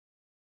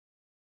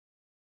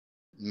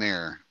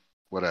 Mayor,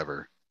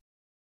 whatever.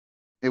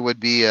 It would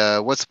be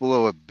what's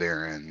below a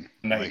Baron?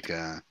 Knight.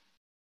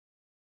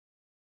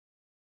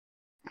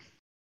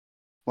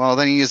 Well,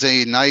 then he is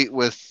a knight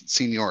with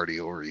seniority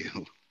over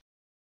you.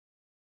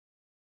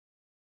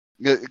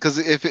 Because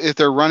if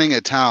they're running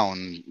a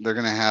town, they're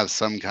going to have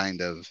some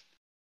kind of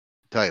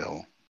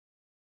title.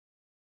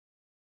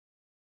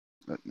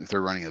 If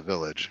they're running a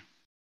village.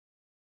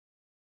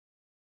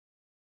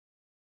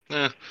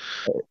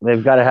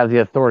 They've got to have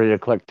the authority to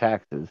collect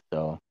taxes,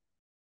 so.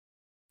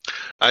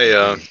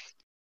 I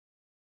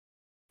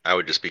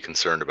would just be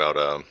concerned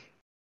about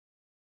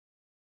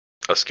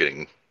us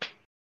getting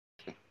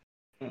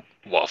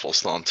waffle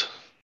stomped.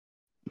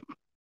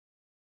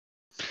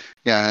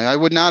 Yeah, I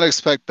would not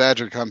expect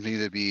Badger Company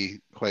to be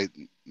quite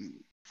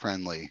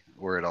friendly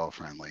or at all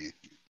friendly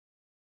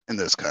in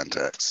this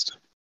context.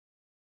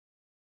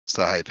 It's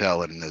the High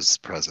Paladin is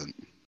present.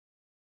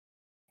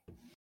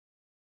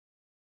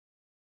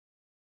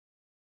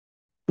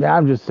 Yeah,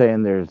 I'm just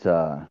saying there's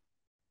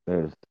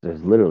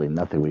literally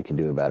nothing we can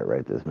do about it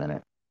right this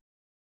minute.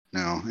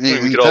 No, we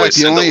could always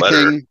send a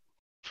letter.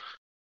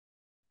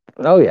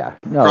 Oh yeah,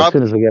 no. As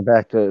soon as we get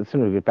back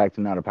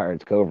to Not a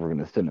Pirate's Cove, we're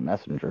going to send a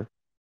messenger.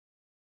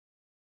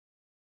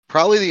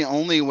 probably the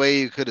only way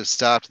you could have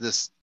stopped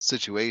this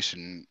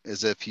situation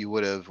is if you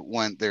would have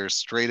went there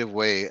straight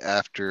away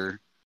after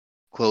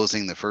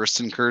closing the first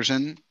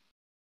incursion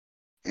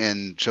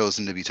and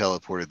chosen to be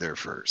teleported there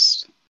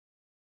first.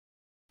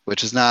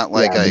 Which is not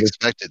like I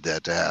expected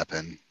that to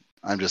happen.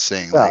 I'm just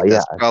saying, like,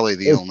 that's probably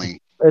the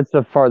only... It's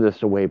the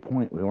farthest away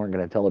point. We weren't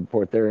going to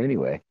teleport there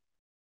anyway.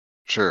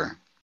 Sure.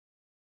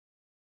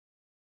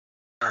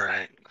 All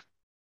right.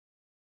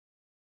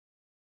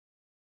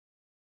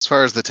 As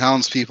far as the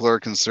townspeople are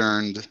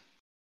concerned,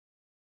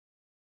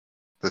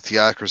 the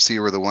theocracy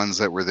were the ones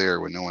that were there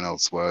when no one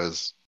else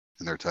was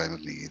in their time of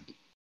need.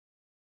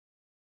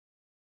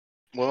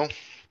 Well,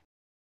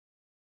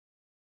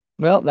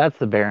 that's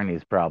the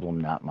barony's problem,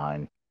 not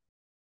mine.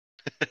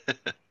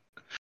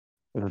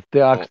 If the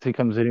theocracy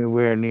comes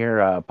anywhere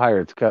near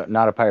Pirate's Cove,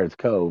 not a Pirate's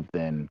Cove,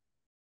 then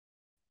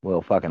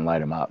we'll fucking light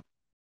them up.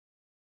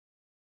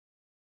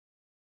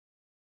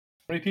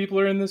 How many people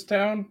are in this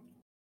town?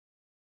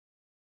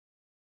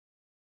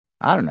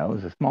 I don't know. It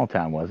was a small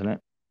town, wasn't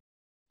it?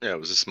 Yeah, it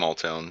was a small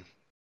town.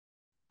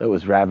 It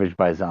was ravaged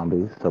by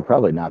zombies, so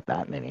probably not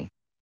that many.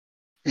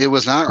 It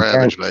was not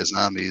ravaged by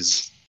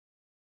zombies.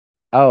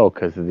 Oh,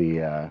 because of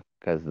the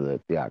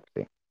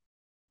theocracy.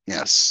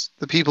 Yes,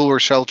 the people were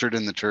sheltered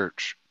in the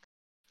church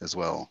as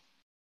well.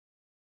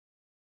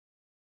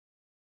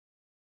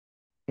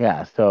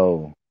 Yeah,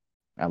 so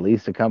at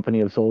least a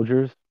company of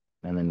soldiers,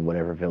 and then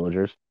whatever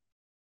villagers.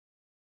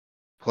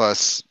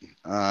 Plus,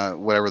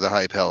 whatever the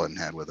High Paladin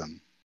had with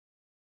him.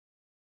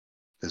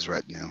 His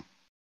retinue.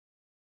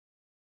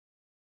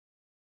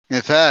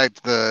 In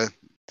fact, the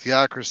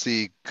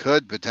theocracy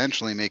could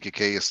potentially make a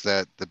case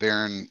that the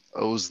Baron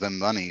owes them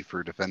money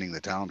for defending the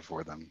town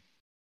for them.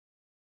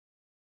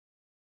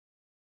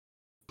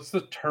 What's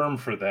the term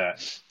for that?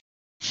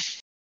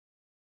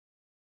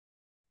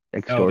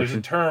 Extortion. No, there's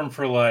a term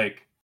for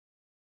like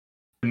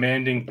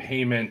demanding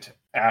payment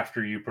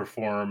after you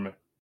perform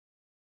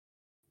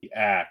the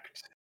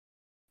act.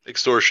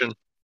 Extortion.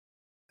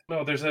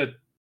 No, there's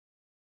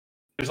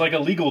like a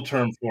legal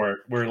term for it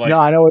where like no,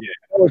 I know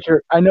what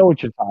you're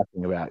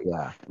talking about.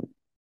 Yeah.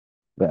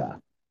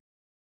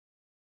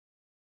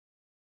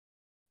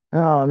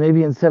 Oh, maybe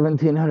in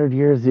 1700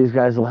 years these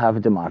guys will have a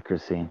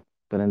democracy,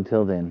 but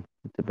until then,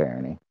 it's a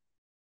barony.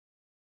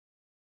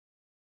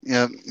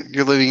 Yeah,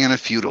 you're living in a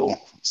feudal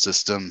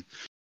system.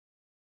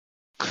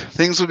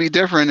 Things would be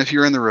different if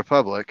you're in the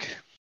Republic,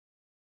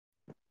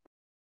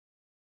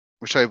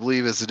 which I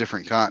believe is a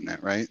different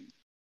continent, right?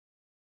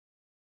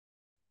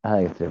 I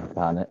think it's a different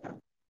continent.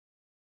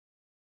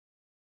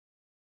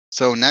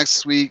 So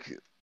next week,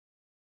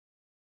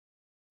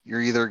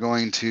 you're either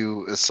going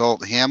to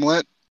assault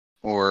Hamlet,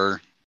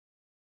 or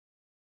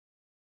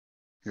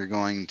you're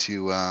going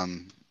to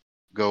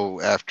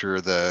go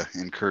after the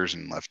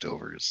incursion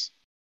leftovers.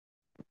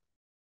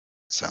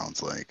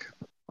 Sounds like.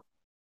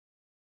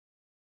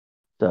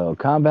 So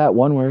combat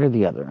one way or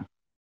the other.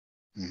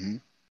 Mm-hmm.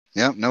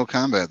 Yep, no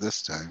combat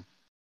this time.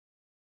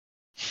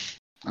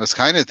 I was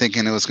kind of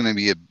thinking it was going to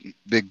be a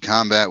big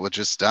combat with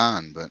just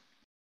Don, but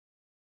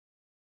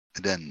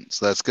it didn't.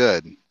 So that's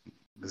good.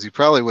 Because you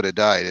probably would have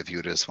died if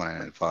you just went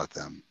in and fought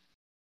them.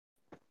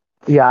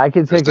 Yeah, I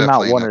can take them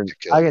out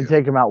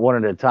take them out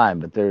one at a time,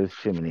 but there's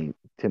too many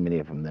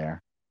of them there.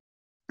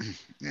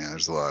 Yeah,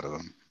 there's a lot of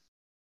them.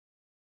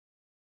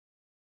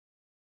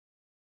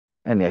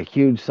 And a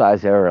huge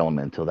size air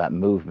elemental, that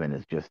movement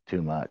is just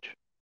too much.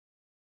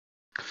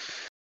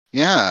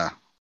 Yeah.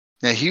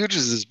 Yeah, huge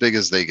is as big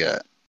as they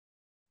get.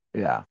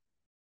 Yeah.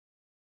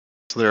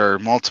 So there are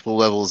multiple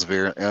levels of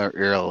air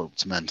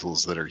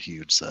elementals that are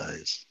huge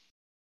size.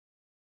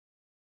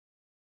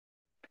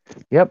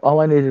 Yep, all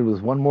I needed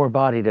was one more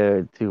body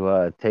to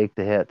take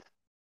the hits.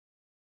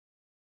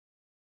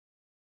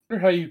 I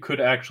wonder how you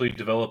could actually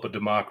develop a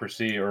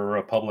democracy or a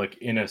republic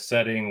in a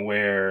setting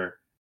where,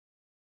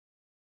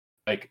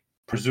 like,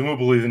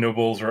 presumably the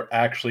nobles are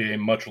actually a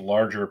much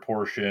larger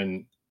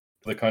portion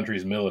of the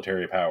country's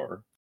military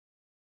power.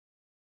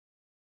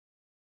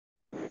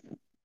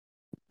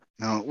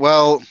 No,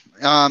 well,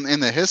 in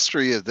the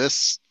history of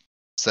this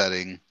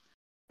setting,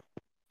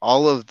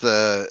 all of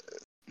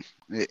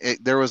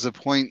there was a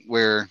point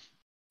where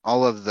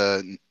all of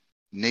the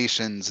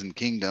nations and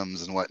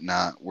kingdoms and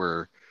whatnot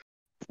were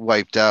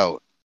wiped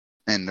out,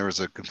 and there was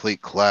a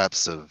complete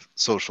collapse of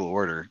social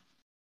order.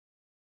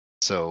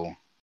 So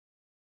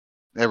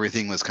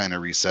everything was kind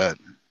of reset.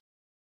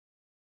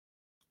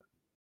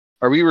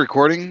 Are we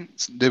recording?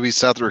 Did we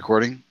stop the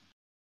recording?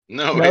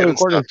 No, we haven't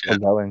stopped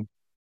yet. Going.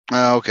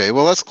 Okay,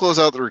 well, let's close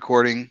out the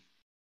recording.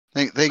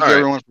 Thank you,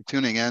 everyone, for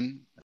tuning in.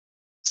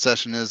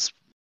 Session is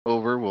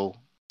over. We'll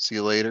see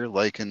you later.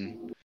 Like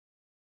and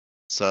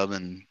sub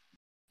and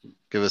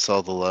give us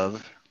all the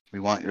love. We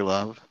want your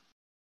love.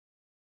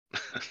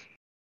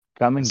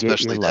 Come and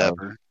especially get your love.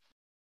 Dapper.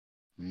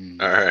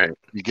 All right.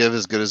 We give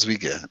as good as we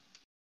get.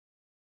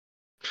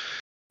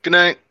 Good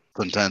night.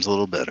 Sometimes a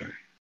little better.